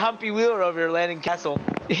E. Humpy Wheeler over here, Landon Cassill.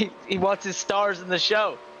 He wants his stars in the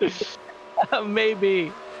show.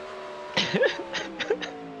 Maybe.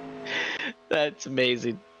 That's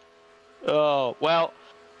amazing. Oh, well,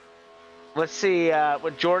 let's see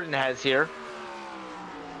what Jordan has here.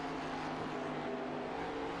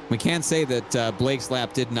 We can say that Blake's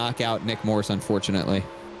lap did knock out Nick Morse, unfortunately.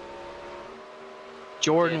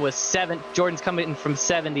 Jordan's coming in from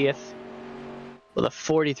 70th with a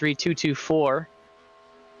 43.224.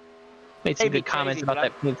 Made some good comments about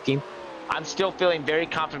that paint scheme. I'm still feeling very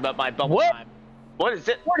confident about my bubble time. What is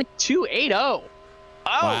it? 42.80. Oh,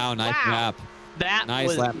 wow, nice lap. That nice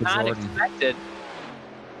was lap not Jordan. expected.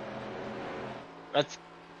 It's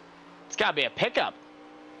got to be a pickup.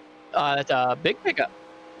 That's a big pickup.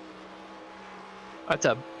 That's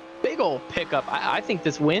a big old pickup. I think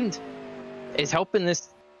this wind is helping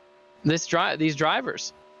these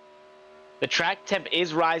drivers. The track temp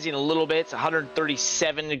is rising a little bit. It's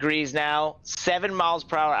 137 degrees now. 7 miles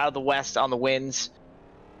per hour out of the west on the winds,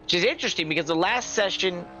 which is interesting because the last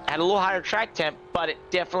session had a little higher track temp, but it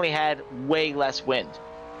definitely had way less wind.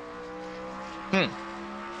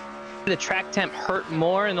 The track temp hurt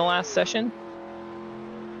more in the last session?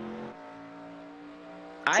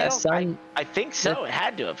 I think so. It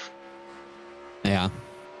had to have. Yeah.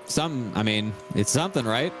 I mean, it's something,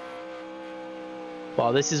 right?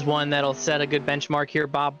 Well, this is one that'll set a good benchmark here.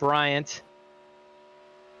 Bob Bryant,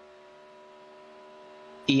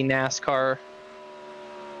 NASCAR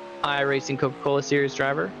iRacing Coca-Cola Series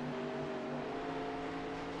driver.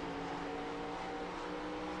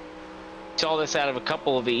 Saw this out of a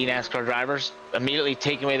couple of the NASCAR drivers, immediately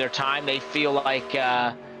taking away their time. They feel like,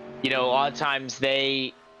 a lot of times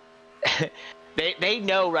they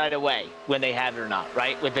know right away when they have it or not,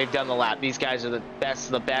 right? When they've done the lap. These guys are the best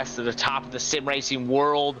of the best at the top of the sim racing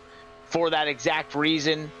world for that exact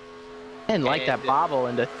reason. And that bobble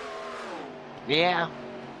into. Yeah.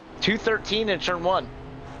 213 in turn 1.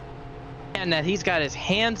 And that he's got his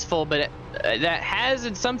hands full, but that has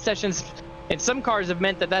in some sessions, in some cars have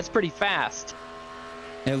meant that that's pretty fast.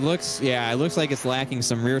 It looks like it's lacking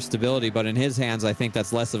some rear stability, but in his hands, I think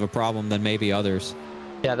that's less of a problem than maybe others.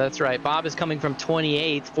 Yeah, that's right. Bob is coming from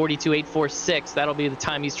 28th, 42.846. That'll be the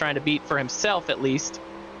time he's trying to beat for himself, at least.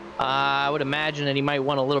 I would imagine that he might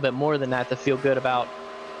want a little bit more than that to feel good about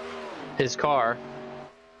his car.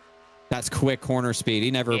 That's quick corner speed.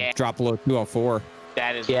 He never dropped below 204.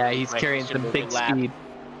 That is. Yeah, he's carrying some big speed.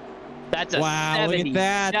 That's a wow, look at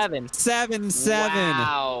that. 7.7.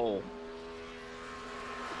 Wow.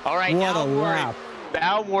 All right, what a lap.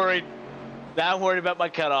 Now I'm worried. Now I'm worried about my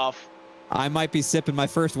cutoff. I might be sipping my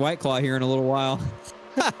first White Claw here in a little while.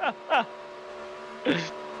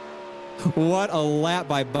 What a lap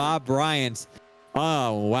by Bob Bryant.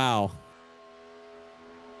 Oh, wow.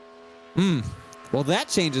 Well, that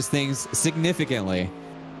changes things significantly.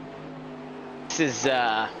 This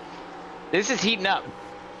is heating up.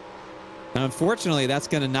 Unfortunately, that's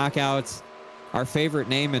going to knock out our favorite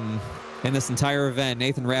name in this entire event,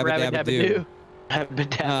 Nathan Rabbit-Dabadoo.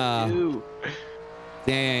 Rabbit-Dabadoo.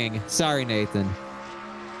 Dang. Sorry, Nathan.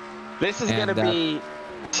 This is going to be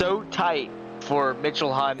so tight for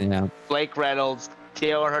Mitchell Hunt, Blake Reynolds,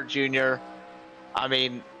 Dale Earnhardt Jr. I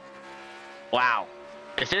mean, wow.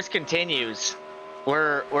 If this continues,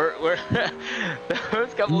 we're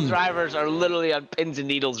those couple drivers are literally on pins and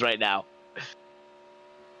needles right now.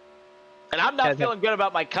 And I'm not feeling good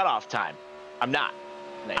about my cutoff time. I'm not.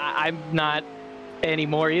 I'm not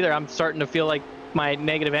anymore either. I'm starting to feel like my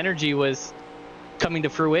negative energy was coming to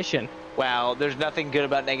fruition. Well, there's nothing good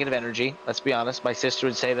about negative energy. Let's be honest. My sister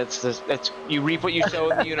would say that's you reap what you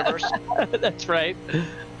sow in the universe. That's right.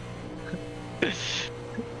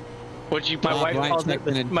 My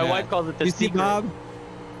wife calls it the you secret. See Bob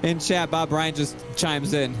in chat? Bob Bryant just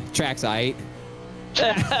chimes in. Track's aight.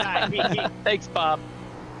 Thanks, Bob.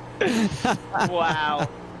 Wow.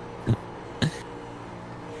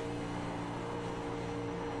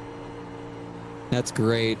 That's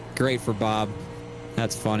great. Great for Bob.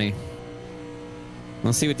 That's funny.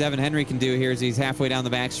 We'll see what Devin Henry can do here as he's halfway down the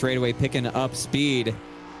back straightaway, picking up speed.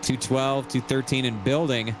 212, 213 and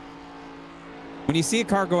building. When you see a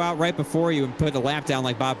car go out right before you and put a lap down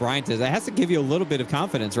like Bob Bryant does, that has to give you a little bit of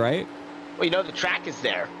confidence, right? Well, the track is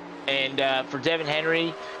there. And for Devin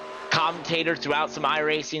Henry, commentator throughout some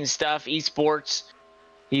iRacing stuff, esports,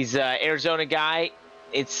 he's an Arizona guy.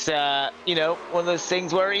 It's, one of those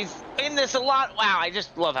things where he's in this a lot. Wow, I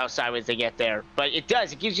just love how sideways they get there. But it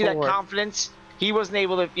does. It gives you that confidence. He wasn't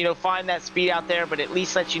able to, find that speed out there, but at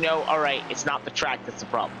least let you know, all right, it's not the track that's the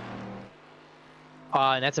problem.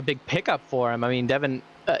 And that's a big pickup for him. I mean, Devin,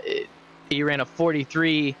 he ran a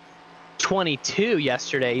 43.22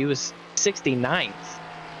 yesterday. He was 69th.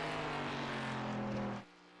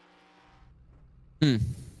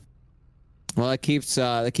 Well, that keeps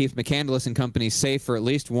McCandless and company safe for at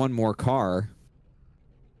least one more car.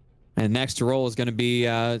 And next to roll is going to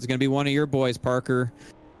be one of your boys, Parker,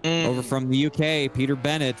 over from the UK, Peter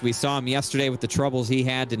Bennett. We saw him yesterday with the troubles he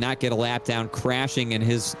had, did not get a lap down, crashing in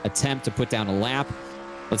his attempt to put down a lap.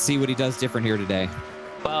 Let's see what he does different here today.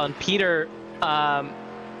 Well, and Peter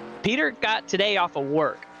got today off of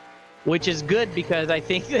work, which is good because I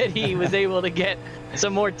think that he was able to get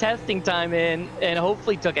some more testing time in and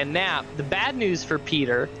hopefully took a nap. The bad news for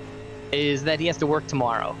Peter is that he has to work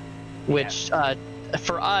tomorrow, which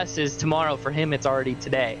for us is tomorrow. For him, it's already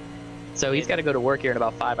today. So he's got to go to work here in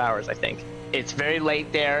about 5 hours, I think. It's very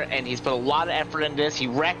late there, and he's put a lot of effort into this. He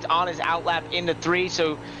wrecked on his outlap into 3,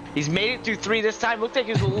 so he's made it through 3 this time. Looked like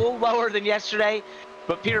he was a little lower than yesterday.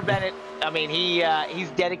 But Peter Bennett, I mean, he's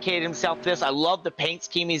dedicated himself to this. I love the paint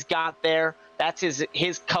scheme he's got there. That's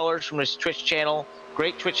his colors from his Twitch channel.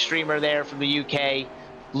 Great Twitch streamer there from the UK.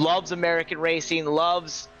 Loves American racing.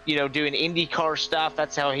 Loves, doing IndyCar stuff.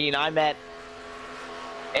 That's how he and I met.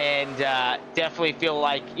 And definitely feel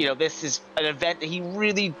like, this is an event that he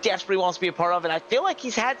really desperately wants to be a part of. And I feel like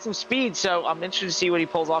he's had some speed, so I'm interested to see what he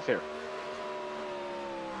pulls off here.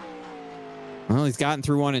 Well, he's gotten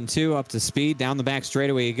through 1 and 2 up to speed. Down the back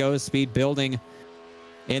straightaway he goes. Speed building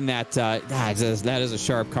in that. That is a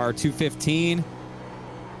sharp car. 215.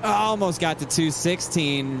 Almost got to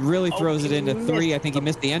 216. Really throws it into 3. I think he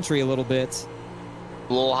missed the entry a little bit.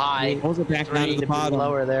 A little high. Pulls it back down to the bottom.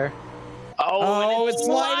 Lower there. Oh, it's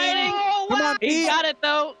sliding. Come on, he got it,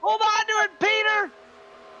 though. Hold on to it, Peter.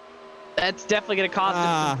 That's definitely going to cost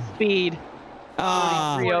him some speed.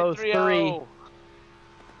 303.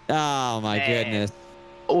 Oh, my goodness.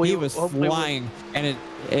 He was flying. And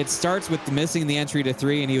it starts with missing the entry to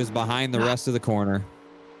 3, and he was behind the rest of the corner.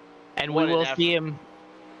 And we will see him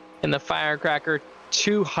in the Firecracker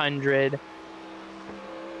 200.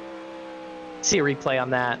 See a replay on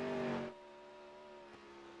that.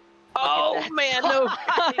 Oh, man, no.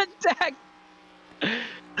 contact.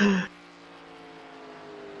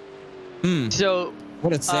 So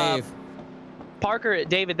What a save. Parker,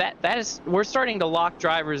 David, that is, we're starting to lock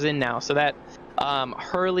drivers in now. So that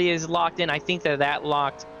Hurley is locked in. I think that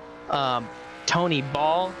locked Tony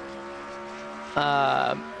Ball.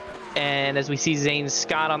 And as we see Zane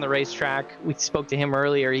Scott on the racetrack, we spoke to him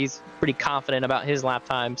earlier. He's pretty confident about his lap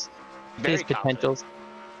times, his potentials.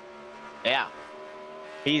 Yeah.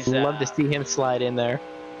 He's love to see him slide in there.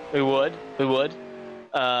 We would.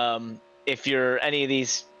 If you're any of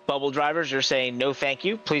these bubble drivers, you're saying no thank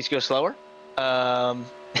you, please go slower. The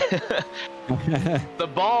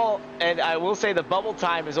ball, and I will say the bubble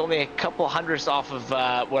time is only a couple hundredths off of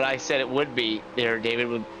what I said it would be there, David,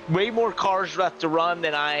 with way more cars left to run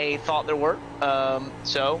than I thought there were.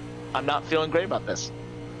 So I'm not feeling great about this.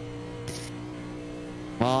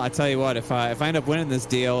 Well, I tell you what, if I end up winning this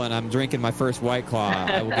deal and I'm drinking my first White Claw,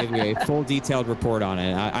 I will give you a full detailed report on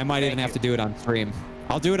it. I might even have to do it on stream.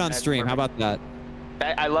 I'll do it on stream. Perfect. How about that?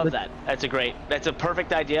 I love that. That's a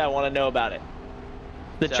perfect idea. I want to know about it.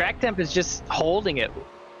 The track temp is just holding it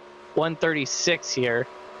 136 here.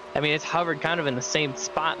 I mean, it's hovered kind of in the same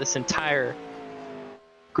spot this entire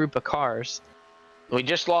group of cars. We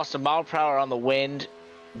just lost a mile per hour on the wind,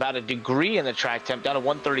 about a degree in the track temp, down to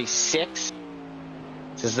 136.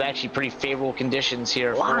 This is actually pretty favorable conditions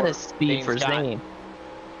here. A lot of speed for Zane.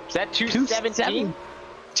 Is that 217?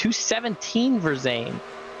 217 for Zane.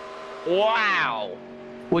 Wow.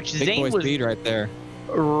 Which Big Zane boy was speed right there.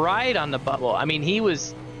 Right on the bubble. I mean, he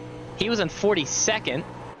was in 42nd.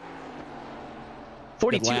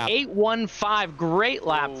 42.815. Great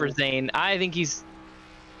lap for Zane. I think he's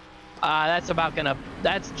that's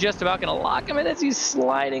just about gonna lock him in as he's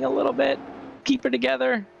sliding a little bit. Keep it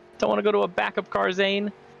together. Don't want to go to a backup car,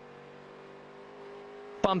 Zane.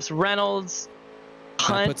 Bumps Reynolds.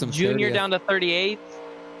 Hunt Jr. down to 38th.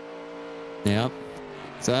 Yep.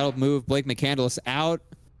 So that'll move Blake McCandless out.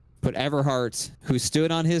 Put Everhart, who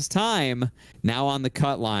stood on his time, now on the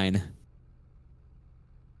cut line.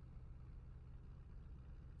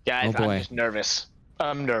 Guys, I'm just nervous.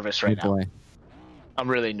 I'm nervous right now. Boy. I'm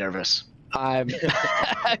really nervous. I'm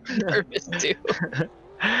nervous too.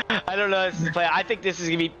 I don't know how this is playing. I think this is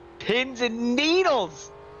going to be pins and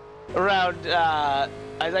needles around,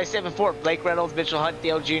 as I said before, Blake Reynolds, Mitchell Hunt,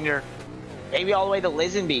 Dale Jr., maybe all the way to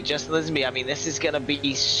Lisenby, Justin Lisenby. I mean, this is going to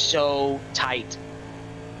be so tight.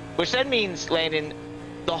 Which then means, Landon,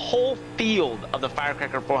 the whole field of the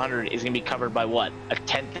Firecracker 400 is going to be covered by what? A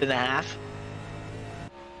tenth and a half?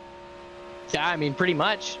 Yeah, I mean, pretty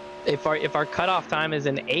much. If our cutoff time is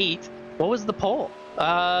an 8, what was the pole?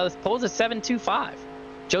 The pole's a 7.25.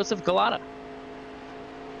 Joseph Galata.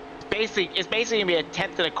 It's basically going to be a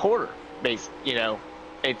tenth and a quarter. You know,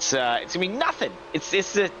 it's going to be nothing.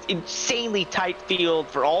 It's an insanely tight field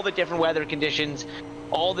for all the different weather conditions,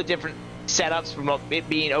 all the different setups from it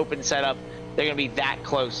being open setup. They're going to be that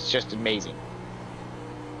close. It's just amazing.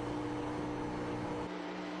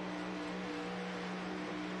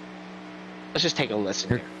 Let's just take a listen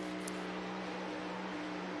here.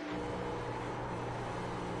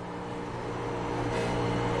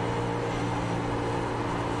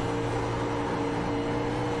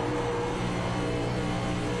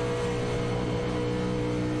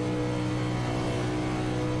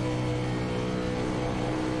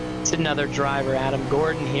 It's another driver, Adam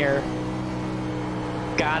Gordon here.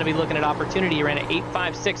 Got to be looking at opportunity. He ran at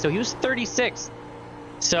 8.56, so he was 36.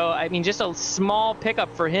 So, I mean, just a small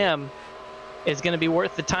pickup for him is going to be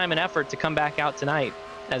worth the time and effort to come back out tonight,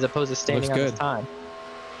 as opposed to standing on his time.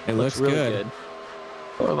 It looks really good.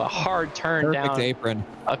 Sort of a hard turn Perfect down apron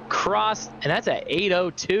across, and that's at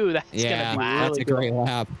 8.02. That's going to be really that's a great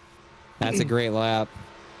lap. That's a great lap.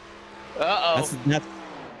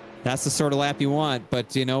 That's the sort of lap you want.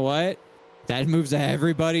 But you know what? That moves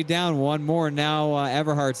everybody down one more. Now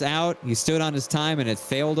Everhart's out. He stood on his time, and it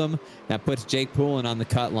failed him. That puts Jake Poulin on the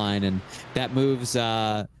cut line, and that moves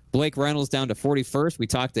Blake Reynolds down to 41st. We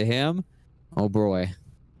talked to him. Oh, boy.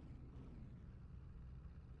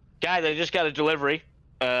 Guys, I just got a delivery.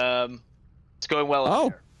 It's going well.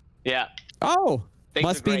 Oh. Yeah. Oh. Things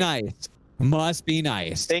Must be nice. Must be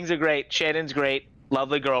nice. Things are great. Shannon's great.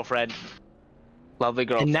 Lovely girlfriend. Lovely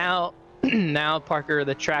girlfriend. And now, Parker,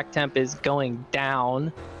 the track temp is going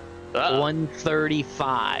down.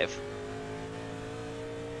 135.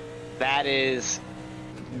 That is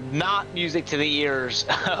not music to the ears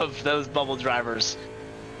of those bubble drivers.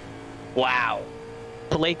 Wow.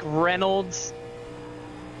 Blake Reynolds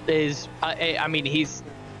is, I mean, he's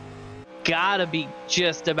got to be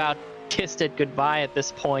just about kissed it goodbye at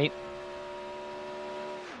this point.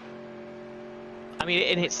 I mean,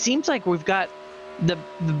 and it seems like we've got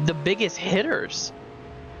the biggest hitters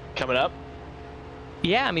coming up.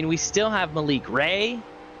 Yeah, I mean, we still have Malik Ray.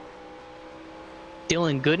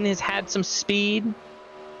 Dylan Gooden has had some speed.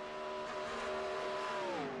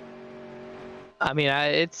 I mean,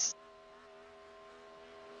 it's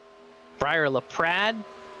Briar LaPrade,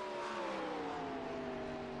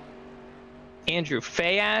 Andrew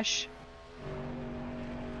Fayash,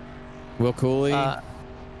 Will Cooley.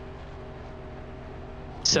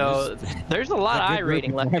 So there's a lot of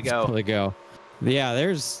iRacing left to go. Yeah,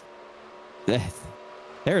 there's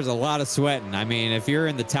a lot of sweating. I mean, if you're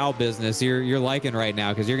in the towel business, you're liking right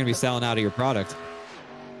now because you're going to be selling out of your product.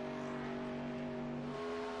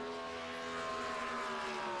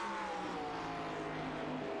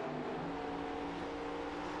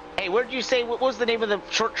 Hey, where did you say, what was the name of the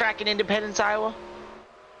short track in Independence, Iowa?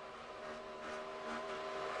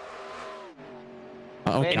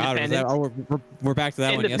 Oh, God. Was that, we're back to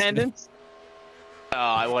that one yesterday. Independence? Oh,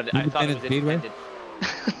 I thought it was Speedway?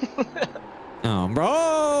 Independent. Oh,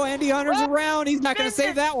 bro, Andy Hunter's around. He's not going to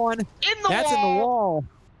save that one. That's in the wall.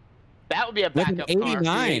 That would be a backup With an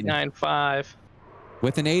 89. 895.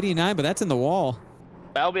 With an 89, but that's in the wall.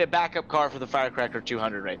 That would be a backup car for the Firecracker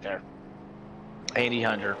 200 right there. Andy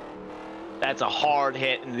Hunter. That's a hard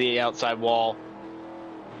hit into the outside wall.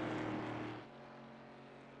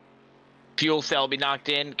 Fuel cell will be knocked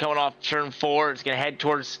in. Coming off turn 4. It's going to head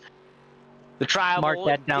towards the trial. Mark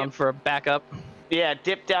that down for a backup. Yeah,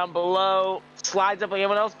 dip down below. Slides up like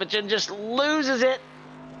everyone else, but then just loses it.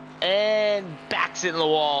 And backs it in the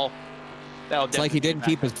wall. It's like he didn't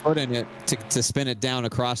keep his foot in it to spin it down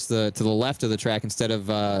across to the left of the track instead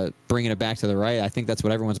of bringing it back to the right. I think that's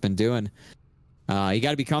what everyone's been doing. You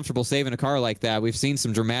got to be comfortable saving a car like that. We've seen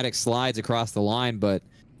some dramatic slides across the line, but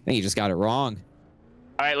I think you just got it wrong.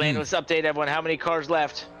 All right, Landon, let's update everyone. How many cars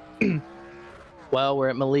left? Well, we're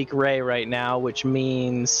at Malik Ray right now, which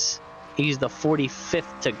means he's the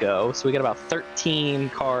 45th to go. So we got about 13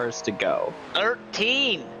 cars to go.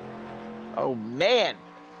 13. Oh, man.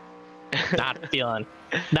 Not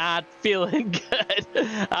feeling good.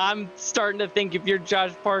 I'm starting to think if you're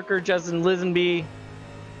Josh Parker, Justin Lisenby,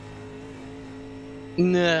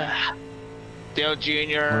 nah. Dale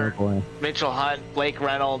Jr., Mitchell Hunt, Blake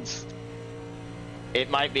Reynolds, it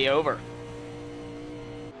might be over.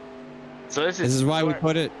 So this is why we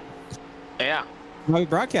put it. Yeah. Why we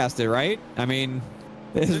broadcast it, right? I mean,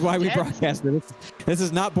 this is why we broadcast it. This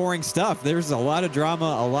is not boring stuff. There's a lot of drama,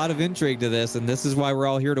 a lot of intrigue to this, and this is why we're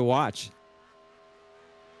all here to watch.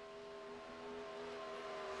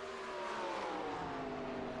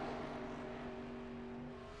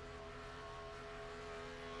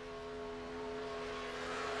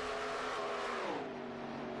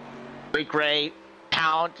 Great,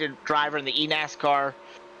 talented driver in the eNASCAR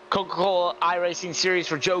Coca-Cola iRacing series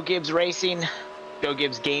for Joe Gibbs Racing, Joe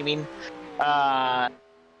Gibbs Gaming,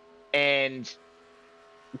 and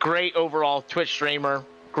great overall Twitch streamer,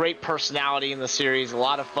 great personality in the series, a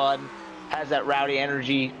lot of fun, has that rowdy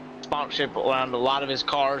energy, sponsorship around a lot of his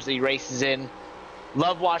cars that he races in.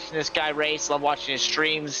 Love watching this guy race, love watching his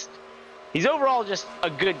streams. He's overall just a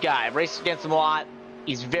good guy. I've raced against him a lot.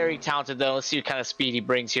 He's very talented, though. Let's see what kind of speed he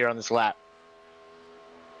brings here on this lap.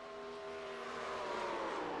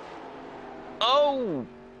 Oh!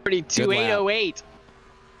 Pretty 2808.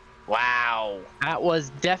 Wow. That was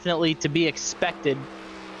definitely to be expected.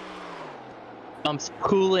 Bumps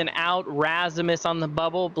cooling out. Razimus on the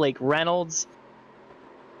bubble. Blake Reynolds.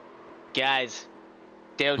 Guys,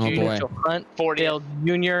 Dale Jr. Mitchell Hunt. 40th. Dale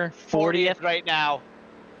Jr. 40th right now.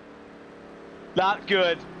 Not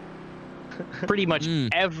good. Pretty much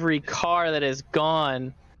every car that is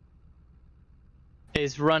gone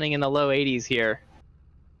is running in the low 80s here.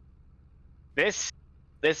 This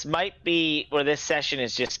might be where this session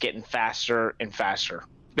is just getting faster and faster.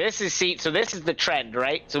 This is the trend,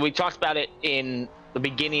 right? So we talked about it in the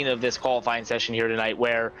beginning of this qualifying session here tonight,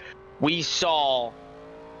 where we saw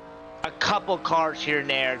a couple cars here and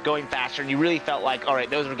there going faster, and you really felt like, all right,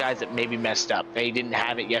 those were guys that maybe messed up. They didn't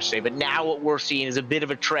have it yesterday. But now what we're seeing is a bit of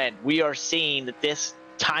a trend. We are seeing that this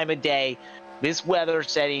time of day, this weather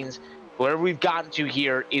settings, where we've gotten to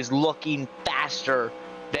here is looking faster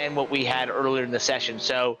than what we had earlier in the session.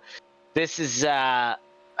 So this is going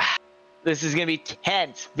to be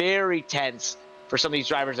tense, very tense for some of these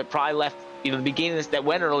drivers that probably left, the beginning of this, that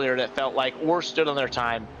went earlier, that felt like or stood on their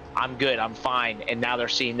time. I'm good, I'm fine. And now they're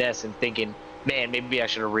seeing this and thinking, man, maybe I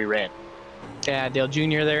should have re-ran. Yeah, Dale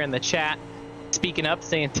Jr. there in the chat, speaking up,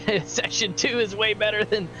 saying Session 2 is way better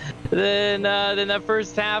than that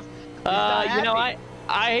first half. I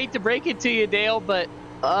hate to break it to you, Dale, but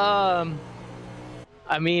I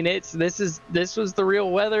I mean, this was the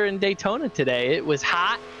real weather in Daytona today. It was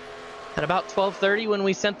hot at about 12:30 when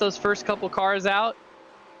we sent those first couple cars out.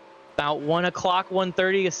 About 1 o'clock,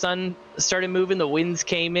 1:30, the sun started moving. The winds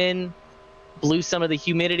came in, blew some of the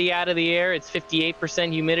humidity out of the air. It's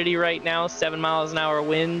 58% humidity right now, 7 miles an hour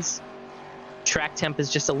winds. Track temp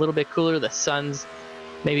is just a little bit cooler. The sun's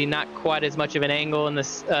maybe not quite as much of an angle, and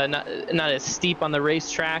not as steep on the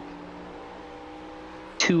racetrack.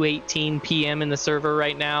 2:18 p.m. in the server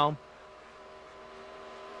right now.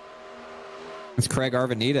 It's Craig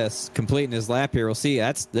Arvanitas completing his lap here. We'll see.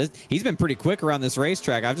 He's been pretty quick around this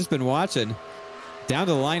racetrack. I've just been watching. Down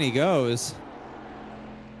to the line he goes.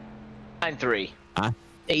 9-3. I thought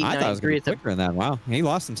it was going to be quicker than that. Wow. He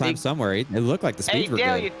lost some time somewhere. It looked like the speeds were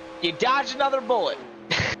good. You dodged another bullet.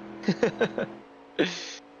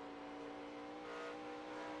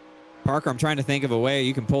 Parker, I'm trying to think of a way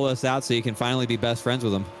you can pull us out so you can finally be best friends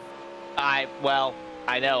with him. I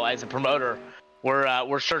know. As a promoter,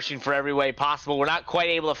 we're searching for every way possible. We're not quite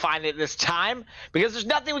able to find it this time because there's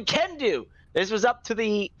nothing we can do. This was up to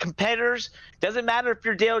the competitors. Doesn't matter if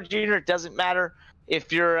you're Dale Jr. It doesn't matter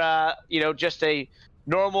if you're just a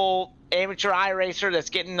normal amateur iRacer that's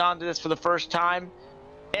getting onto this for the first time.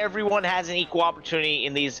 Everyone has an equal opportunity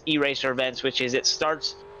in these e-racer events, which is it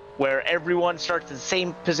starts where everyone starts in the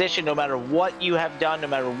same position, no matter what you have done, no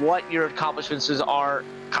matter what your accomplishments are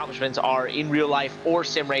in real life or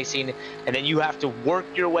sim racing, and then you have to work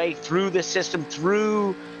your way through the system,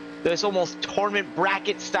 through this almost tournament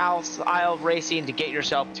bracket style of racing to get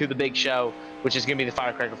yourself to the big show, which is going to be the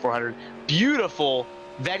Firecracker 400. Beautiful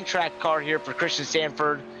Ventrac car here for Christian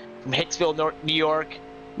Sanford from Hicksville, New York.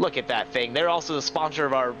 Look at that thing. They're also the sponsor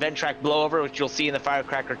of our Ventrac blowover, which you'll see in the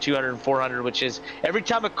Firecracker 200 and 400, which is every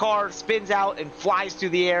time a car spins out and flies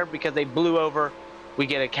through the air because they blew over, we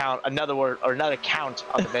get another count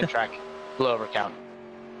on the Ventrac blowover count.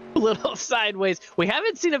 A little sideways. We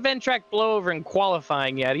haven't seen a Ventrac blowover in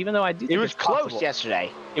qualifying yet, even though I do think it was close possible.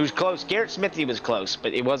 Yesterday. It was close. Garrett Smithy was close,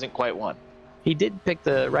 but it wasn't quite one. He did pick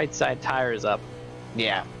the right side tires up.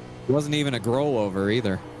 Yeah. It wasn't even a rollover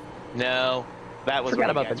either. No. That was Forgot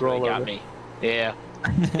about the rollover. Got me. Yeah.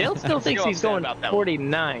 Dale still thinks he's going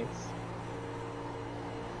 49th.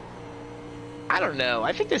 I don't know.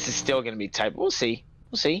 I think this is still going to be tight. We'll see.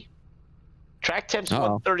 Track temp's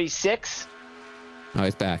 136. Oh,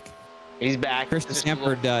 he's back. He's back. Christian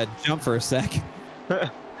Sanford jumped for a sec.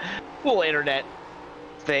 Little internet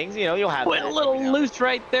things, you'll have. Went a little loose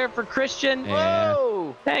right there for Christian. Yeah.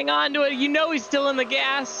 Whoa! Hang on to it. He's still in the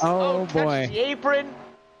gas. Oh boy. The apron.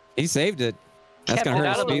 He saved it. That's going to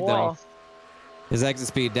hurt his speed, though. His exit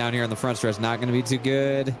speed down here on the front stretch not going to be too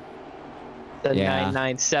good. The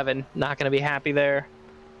 997, not going to be happy there.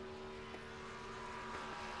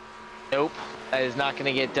 Nope, that is not going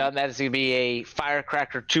to get done. That is going to be a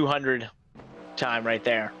Firecracker 200 time right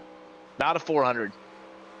there. Not a 400.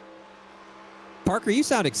 Parker, you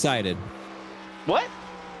sound excited. What?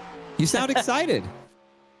 You sound excited.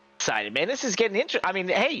 Excited, man. This is getting interesting. I mean,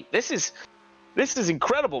 hey, this is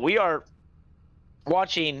incredible. We are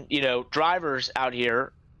watching, drivers out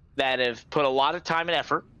here that have put a lot of time and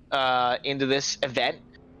effort into this event,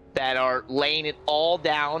 that are laying it all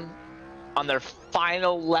down on their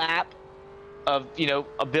final lap of,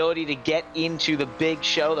 ability to get into the big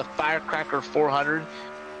show, the Firecracker 400,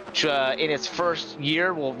 which in its first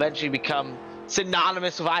year will eventually become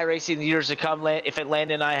synonymous with iRacing in the years to come, if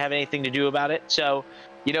Landon and I have anything to do about it. So,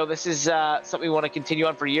 this is something we want to continue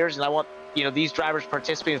on for years, and I want these drivers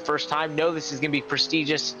participating the first time know this is going to be a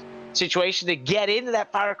prestigious situation to get into that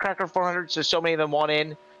Firecracker 400. So many of them want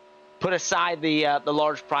in. Put aside the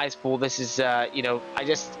large prize pool. This is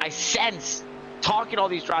I sense, talking to all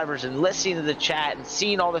these drivers and listening to the chat and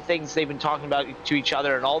seeing all the things they've been talking about to each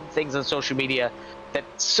other and all the things on social media, that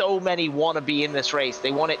so many want to be in this race.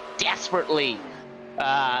 They want it desperately,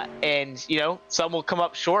 and some will come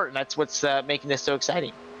up short, and that's what's making this so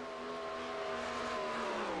exciting.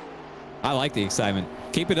 I like the excitement.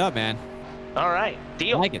 Keep it up, man. All right,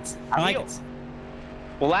 deal. I like it. I like it.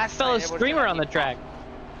 Well, last fellow night, streamer on the track.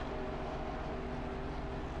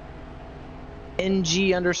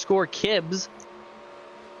 NG_Kibbs.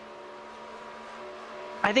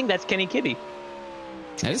 I think that's Kenny Kibbe.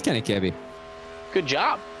 That is Kenny Kibbe. Good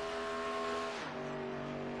job.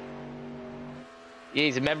 Yeah,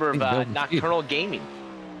 he's a member of Nocturnal Gaming.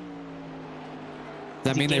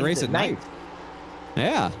 Does that mean they race at night?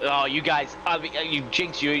 Yeah. Oh, you guys, you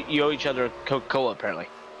jinx, you owe each other a Coca-Cola, apparently.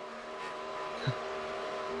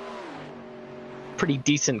 Pretty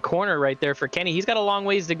decent corner right there for Kenny. He's got a long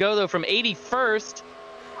ways to go, though, from 81st.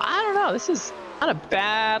 I don't know. This is not a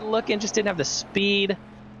bad looking. Just didn't have the speed.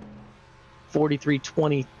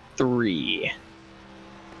 43.23.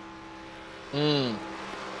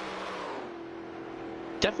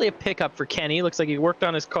 Definitely a pickup for Kenny. Looks like he worked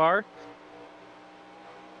on his car.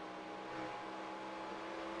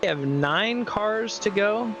 We have 9 cars to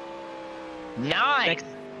go. 9.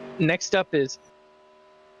 Next up is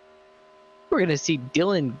we're gonna see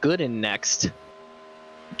Dylan Gooden next,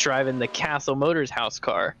 driving the Cassill Motors house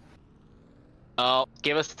car. Oh,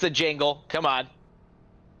 give us the jingle. Come on.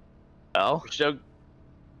 Oh, You're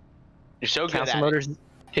so good Cassill at Motors.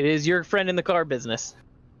 It is your friend in the car business.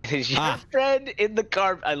 it. Is your friend in the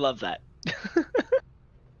car? I love that.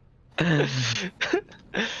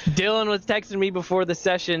 Dylan was texting me before the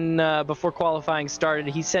session, before qualifying started.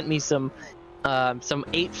 He sent me some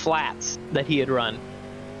 8 flats that he had run.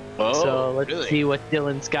 Oh, So let's really? see what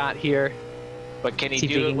Dylan's got here. But can he See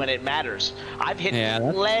if do he it can- when it matters? I've hit Yeah,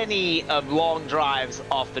 plenty of long drives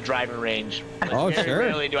off the driving range. But Oh, very sure.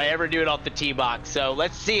 rarely do I ever do it off the tee box. So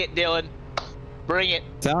let's see it, Dylan. Bring it.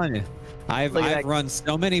 Telling you, I've Look at that. run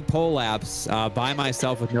so many pole laps by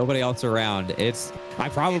myself with nobody else around. I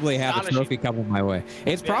probably have a astonishing. trophy coming my way.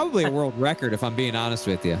 It's probably a world record if I'm being honest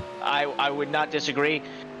with you. I would not disagree.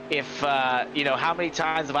 If how many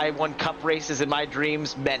times have I won cup races in my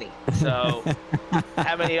dreams? Many. So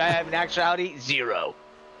how many I have in actuality? 0.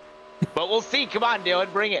 But we'll see. Come on,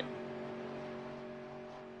 Dylan, bring it.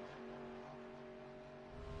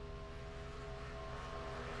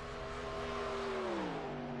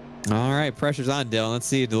 All right, pressure's on, Dylan. Let's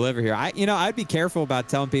see you deliver here. I'd be careful about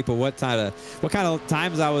telling people what kind of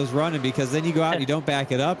times I was running, because then you go out and you don't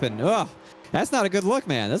back it up, and that's not a good look,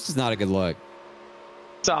 man. That's just not a good look.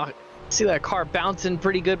 So see that car bouncing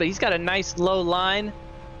pretty good, but he's got a nice low line.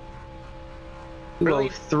 Really?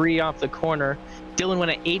 3 off the corner. Dylan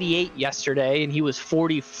went at 88 yesterday, and he was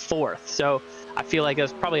 44th. So I feel like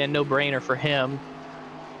that's probably a no-brainer for him.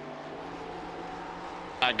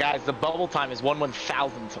 Guys, the bubble time is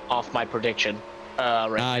 1/1000th off my prediction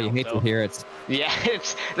right now. You hate so. to hear it. Yeah,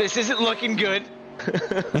 this isn't looking good.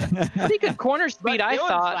 Pretty good corner But speed, I Dylan's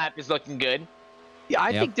thought. lap is looking good. Yeah,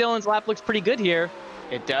 I think Dylan's lap looks pretty good here.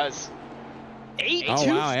 It does. 8-2-4. Oh,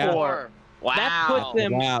 wow, yeah. Wow. That puts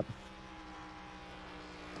him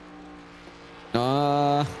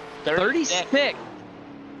Wow. 36.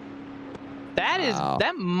 Wow.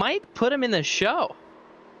 That might put him in the show.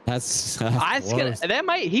 He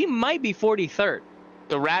might be 43rd.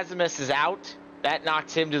 The Razimus is out. That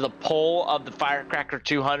knocks him to the pole of the Firecracker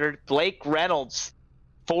 200. Blake Reynolds,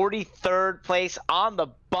 43rd place on the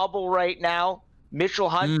bubble right now. Mitchell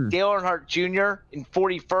Hunt, Dale Earnhardt Jr. in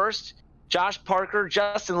 41st. Josh Parker,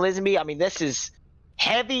 Justin Lisenby. I mean, this is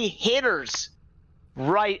heavy hitters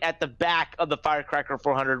right at the back of the Firecracker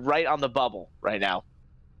 400, right on the bubble right now.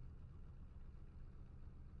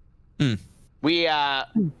 We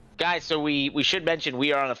guys, so we should mention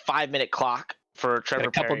we are on a 5-minute clock for Trevor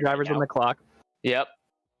A couple Perry drivers right on the clock. Yep.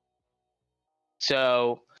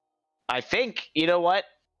 So I think, you know what,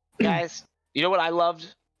 guys? You know what I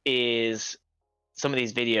loved is some of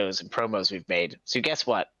these videos and promos we've made. So guess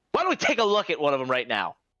what? Why don't we take a look at one of them right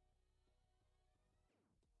now?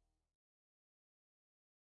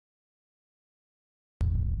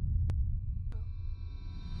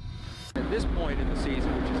 At this point in the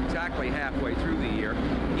season, which is exactly halfway through the year,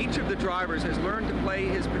 each of the drivers has learned to play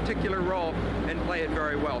his particular role and play it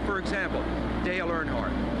very well. For example, Dale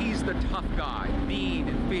Earnhardt, he's the tough guy, mean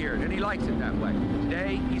and feared, and he likes it that way.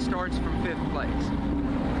 Today, he starts from 5th place.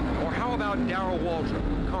 Or how about Darrell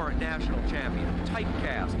Waldrop, current national champion?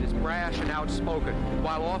 Typecast is brash and outspoken,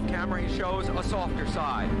 while off camera he shows a softer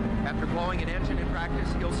side. After blowing an engine in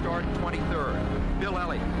practice, he'll start 23rd. Bill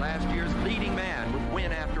Elliott, last year's leading man with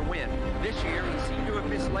win after win. This year, he seemed to have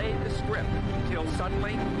mislaid the script until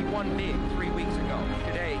suddenly he won big 3 weeks ago.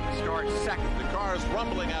 Today, he starts 2nd. The car is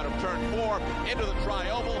rumbling out of turn 4 into the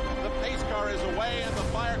tri-oval. The pace car is away, and the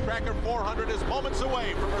Firecracker 400 is moments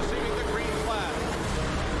away from receiving the green flag.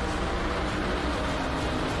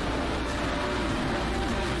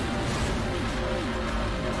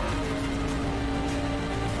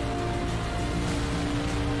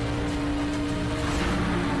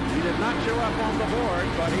 He did not show up on the board,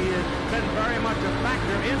 but he has been very much a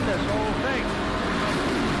factor in this whole thing.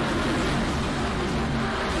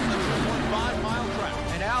 The 1.5-mile track.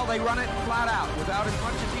 And now they run it flat out without as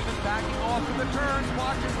much as even backing off of the turns.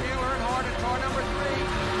 Watches Dale Earnhardt in car number 3.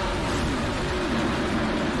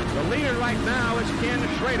 The leader right now is Ken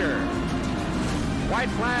Schrader.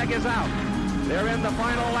 White flag is out. They're in the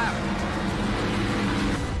final lap.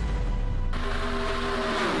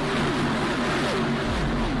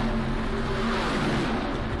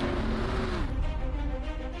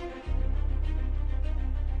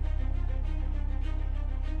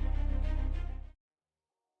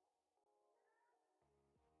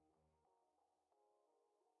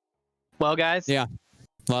 Well, guys. Yeah,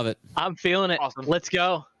 love it. I'm feeling it. Awesome. Let's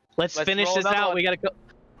go. Let's finish roll this another out. one.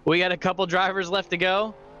 We got a couple drivers left to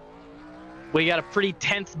go. We got a pretty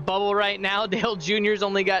tense bubble right now. Dale Jr.'s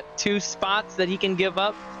only got 2 spots that he can give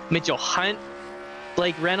up. Mitchell Hunt,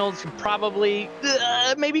 Blake Reynolds could probably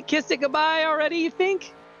maybe kiss it goodbye already, you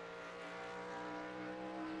think?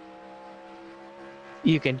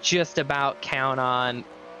 You can just about count on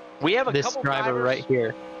We have a this couple driver drivers right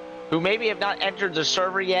here. who maybe have not entered the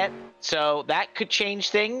server yet, so that could change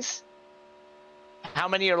things. How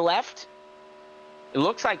many are left? It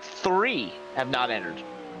looks like 3 have not entered.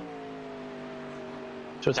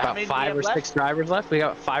 So it's How about many do we 5 have or 6 left? drivers left. We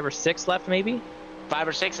got 5 or 6 left, maybe. 5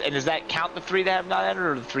 or 6, and does that count the 3 that have not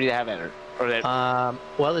entered, or the 3 that have entered? Or that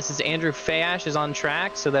Well, this is Andrew Fayash is on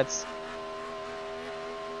track, so that's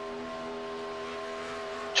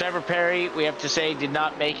Trevor Perry, we have to say, did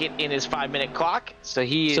not make it in his 5-minute clock, so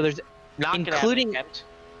he so there's is not going to have including- an attempt.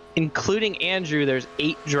 including Andrew. There's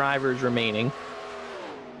 8 drivers remaining.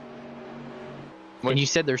 And you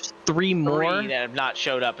said there's 3 more, 3 that have not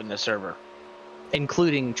showed up in the server,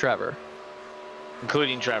 including Trevor.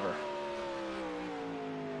 including Trevor.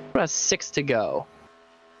 About 6 to go.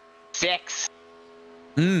 6.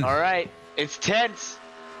 Mm. All right, it's tense.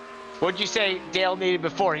 What'd you say Dale needed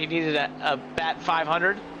before? He needed a bat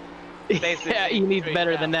 500? Basically, Yeah, he needs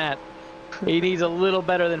better than that. He needs a little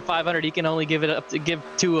better than 500. He can only give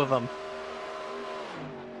 2 of them.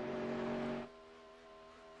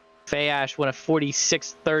 Fayash won a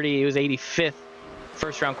 46.30. He was 85th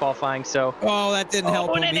first round qualifying. So Oh, that didn't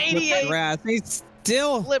help and him. an He flipped 88. the grass. He's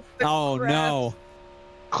still. Flipped the Oh grass. no!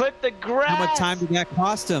 Clip the grass. How much time did that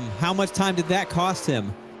cost him? How much time did that cost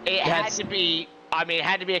him? It had to be. I mean, it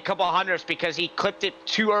had to be a couple of hundredths because he clipped it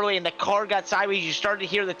too early and the car got sideways. You started to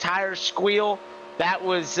hear the tires squeal. That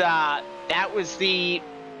was the,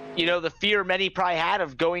 the fear many probably had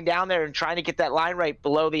of going down there and trying to get that line right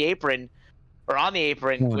below the apron, or on the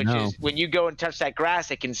apron, Oh, which no. is when you go and touch that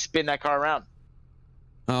grass, it can spin that car around.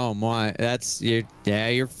 Oh my,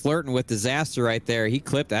 you're flirting with disaster right there. He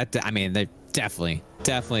clipped that. I mean, they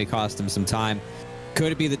definitely cost him some time.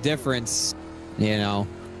 Could it be the difference?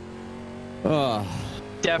 Oh,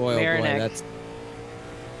 Def boy, oh boy, Marinak. that's.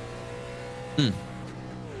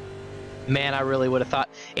 Man, I really would have thought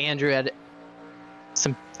Andrew had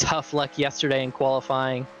some tough luck yesterday in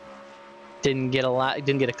qualifying. Didn't get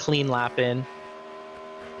a clean lap in.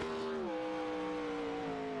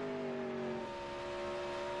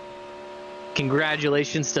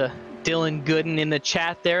 Congratulations to Dylan Gooden in the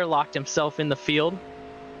chat there, locked himself in the field.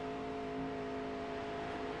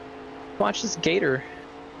 Watch this Gator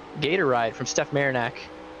ride from Steph Marinak.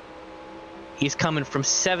 He's coming from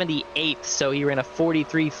 78th, so he ran a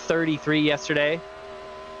 43.33 yesterday.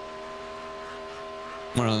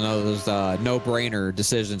 One of those no-brainer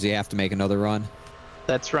decisions you have to make another run.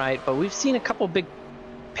 That's right, but we've seen a couple big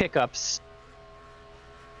pickups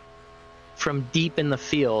from deep in the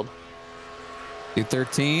field.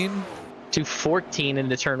 213. 214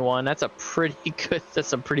 into turn 1. That's a pretty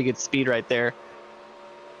good speed right there.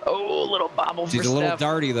 Oh, little bobble for She's a little Steph.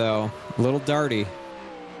 darty though. A little darty.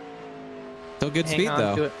 Still good Hang speed on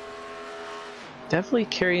to though. it. Definitely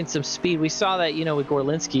carrying some speed. We saw that, with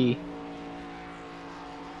Gorlinski.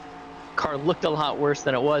 Car looked a lot worse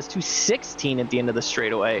than it was. 216 at the end of the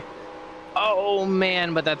straightaway. Oh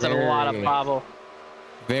man, but that's a lot of bobble.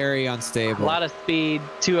 Very A unstable. lot of speed.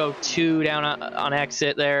 202 down on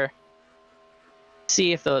exit there.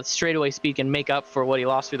 See if the straightaway speed can make up for what he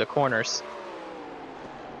lost through the corners.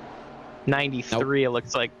 93, It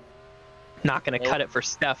looks like. Not going to cut it for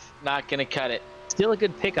Steph. Not gonna cut it. Still a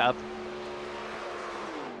good pickup.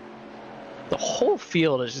 The whole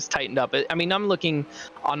field is just tightened up. I mean, I'm looking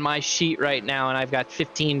on my sheet right now, and I've got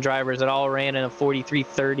 15 drivers that all ran in a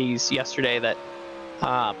 43.30s yesterday that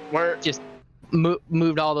We're just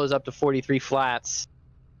moved all those up to 43 flats.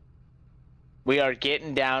 We are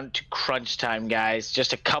getting down to crunch time, guys.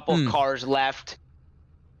 Just a couple cars left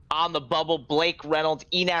on the bubble. Blake Reynolds,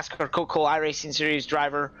 eNASCAR Coca-Cola iRacing Series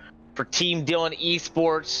driver for Team Dillon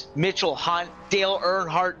Esports. Mitchell Hunt, Dale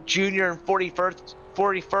Earnhardt Jr. in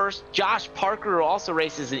 41st. Josh Parker, who also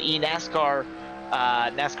races in eNASCAR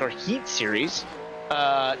NASCAR Heat Series.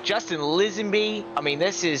 Justin Lisenby. I mean,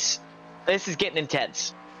 this is getting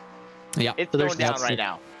intense. Yeah. It's So there's going down right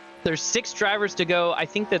now. There's 6 drivers to go. I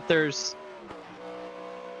think that there's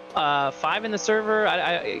 5 in the server.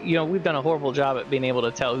 We've done a horrible job at being able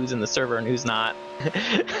to tell who's in the server and who's not.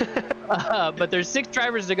 But there's 6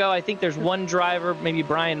 drivers to go. I think there's 1 driver, maybe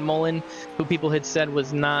Brian Mullen, who people had said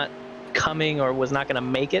was not coming or was not going to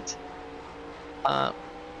make it.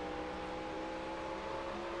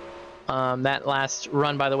 That last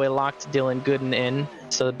run, by the way, locked Dylan Gooden in,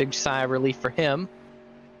 so a big sigh of relief for him.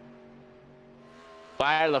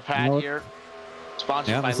 Fire LaPat here,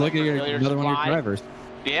 sponsored by let's look at another one of your drivers.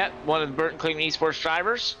 Yeah, one of the Burton Cleveland Esports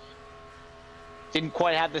drivers. Didn't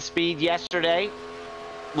quite have the speed yesterday.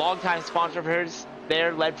 Longtime sponsor of hers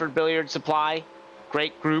there, Ledford Billiard Supply.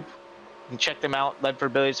 Great group. You can check them out,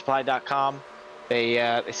 ledfordbilliardsupply.com.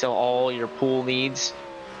 They sell all your pool needs,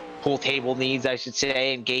 pool table needs, I should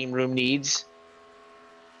say, and game room needs.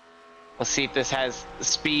 Let's see if this has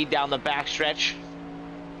speed down the backstretch.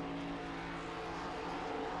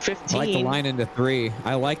 15. I like the line into 3.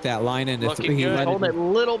 I like that line into Looking 3. good. Holding a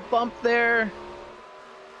little bump there.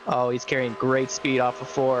 Oh, he's carrying great speed off of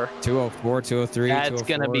 4. 204, 203, That's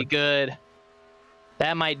going to be good.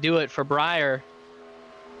 That might do it for Breyer.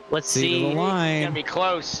 Let's see. It's going to be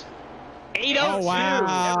close. 802. Oh, wow.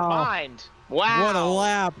 Never mind. Wow. What a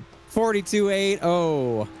lap.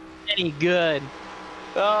 42.80. Any good.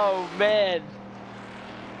 Oh, man.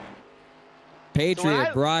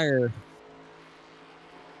 Patriot Breyer.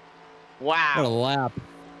 Wow. What a lap.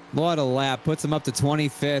 What a lap. Puts him up to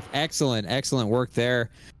 25th. Excellent, excellent work there.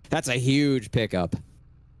 That's a huge pickup.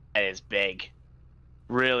 That is big.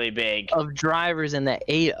 Really big. Of drivers in the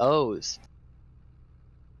 8.0s.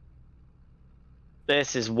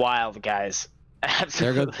 This is wild, guys.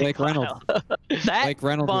 Absolutely. There goes Blake Reynolds. Blake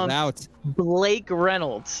Reynolds is out. Blake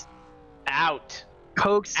Reynolds. Out.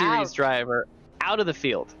 Coke Series driver. Out of the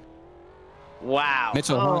field. Wow.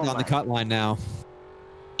 Mitchell Hunt on the cut line now.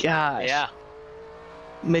 Gosh. Yeah.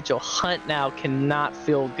 Mitchell Hunt now cannot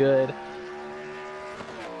feel good.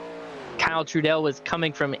 Kyle Trudell was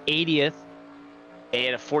coming from 80th. He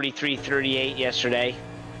had a 43.38 yesterday.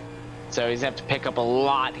 So he's going to have to pick up a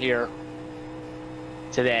lot here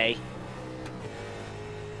today.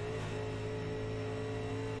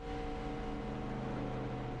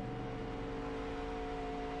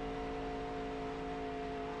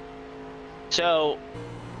 So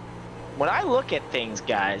when I look at things,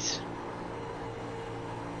 guys,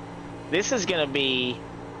 this is going to be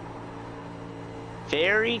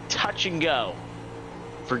very touch and go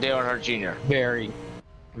for Dale Earnhardt Jr.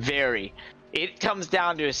 Very. It comes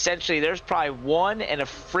down to essentially there's probably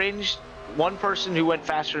one person who went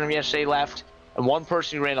faster than him yesterday left, and one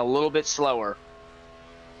person who ran a little bit slower.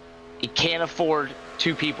 He can't afford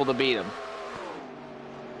 2 people to beat him.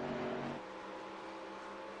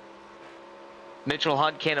 Mitchell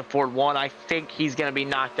Hunt can't afford 1. I think he's going to be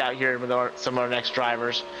knocked out here with some of our next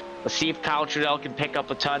drivers. Let's see if Kyle Trudell can pick up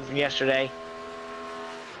a ton from yesterday.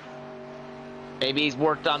 Maybe he's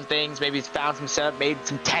worked on things. Maybe he's found some setup, made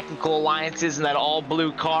some technical alliances in that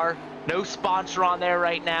all-blue car. No sponsor on there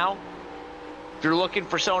right now. If you're looking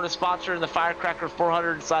for someone to sponsor in the Firecracker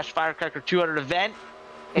 400/Firecracker 200 event.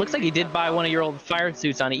 Looks like he did buy one of your old fire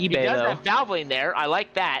suits on eBay, he does though. have Valvoline there. I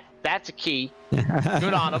like that. That's a key.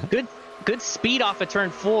 Good on him. Good speed off of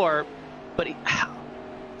turn 4, but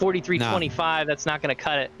 43.25, that's not going to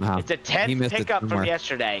cut it. No. It's a 10th pickup from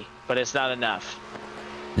yesterday, but it's not enough.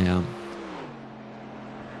 Yeah.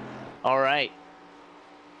 All right.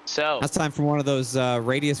 So that's time for one of those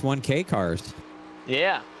Radius 1K cars.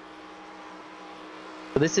 Yeah.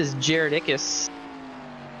 So this is Jared Ickes,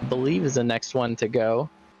 I believe, is the next one to go.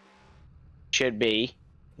 Should be.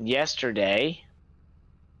 Yesterday,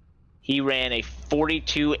 he ran a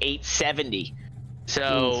 42.870.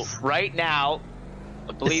 So right now,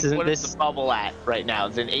 I believe what is the bubble at right now?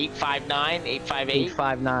 Is it 8.59, 8.58?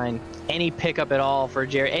 8.59. Any pickup at all for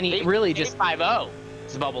Jared? Really just 8.50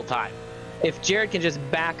 is bubble time. If Jared can just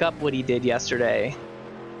back up what he did yesterday,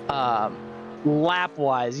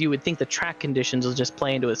 lap-wise, you would think the track conditions will just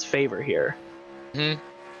play into his favor here. It's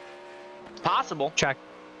possible. Track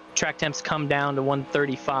temps come down to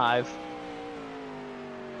 135.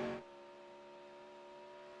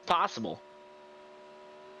 Possible.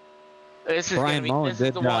 This is Brian Mullen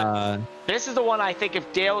did. This is the one I think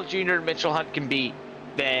if Dale Jr. and Mitchell Hunt can beat,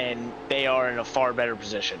 then they are in a far better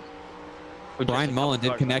position. Brian Mullen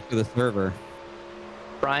did connect to the server.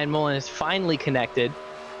 Brian Mullen is finally connected.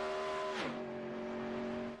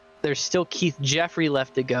 There's still Keith Jeffrey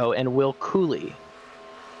left to go and Will Cooley.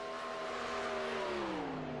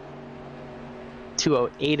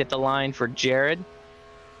 208 at the line for Jared.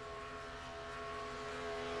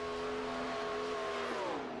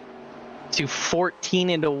 To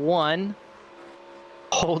 14 into 1.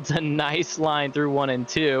 Holds a nice line through 1 and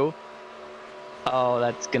 2. Oh,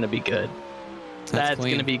 that's going to be good. That's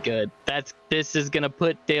going to be good. This is going to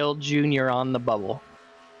put Dale Jr. on the bubble.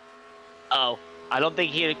 Oh, I don't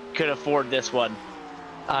think he could afford this one.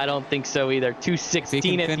 I don't think so either.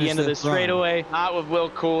 216 at the end of the straightaway. Not with Will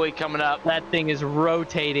Cooley coming up. That thing is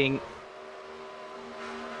rotating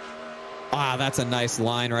Ah, that's a nice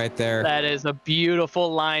line right there. That is a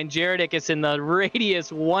beautiful line. Jared Ickerson, the radius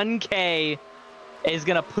 1K, is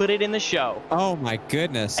going to put it in the show. Oh, my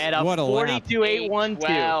goodness. At a what a lap.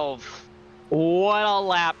 42.812. What a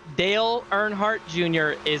lap. Dale Earnhardt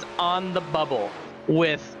Jr. is on the bubble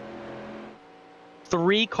with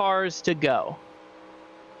 3 cars to go.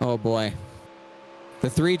 Oh, boy. The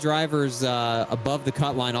 3 drivers above the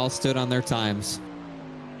cut line all stood on their times.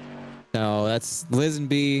 So that's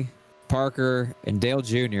Lisenby, Parker, and Dale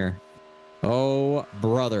Jr. Oh,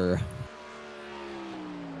 brother.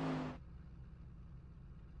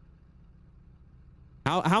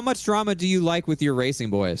 How much drama do you like with your racing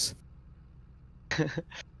boys? This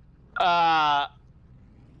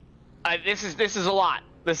is a lot.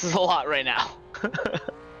 This is a lot right now.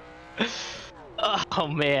 Oh,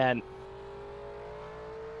 man.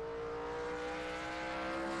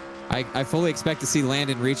 I fully expect to see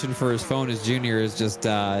Landon reaching for his phone as Junior is just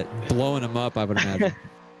blowing him up, I would imagine.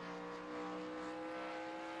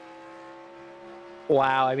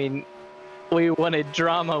 Wow, I mean, we wanted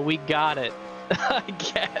drama, we got it, I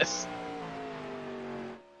guess.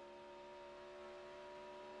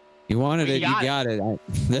 You wanted it, you got it.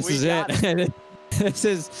 This is it.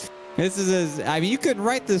 This is I mean, you couldn't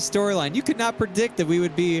write this storyline. You could not predict that we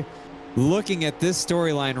would be looking at this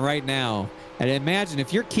storyline right now. And imagine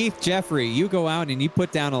if you're Keith Jeffrey, you go out and you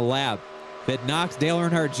put down a lap that knocks Dale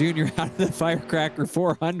Earnhardt Jr. out of the Firecracker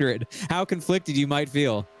 400. How conflicted you might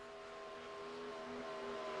feel.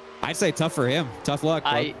 I'd say tough for him. Tough luck.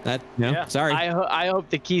 Sorry. I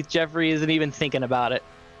hope that Keith Jeffrey isn't even thinking about it.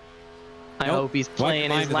 I hope he's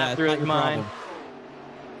playing his lap through his mind.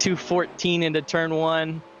 214 into turn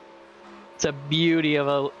 1. It's a beauty of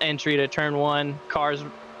an entry to turn 1. Car's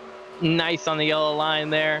nice on the yellow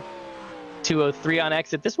line there. 203 on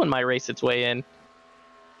exit. This one might race its way in.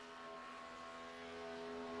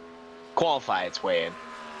 Qualify its way in.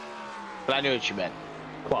 But I knew what you meant.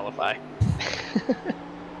 Qualify.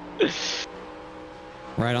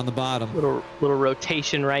 Right on the bottom. Little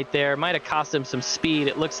rotation right there. Might have cost him some speed.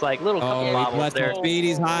 It looks like little couple bobbles there. Speed.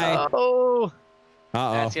 He's high. Oh. Uh-oh.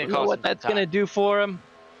 I don't know what that's going to do for him.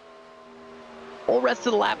 Whole rest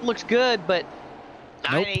of the lap looks good, but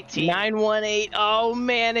 918. 918. Oh,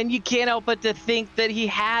 man. And you can't help but to think that he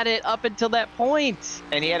had it up until that point.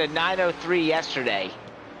 And he had a 903 yesterday.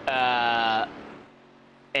 And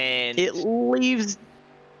it leaves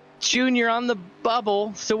Junior on the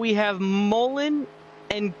bubble. So we have Mullen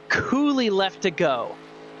and Cooley left to go.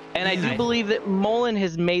 And I do believe that Mullen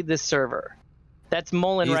has made this server. That's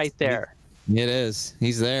Mullen right there. It is.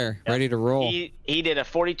 He's there, ready to roll. He did a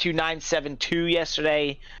 42.972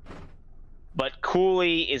 yesterday. But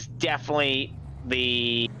Cooley is definitely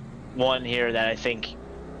the one here that I think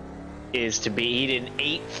is to be. He did an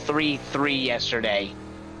 8.33 yesterday.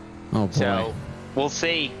 Oh, boy. So we'll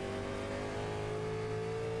see.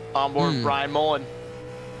 On board Brian Mullen.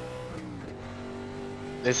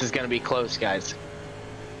 This is going to be close, guys.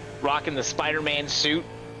 Rocking the Spider-Man suit.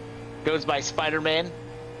 Goes by Spider-Man.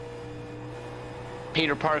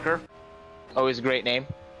 Peter Parker. Always a great name.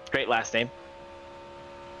 Great last name.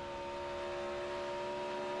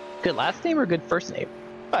 Good last name or good first name?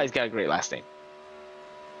 Oh, he's got a great last name.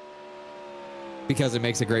 Because it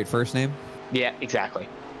makes a great first name? Yeah, exactly.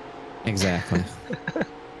 Exactly.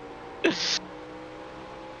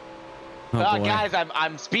 Oh, guys,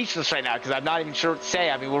 I'm speechless right now because I'm not even sure what to say.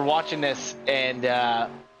 I mean, we're watching this, and I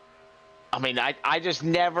mean, I just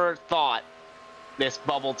never thought this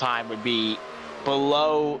bubble time would be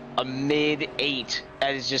below a mid-8.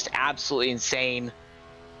 That is just absolutely insane.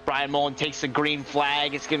 Brian Mullen takes the green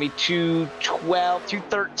flag. It's going to be 212,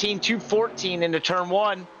 213, 214 into turn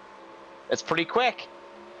 1. That's pretty quick.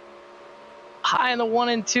 High in the 1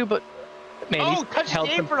 and 2, but man, touched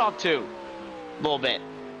the apron on 2. A little bit.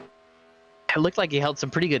 It looked like he held some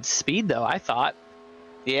pretty good speed, though, I thought.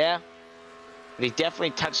 Yeah. But he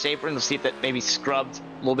definitely touched the apron. We'll see if that maybe scrubbed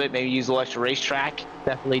a little bit, maybe used a little extra racetrack.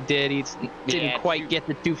 Definitely did. He didn't quite get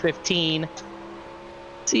the 215.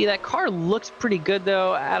 See, that car looks pretty good,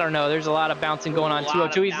 though. I don't know. There's a lot of bouncing going on.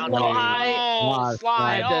 202. He's a little high.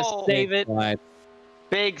 Slide. Had to save it.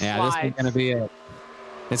 Big slide. Yeah, this is going to be it.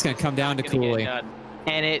 It's going to come down to Cooley.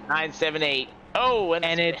 And it 978. Oh,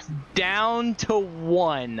 and it's down to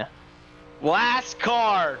 1. Last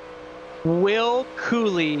car. Will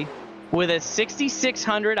Cooley with a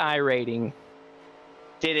 6,600 I rating.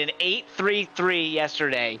 Did an 8.33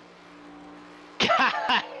 yesterday.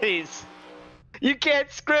 Guys, you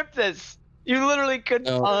can't script this. You literally couldn't.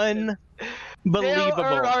 Unbelievable. Dale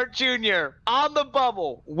Earnhardt Jr. on the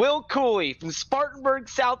bubble. Will Cooley from Spartanburg,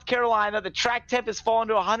 South Carolina. The track temp has fallen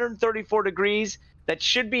to 134 degrees. that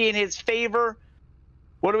should be in his favor.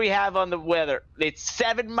 What do we have on the weather? It's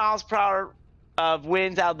 7 miles per hour of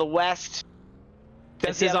winds out of the west.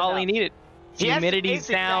 This is all he needed. Humidity's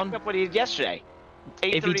down. Up what he did yesterday.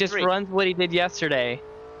 If he just runs what he did yesterday,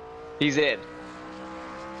 he's in.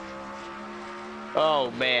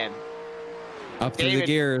 Oh man. Up to the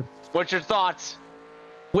gear. What's your thoughts?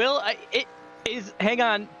 Will, hang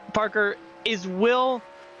on, Parker. Is Will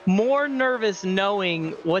more nervous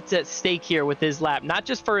knowing what's at stake here with his lap, not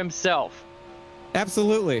just for himself?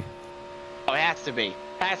 Absolutely. Oh, it has to be.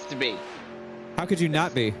 Has to be. How could you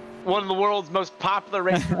not be? One of the world's most popular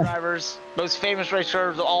race car drivers, most famous race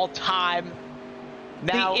drivers of all time.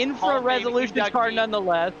 Now, the INFRA resolution car,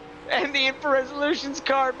 nonetheless. And the INFRA resolutions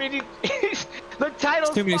car, meaning the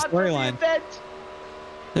title too many sponsor of the storylines. event.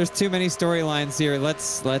 There's too many storylines here.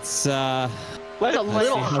 Let's That's a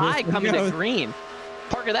little high coming to green.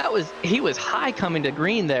 Parker, he was high coming to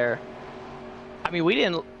green there. I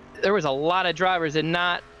mean, there was a lot of drivers that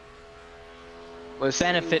not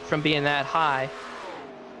benefit from being that high.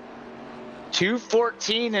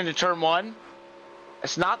 214 into turn 1.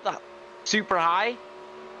 It's not the super high.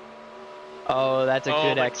 Oh, that's a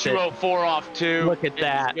good exit. 204 off 2. Look at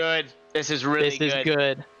that. Is good. This is really good. This is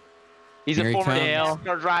good. He's a former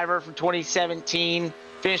NASCAR driver from 2017.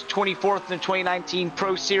 Finished 24th in the 2019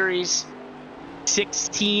 Pro Series.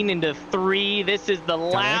 16 into 3. This is the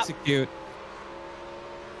lap. Execute.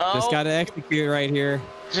 Oh, just got to execute right here.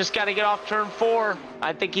 Just got to get off turn 4.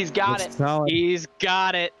 I think he's got it. Solid. He's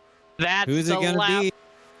got it. That's Who's the it gonna lap. be?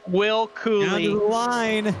 Will Cooley. Down to the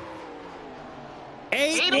line.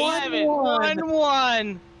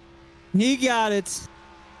 8-1-1. He got it.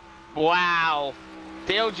 Wow.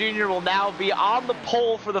 Dale Jr. will now be on the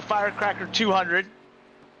pole for the Firecracker 200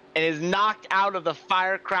 and is knocked out of the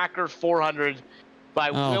Firecracker 400 by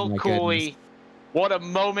Will Cooley. Goodness. What a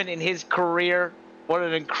moment in his career. What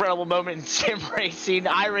an incredible moment in sim racing,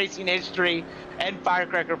 iRacing history, and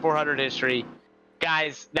Firecracker 400 history.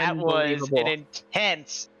 Guys, that was an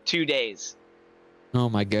intense 2 days. Oh,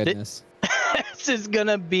 my goodness. This is going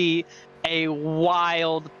to be a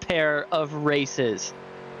wild pair of races.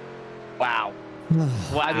 Wow.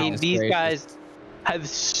 Well, I mean, these guys have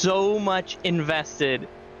so much invested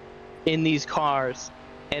in these cars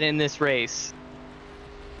and in this race.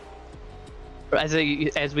 As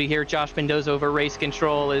we hear, Josh Mendoza over race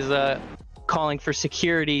control is calling for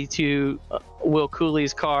security to Will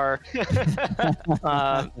Cooley's car.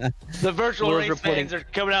 The virtual race fans are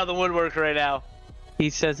coming out of the woodwork right now. He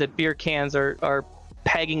says that beer cans are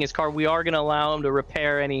pegging his car. We are going to allow him to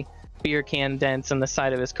repair any beer can dents on the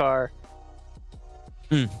side of his car.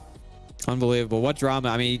 Unbelievable. What drama.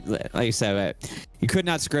 I mean, like you said, you could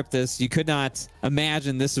not script this. You could not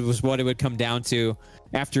imagine this was what it would come down to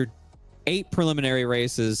after 8 preliminary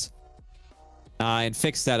races in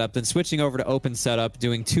fixed setup, then switching over to open setup,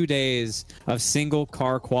 doing 2 days of single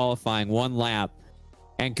car qualifying, 1 lap,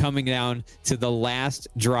 and coming down to the last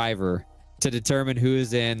driver to determine who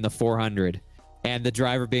is in the 400. And the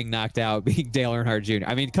driver being knocked out being Dale Earnhardt Jr.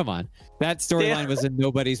 I mean, come on. That storyline was in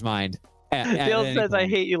nobody's mind. Dale says, "I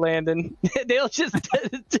hate you, Landon." Dale just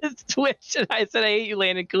twitched, and I said, "I hate you,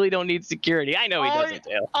 Landon." Cooley don't need security. I know he doesn't,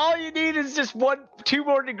 Dale. All you need is just 2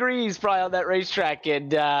 more degrees probably on that racetrack,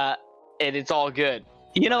 and it's all good.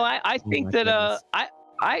 You know, I think that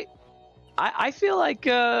I feel like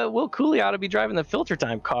Will Cooley ought to be driving the filter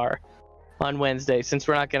time car on Wednesday, since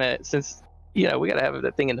we're not gonna, we gotta have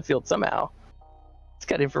that thing in the field somehow. It's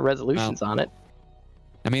got INFRA resolutions on it.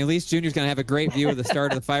 I mean, at least Junior's going to have a great view of the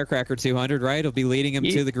start of the Firecracker 200, right? He'll be leading him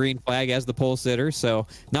to the green flag as the pole sitter, so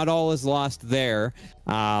not all is lost there.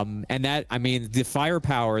 And that, I mean, the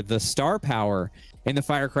firepower, the star power in the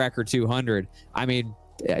Firecracker 200, I mean,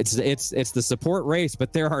 it's the support race,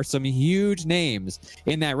 but there are some huge names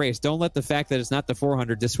in that race. Don't let the fact that it's not the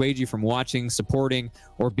 400 dissuade you from watching, supporting,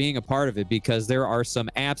 or being a part of it, because there are some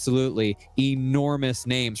absolutely enormous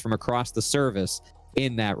names from across the service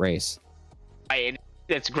in that race.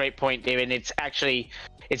 That's a great point, David. It's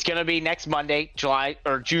going to be next Monday,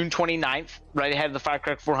 June 29th, right ahead of the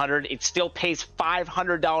Firecracker 400. It still pays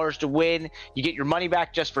 $500 to win. You get your money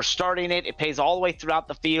back just for starting it. It pays all the way throughout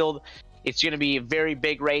the field. It's going to be a very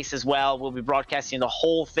big race as well. We'll be broadcasting the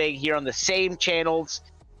whole thing here on the same channels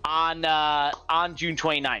on June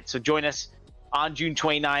 29th. So join us on June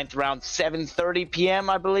 29th around 7:30 p.m.,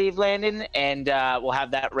 I believe, Landon, and we'll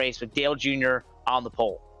have that race with Dale Jr. on the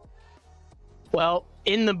pole. Well,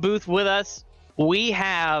 in the booth with us, we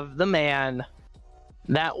have the man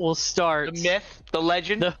that will start the myth, the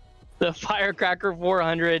legend, the Firecracker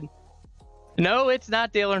 400. No, it's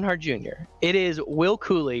not Dale Earnhardt Jr. It is Will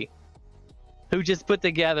Cooley, who just put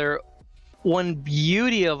together one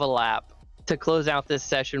beauty of a lap to close out this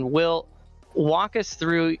session. Will, walk us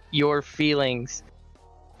through your feelings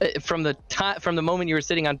from the moment you were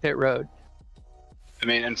sitting on pit road. I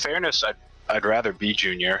mean, in fairness, I'd rather be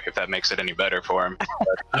junior, if that makes it any better for him.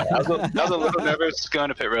 But, I was a little nervous going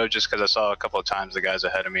to pit road just because I saw a couple of times the guys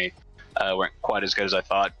ahead of me weren't quite as good as I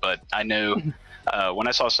thought. But I knew when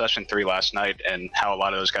I saw session 3 last night and how a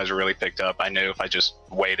lot of those guys were really picked up, I knew if I just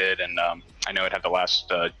waited and I know I'd have the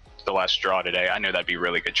last draw today, I knew that'd be a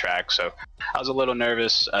really good track. So I was a little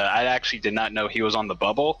nervous. I actually did not know he was on the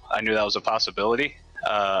bubble. I knew that was a possibility.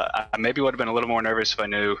 I maybe would have been a little more nervous if I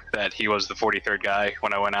knew that he was the 43rd guy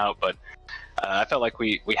when I went out, but I felt like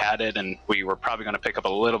we had it, and we were probably going to pick up a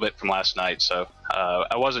little bit from last night, so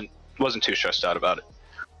I wasn't too stressed out about it.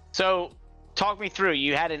 So talk me through.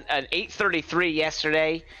 You had an 8:33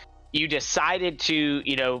 yesterday. You decided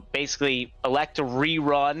to, basically elect to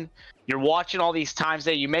rerun. You're watching all these times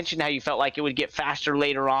there. You mentioned how you felt like it would get faster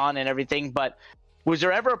later on and everything, but was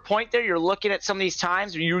there ever a point there you're looking at some of these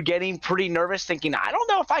times where you were getting pretty nervous thinking, I don't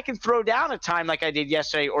know if I can throw down a time like I did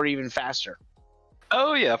yesterday or even faster?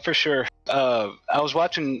 Oh, yeah, for sure. I was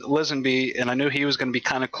watching Lisenby, and I knew he was going to be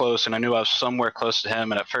kind of close, and I knew I was somewhere close to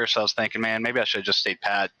him. And at first I was thinking, man, maybe I should have just stayed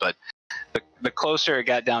pat. But the closer it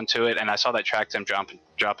got down to it, and I saw that track time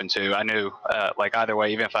dropping too, I knew, either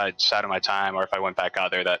way, even if I sat on my time or if I went back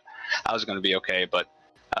out there, that I was going to be okay. But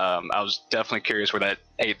I was definitely curious where that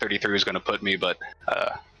 8:33 was going to put me, but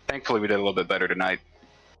thankfully we did a little bit better tonight.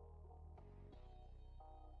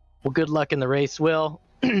 Well, good luck in the race, Will.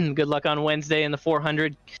 Good luck on Wednesday in the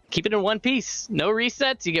 400. Keep it in one piece. No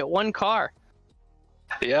resets. You get one car.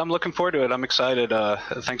 Yeah, I'm looking forward to it. I'm excited.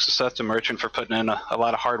 Thanks to Seth and Merchant for putting in a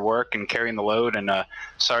lot of hard work and carrying the load, and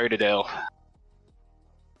sorry to Dale.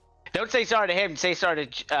 Don't say sorry to him. Say sorry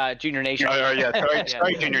to Junior Nation. Oh, yeah.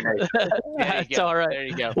 Sorry, Junior Nation. That's all right. There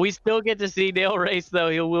you go. We still get to see Dale race, though.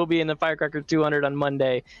 He will be in the Firecracker 200 on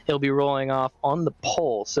Monday. He'll be rolling off on the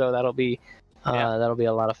pole, so that'll be a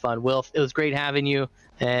lot of fun. Will, it was great having you,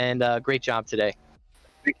 and great job today.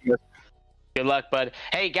 Thank you. Good luck, bud.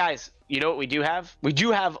 Hey, guys, you know what we do have? We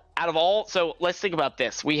do have, out of all, so let's think about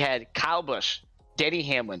this. We had Kyle Busch, Denny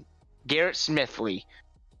Hamlin, Garrett Smithley.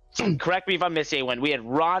 Correct me if I'm missing anyone. We had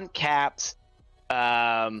Ron Capps,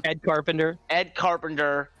 Ed Carpenter,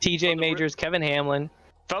 TJ Majors, Kevin Hamlin.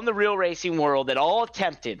 From the real racing world that all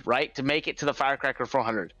attempted, right, to make it to the Firecracker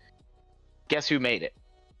 400. Guess who made it?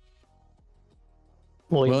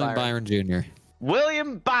 William Byron Jr.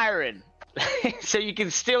 William Byron. So you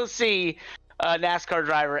can still see a NASCAR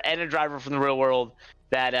driver and a driver from the real world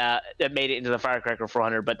that made it into the Firecracker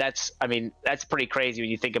 400. But that's pretty crazy when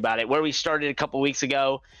you think about it. Where we started a couple weeks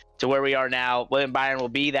ago to where we are now, William Byron will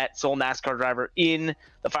be that sole NASCAR driver in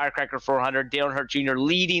the Firecracker 400. Dale Earnhardt Jr.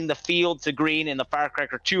 leading the field to green in the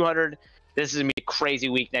Firecracker 200. This is going to be a crazy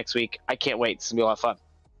week next week. I can't wait. It's going to be a lot of fun.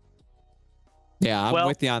 Yeah, I'm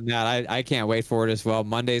with you on that. I can't wait for it as well.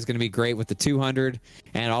 Monday is going to be great with the 200,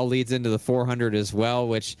 and it all leads into the 400 as well,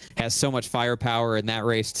 which has so much firepower in that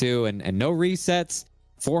race too, and no resets,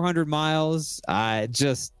 400 miles.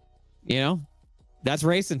 That's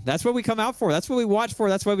racing. That's what we come out for. That's what we watch for.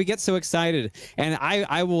 That's why we get so excited. And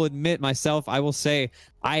I will admit myself, I will say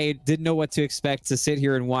I didn't know what to expect to sit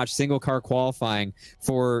here and watch single car qualifying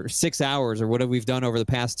for 6 hours or what we've done over the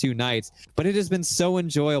past 2 nights. But it has been so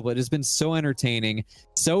enjoyable. It has been so entertaining,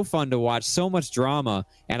 so fun to watch, so much drama.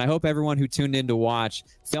 And I hope everyone who tuned in to watch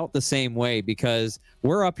felt the same way, because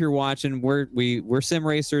we're up here watching. We're sim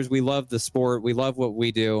racers. We love the sport. We love what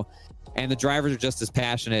we do. And the drivers are just as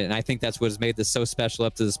passionate, and I think that's what has made this so special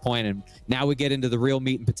up to this point. And now we get into the real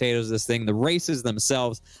meat and potatoes of this thing, the races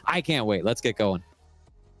themselves. I can't wait. Let's get going.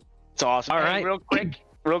 It's awesome. All Hey, right.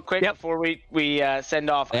 real quick before we send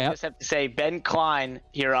off, I just have to say Ben Klein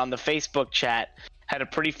here on the Facebook chat had a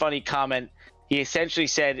pretty funny comment. He essentially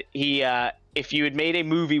said if you had made a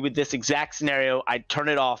movie with this exact scenario, I'd turn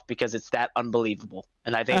it off because it's that unbelievable.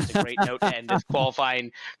 And I think it's a great note to end this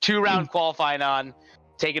qualifying, 2-round qualifying on.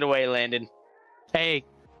 Take it away, Landon. Hey,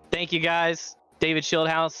 thank you guys. David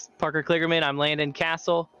Shieldhouse, Parker Kligerman. I'm Landon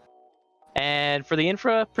Cassill. And for the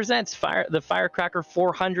INFRA Presents the Firecracker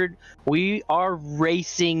 400, we are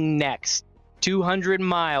racing next. 200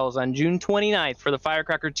 miles on June 29th for the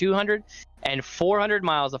Firecracker 200 and 400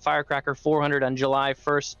 miles of Firecracker 400 on July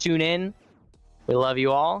 1st. Tune in. We love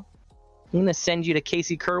you all. I'm going to send you to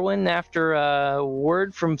Casey Kerwin after a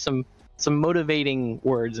word from some motivating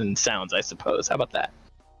words and sounds, I suppose. How about that?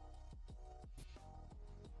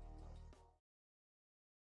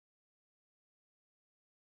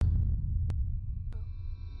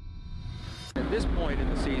 this point in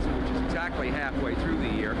the season, which is exactly halfway through the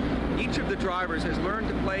year, each of the drivers has learned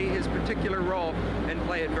to play his particular role and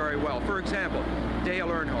play it very well. For example, Dale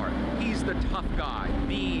Earnhardt, he's the tough guy,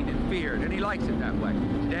 mean and feared, and he likes it that way.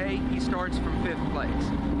 Today, he starts from 5th place.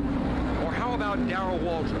 Or how about Darrell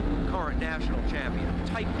Waltrip, current national champion?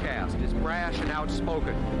 Typecast is brash and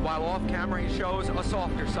outspoken, while off camera he shows a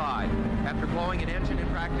softer side. After blowing an engine in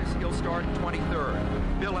practice, he'll start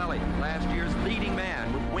 23rd. Bill Elliott, last year's leading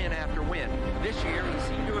man with win after win. This year, he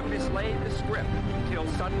seemed to have mislaid the script until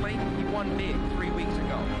suddenly he won big 3 weeks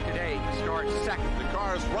ago. Today, he starts 2nd. The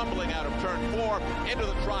car is rumbling out of turn 4 into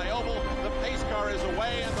the tri-oval. The pace car is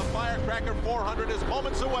away, and the Firecracker 400 is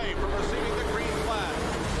moments away from receiving the green flag.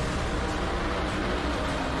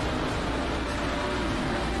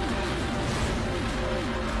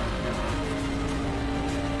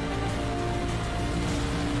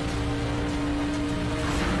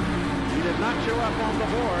 Not show up on the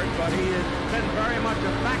board, but he has been very much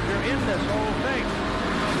a factor in this whole thing.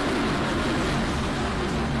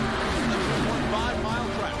 The 2.5-mile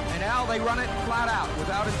track. And now they run it flat out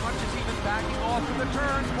without as much as even backing off of the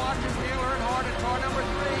turns. Watch as Dale Earnhardt in car number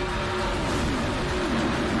 3.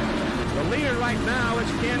 The leader right now is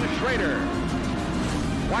Ken Schrader.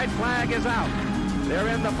 White flag is out. They're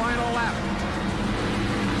in the final lap.